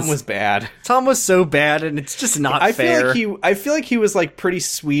 Tom was bad. Tom was so bad, and it's just not fair. I feel like he was like pretty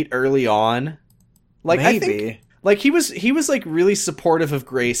sweet early on. Like maybe. I think, like he was like really supportive of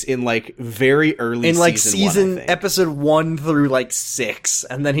Grace in like very early in like season episode 1 through like 6,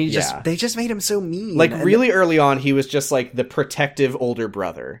 and then they just made him so mean. Like really early on, he was just like the protective older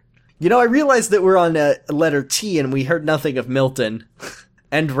brother. You know, I realized that we're on letter T, and we heard nothing of Milton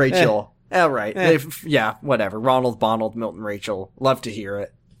and Rachel. All right, yeah, whatever. Ronald, Bonald, Milton, Rachel. Love to hear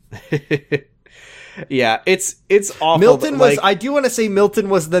it. Yeah, it's awful. Milton was. I do want to say Milton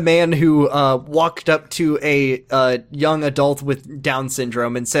was the man who walked up to a young adult with Down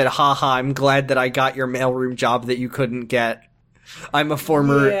syndrome and said, "Ha ha! I'm glad that I got your mailroom job that you couldn't get. I'm a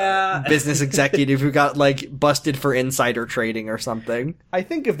former business executive who got like busted for insider trading or something." I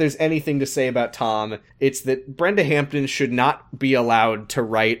think if there's anything to say about Tom, it's that Brenda Hampton should not be allowed to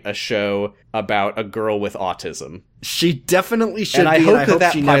write a show about a girl with autism. She definitely should. And I hope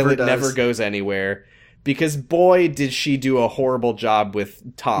that she pilot never goes anywhere, because boy, did she do a horrible job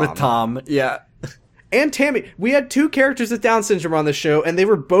with Tom. With Tom, yeah. And Tammy. We had 2 characters with Down syndrome on the show, and they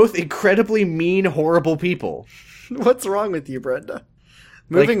were both incredibly mean, horrible people. What's wrong with you, Brenda?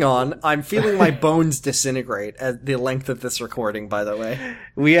 Moving on, I'm feeling my bones disintegrate at the length of this recording, by the way.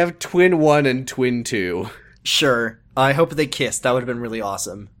 We have Twin 1 and Twin 2. Sure. I hope they kissed. That would have been really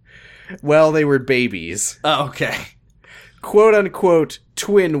awesome. Well, they were babies. Oh, okay. quote-unquote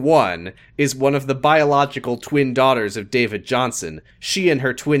Twin 1 is one of the biological twin daughters of David Johnson. She and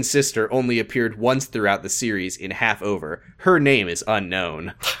her twin sister only appeared once throughout the series in Half Over. Her name is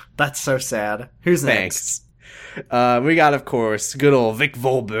unknown. That's so sad. Who's Thanks. next? We got, of course, good old Vic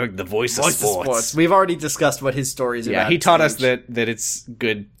Volberg, the voice of sports. We've already discussed what his story's about. Yeah, he taught us that it's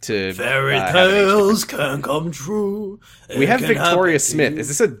good to... Fairy have tales can come true. We have It can Victoria happen Smith. to you. Is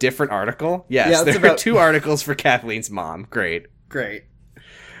this a different article? Yes, Yeah, it's there about- are 2 articles for Kathleen's mom. Great. Great.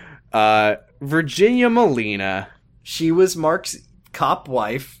 Virginia Molina. She was Mark's cop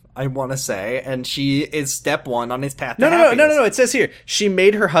wife, I want to say, and she is step 1 on his path to No. happiness. It says here, she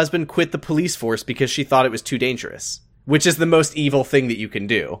made her husband quit the police force because she thought it was too dangerous. Which is the most evil thing that you can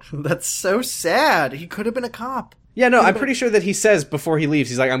do. That's so sad. He could have been a cop. Yeah, no, I'm pretty sure that he says before he leaves,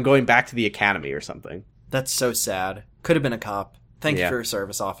 he's like, I'm going back to the academy or something. That's so sad. Could have been a cop. Thank you Yeah. for your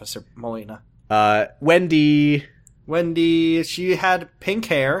service, Officer Molina. Wendy... Wendy, she had pink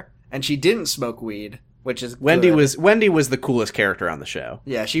hair, and she didn't smoke weed, which is Wendy good. was the coolest character on the show.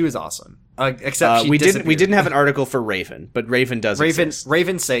 Yeah, she was awesome. Except she we disappeared. didn't have an article for Raven, but Raven does exist.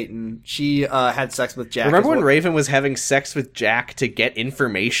 Raven Satan. She had sex with Jack. Remember as when well. Raven was having sex with Jack to get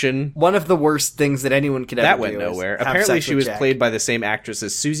information? One of the worst things that anyone could ever That do. went is nowhere. have Apparently sex she with was Jack. played by the same actress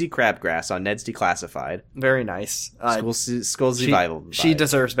as Susie Crabgrass on Ned's Declassified. Very nice. Skull Survival. She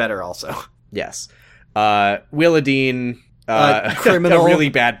deserves better also. Yes. Willadine, criminal. a really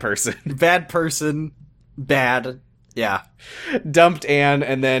bad person. Bad person. Bad. Yeah. Dumped Anne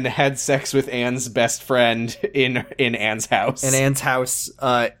and then had sex with Anne's best friend in Anne's house. In Anne's house,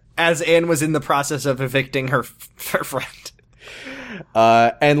 as Anne was in the process of evicting her friend.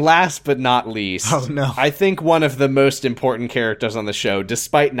 And last but not least, Oh, no. I think one of the most important characters on the show,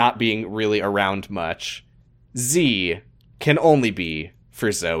 despite not being really around much, Z can only be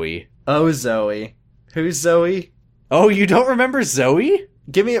for Zoe. Oh, Zoe. Who's Zoe? Oh, you don't remember Zoe?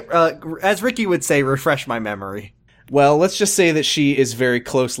 Give me, as Ricky would say, refresh my memory. Well, let's just say that she is very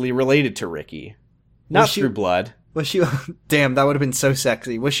closely related to Ricky. Not she- through blood. Was she? Damn, that would have been so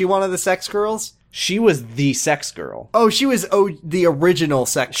sexy. Was she one of the sex girls? She was the sex girl. Oh, she was the original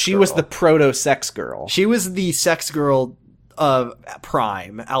sex She girl. was the proto-sex girl. She was the sex girl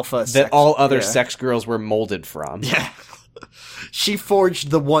prime, alpha That sex. all other yeah. sex girls were molded from. Yeah. She forged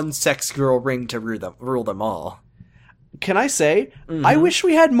the one sex girl ring to rule them all. Can I say, Mm-hmm. I wish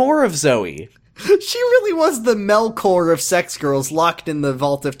we had more of Zoe. She really was the Melkor of sex girls locked in the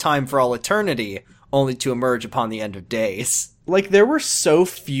vault of time for all eternity, only to emerge upon the end of days. Like, there were so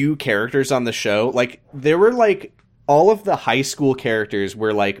few characters on the show. Like, there were, like, all of the high school characters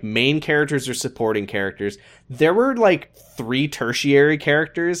were, like, main characters or supporting characters. There were, like, 3 tertiary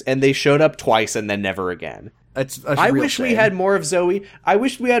characters, and they showed up twice and then never again. It's I wish we had more of Zoe. I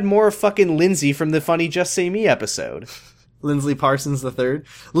wish we had more of fucking Lindsay from the funny Just Say Me episode. Lindsay Parsons III.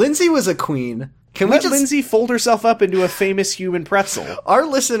 Lindsay was a queen. Can we Let just... Lindsay fold herself up into a famous human pretzel. Our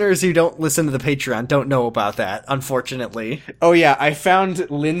listeners who don't listen to the Patreon don't know about that, unfortunately. Oh yeah, I found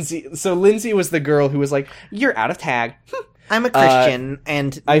Lindsay. So Lindsay was the girl who was like, "You're out of tag." I'm a Christian,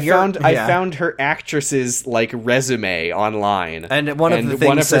 and I you're- found her actress's like resume online, And one of the things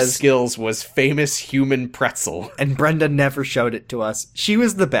one of her says- skills was famous human pretzel. And Brenda never showed it to us. She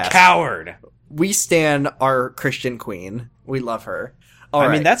was the best. Coward. We stan our Christian queen. We love her. All I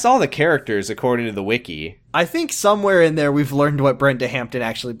right. mean, that's all the characters according to the wiki. I think somewhere in there we've learned what Brenda Hampton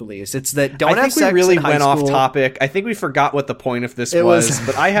actually believes. It's that don't I have think sex we really in high went off school. topic. I think we forgot what the point of this It was-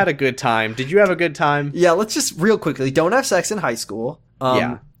 but I had a good time. Did you have a good time? Yeah, let's just real quickly. Don't have sex in high school.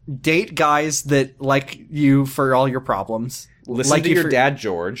 Yeah. Date guys that like you for all your problems. Listen like to you your for- dad,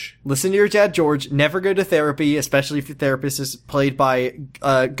 George. Listen to your dad, George. Never go to therapy, especially if your therapist is played by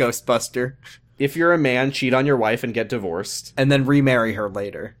Ghostbuster. If you're a man, cheat on your wife and get divorced. And then remarry her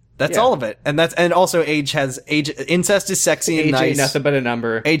later. That's Yeah. all of it. And also age. Incest is sexy and Age nice. ain't nothing but a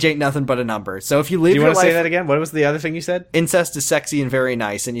number. Age ain't nothing but a number. So if you live Do you your want to say life, that again? What was the other thing you said? incest is sexy and very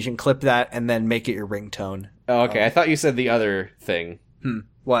nice, and you can clip that and then make it your ringtone. Oh, okay. I thought you said the other thing.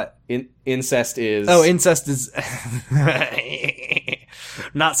 What? Incest is... Oh, incest is...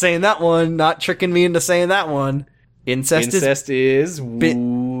 Not saying that one. Not tricking me into saying that one. Incest is...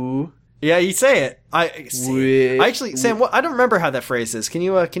 Woo. Yeah, you say it. Wi- Actually, Sam, I don't remember how that phrase is. Can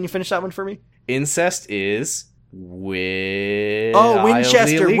you finish that one for me? Incest is... Oh,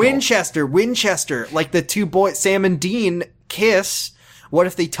 Winchester. Like the two boys, Sam and Dean, kiss. What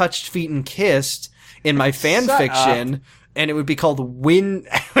if they touched feet and kissed in my fan Shut fiction? And it would be called it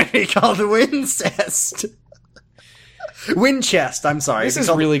would be called Wincest. Winchest, I'm sorry. This It'd be has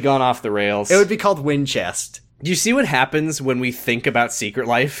called- really gone off the rails. It would be called Winchest. Do you see what happens when we think about Secret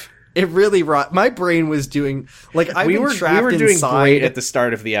Life? It really my brain was doing like I've we been were trapped doing inside. great at the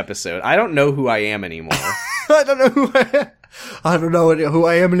start of the episode. I don't know who I am anymore. I don't know who I am. I don't know who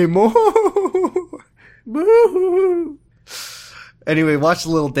I am anymore. Anyway, watch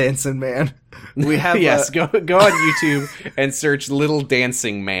Little Dancing Man. We have yes, go on YouTube and search Little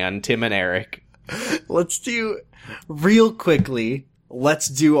Dancing Man, Tim and Eric. let's do real quickly. Let's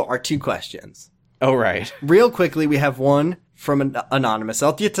do our 2 questions. Oh, right. Real quickly, we have one from an Anonymous.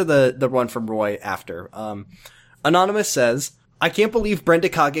 I'll get to the one from Roy after. Anonymous says, I can't believe Brenda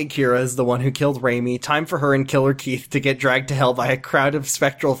Kagekira is the one who killed Raimi. Time for her and Killer Keith to get dragged to hell by a crowd of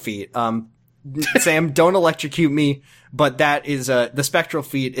spectral feet. Sam, don't electrocute me, but that is, the spectral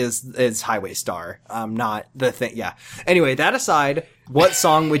feet is Highway Star. Not the thing. Yeah. Anyway, that aside, what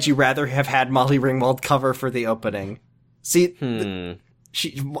song would you rather have had Molly Ringwald cover for the opening? See,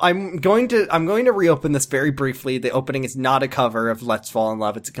 I'm going to reopen this very briefly. The opening is not a cover of Let's Fall in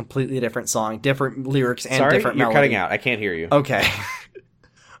Love. It's a completely different song, different lyrics, and different melody. You're cutting out. I can't hear you. Okay.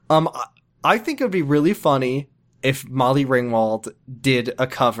 I think it would be really funny if Molly Ringwald did a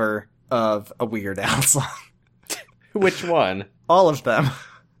cover of a Weird Al song. Which one? All of them.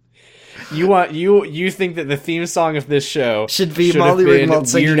 You think that the theme song of this show should be Molly Ringwald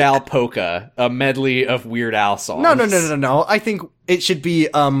singing Weird Al Polka, a medley of Weird Al songs? No. I think it should be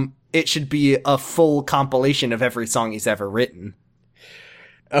a full compilation of every song he's ever written.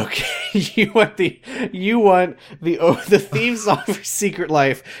 Okay, you want the theme song for Secret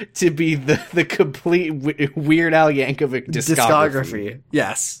Life to be the complete Weird Al Yankovic discography.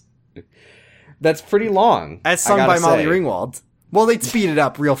 Yes. That's pretty long. As sung by Molly Ringwald. Well, they'd speed it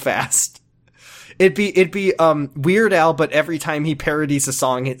up real fast. It'd be Weird Al, but every time he parodies a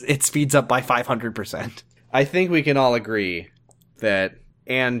song, it speeds up by 500%. I think we can all agree that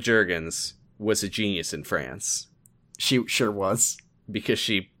Anne Jurgens was a genius in France. She sure was. Because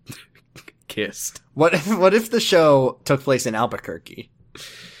she kissed. What if the show took place in Albuquerque?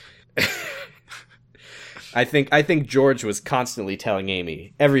 I think George was constantly telling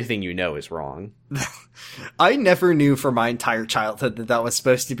Amy, everything you know is wrong. I never knew for my entire childhood that was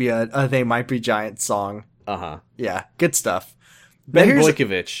supposed to be a They Might Be Giants song. Uh-huh. Yeah, good stuff. Ben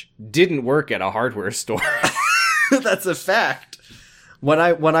Boykovich didn't work at a hardware store. That's a fact. When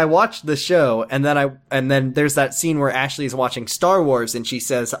I watched the show, and then there's that scene where Ashley's watching Star Wars, and she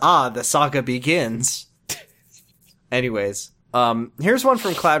says, the saga begins. Anyways, here's one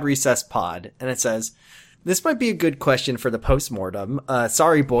from Cloud Recess Pod, and it says, this might be a good question for the postmortem.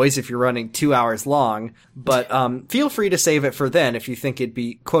 Sorry, boys, if you're running 2 hours long, but feel free to save it for then if you think it'd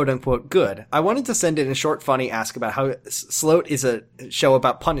be quote-unquote good. I wanted to send in a short, funny ask about how Sloat is a show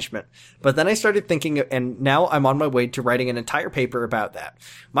about punishment, but then I started thinking, and now I'm on my way to writing an entire paper about that.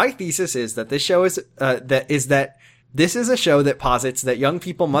 My thesis is that this show this is a show that posits that young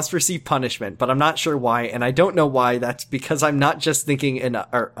people must receive punishment, but I'm not sure why, and I don't know why. That's because I'm not just thinking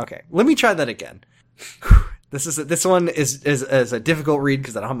okay, let me try that again. This one is a difficult read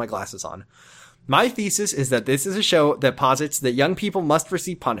because I don't have my glasses on. My thesis is that this is a show that posits that young people must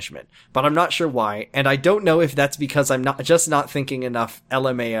receive punishment, but I'm not sure why, and I don't know if that's because I'm not thinking enough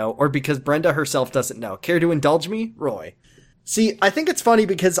LMAO, or because Brenda herself doesn't know. Care to indulge me, Roy? See, I think it's funny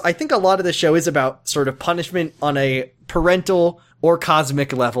because I think a lot of the show is about sort of punishment on a parental or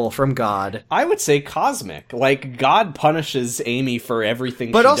cosmic level from God. I would say cosmic. Like, God punishes Amy for everything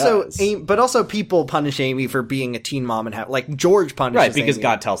she does. But also people punish Amy for being a teen mom and like George punishes Amy. Right, because Amy.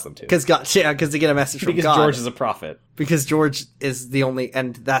 God tells them to. Because they get a message from God. Because George is a prophet. Because George is the only,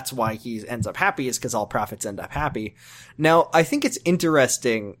 and that's why he ends up happy, is because all prophets end up happy. Now, I think it's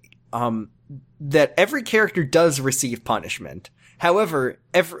interesting, that every character does receive punishment. However,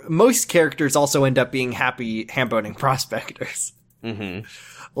 most characters also end up being happy ham-boning prospectors. Mm-hmm.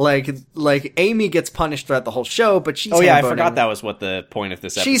 Like Amy gets punished throughout the whole show, but she's I forgot that was what the point of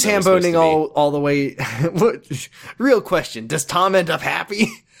this episode she's ham-boning all the way. Real question, does Tom end up happy?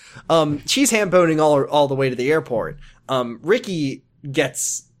 She's ham-boning all the way to the airport. Ricky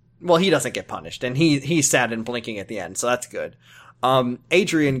he doesn't get punished, and he's sad and blinking at the end, so that's good.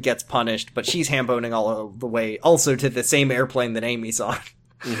 Adrian gets punished, but she's ham-boning all the way also to the same airplane that Amy's on.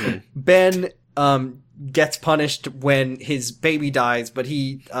 Mm-hmm. Ben, gets punished when his baby dies, but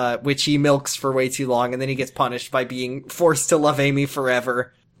which he milks for way too long, and then he gets punished by being forced to love Amy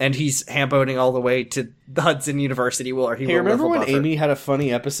forever, and he's ham-boning all the way to the Hudson University where he will remember when buffer. Amy had a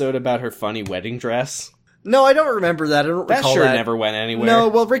funny episode about her funny wedding dress? No, I don't remember that. I don't recall that. That never went anywhere. No,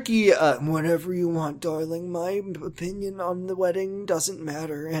 well, Ricky, whatever you want, darling. My opinion on the wedding doesn't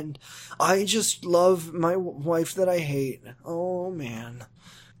matter, and I just love my wife that I hate. Oh, man.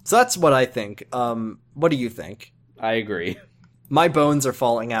 So that's what I think. What do you think? I agree. My bones are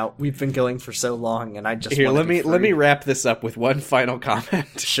falling out. We've been going for so long, and I just Here, want to be let me free. wrap this up with one final comment.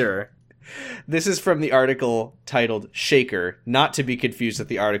 Sure. This is from the article titled Shaker, not to be confused with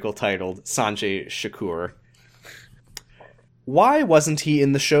the article titled Sanjay Shakur. Why wasn't he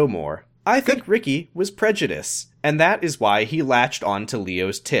in the show more? I think Ricky was prejudice, and that is why he latched on to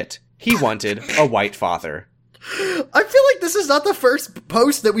Leo's tit. He wanted a white father. I feel like this is not the first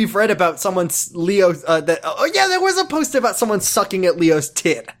post that we've read about someone's Leo. There was a post about someone sucking at Leo's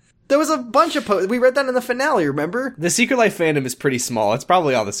tit. There was a bunch of posts. We read that in the finale, remember? The Secret Life fandom is pretty small. It's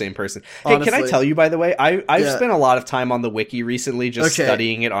probably all the same person. Hey, can I Honestly. tell you, by the way, I've Yeah. spent a lot of time on the wiki recently just Okay.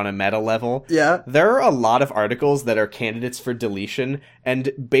 studying it on a meta level. Yeah. There are a lot of articles that are candidates for deletion,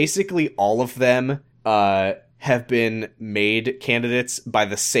 and basically all of them have been made candidates by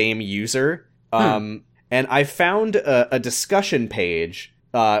the same user. And I found a discussion page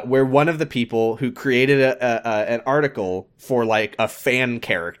where one of the people who created an article for like a fan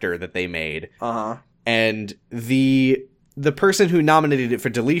character that they made, and the person who nominated it for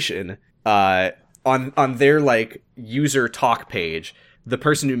deletion on their like user talk page, the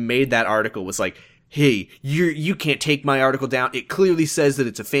person who made that article was like, "Hey, you can't take my article down. It clearly says that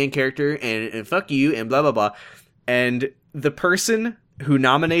it's a fan character, and fuck you, and blah blah blah." And the person who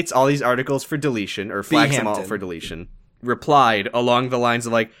nominates all these articles for deletion, or flags them all Hampton. for deletion, replied along the lines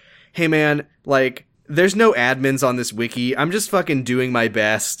of like, "Hey man, like, there's no admins on this wiki. I'm just fucking doing my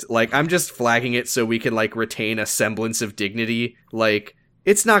best. Like, I'm just flagging it so we can like retain a semblance of dignity. Like,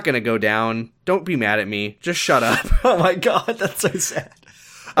 it's not gonna go down. Don't be mad at me. Just shut up." Oh my god, that's so sad.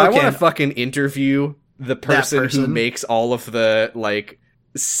 I Okay. want to fucking interview the person who person? makes all of the like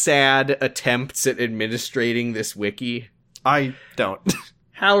sad attempts at administrating this wiki. I don't.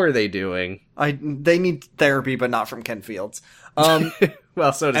 How are they doing? They need therapy, but not from Ken Fields.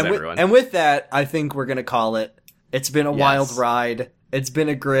 Well, so does And everyone. with that, I think we're gonna call it. It's been a wild Yes. ride. It's been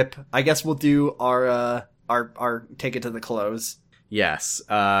a grip. I guess we'll do our take it to the close. Yes.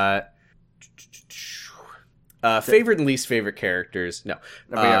 Favorite and least favorite characters. No.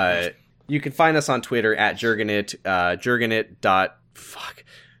 That'll be our first. You can find us on Twitter at Jurgenit. Fuck.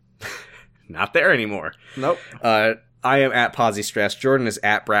 Not there anymore. Nope. I am at Posy Stress. Jordan is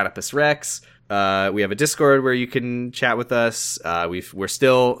at Bradipus Rex. We have a Discord where you can chat with us. We're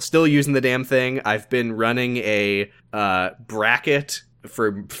still using the damn thing. I've been running a bracket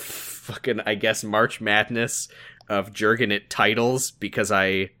for fucking, I guess, March Madness of Jurgenit titles because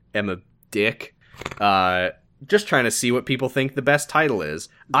I am a dick. Just trying to see what people think the best title is.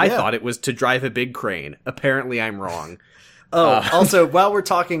 I Yeah. thought it was To Drive a Big Crane. Apparently I'm wrong. Also, while we're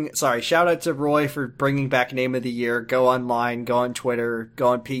talking, shout out to Roy for bringing back Name of the Year. Go online, go on Twitter, go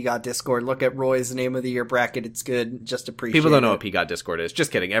on PGOT Discord, look at Roy's Name of the Year bracket. It's good. Just appreciate People don't know it. what PGOT Discord is.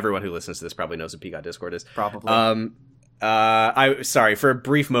 Just kidding. Everyone who listens to this probably knows what PGOT Discord is. Probably. Sorry, for a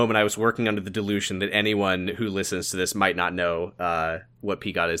brief moment I was working under the delusion that anyone who listens to this might not know what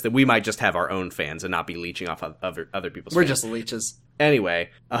PGOT is, that we might just have our own fans and not be leeching off of other people's We're fans. just leeches. Anyway,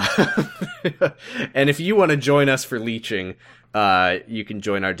 and if you want to join us for leeching, you can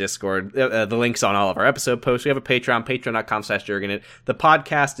join our Discord. The link's on all of our episode posts. We have a Patreon, patreon.com/Jurgenit. The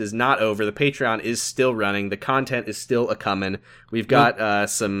podcast is not over. The Patreon is still running. The content is still a-coming. We've got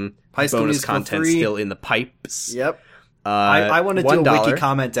some High School bonus Musical content 3. still in the pipes. Yep. I want to do a $1. wiki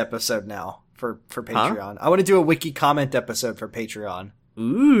comment episode now for Patreon. I want to do a wiki comment episode for Patreon.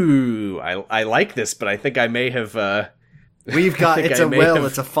 Ooh, I like this, but I think I may have... We've got I think it's I a may whale. have-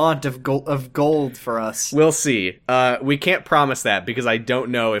 It's a font of gold for us. We'll see. We can't promise that because I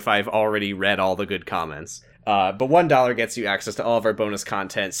don't know if I've already read all the good comments. But $1 gets you access to all of our bonus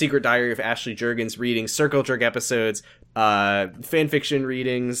content: Secret Diary of Ashley Juergens readings, Circle Jerk episodes, fanfiction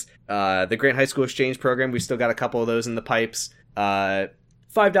readings, the Grant High School Exchange Program. We've still got a couple of those in the pipes.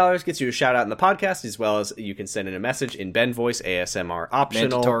 $5 gets you a shout out in the podcast, as well as you can send in a message in Ben voice, ASMR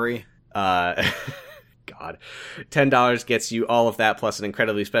optional. Mandatory. God. $10 gets you all of that, plus an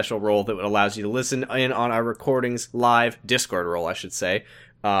incredibly special role that allows you to listen in on our recordings live, Discord role, I should say.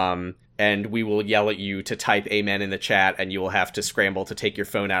 And we will yell at you to type amen in the chat, and you will have to scramble to take your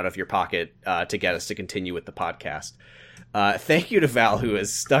phone out of your pocket to get us to continue with the podcast. Thank you to Val, who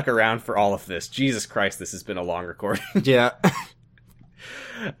has stuck around for all of this. Jesus Christ, this has been a long recording. Yeah.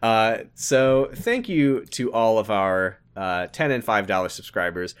 So thank you to all of our $10 and $5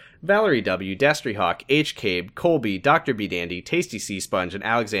 subscribers: Valerie W., Destry Hawk, H. Cabe, Colby, Dr. B. Dandy, Tasty Sea Sponge, and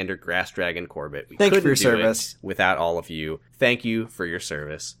Alexander Grass Dragon Corbett. We Thank you couldn't for your do service. it without all of you. Thank you for your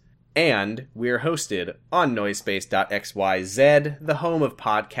service. And we are hosted on Noisepace.xyz, the home of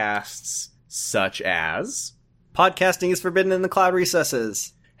podcasts such as Podcasting is forbidden in the cloud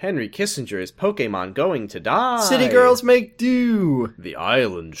recesses. Henry Kissinger is Pokemon going to die. City girls make do. The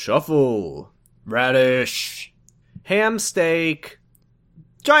Island Shuffle. Radish. Ham steak.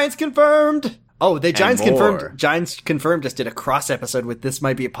 Giants confirmed. Oh, Giants more. confirmed. Giants confirmed just did a cross episode with This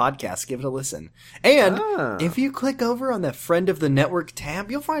Might Be a Podcast. Give it a listen. And if you click over on the Friend of the Network tab,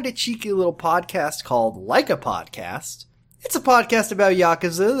 you'll find a cheeky little podcast called Like a Podcast. It's a podcast about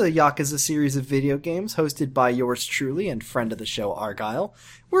Yakuza, the Yakuza series of video games, hosted by yours truly and friend of the show, Argyle.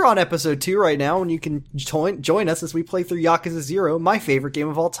 We're on episode 2 right now, and you can join us as we play through Yakuza 0, my favorite game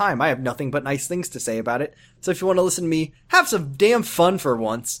of all time. I have nothing but nice things to say about it. So if you want to listen to me have some damn fun for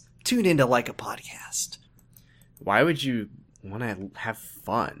once, tune into Like a Podcast. Why would you want to have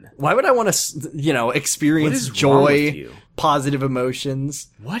fun? Why would I want to, experience joy, positive emotions?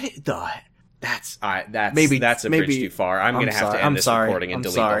 What the... That's a bridge too far. I'm going to have to end this recording and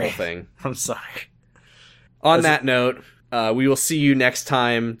delete the whole thing. I'm sorry. On that note, we will see you next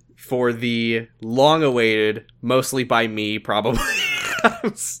time for the long-awaited, mostly by me, probably.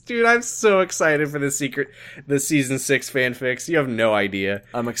 Dude, I'm so excited for the season 6 fanfics. You have no idea.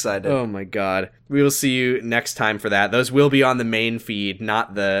 I'm excited. Oh my god. We will see you next time for that. Those will be on the main feed,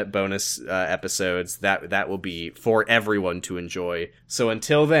 not the bonus episodes. That will be for everyone to enjoy. So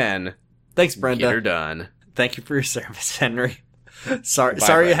until then... Thanks, Brenda. Get her done. Thank you for your service, Henry. Sorry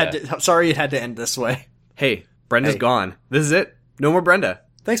it had to end this way. Hey, Brenda's gone. This is it. No more Brenda.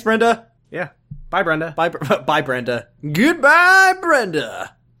 Thanks, Brenda. Yeah. Bye, Brenda. Bye, Brenda. Goodbye,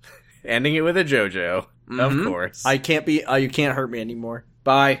 Brenda. Ending it with a JoJo. Of course. I can't be. You can't hurt me anymore.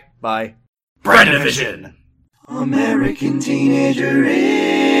 Bye. Bye. Brendavision. American Teenager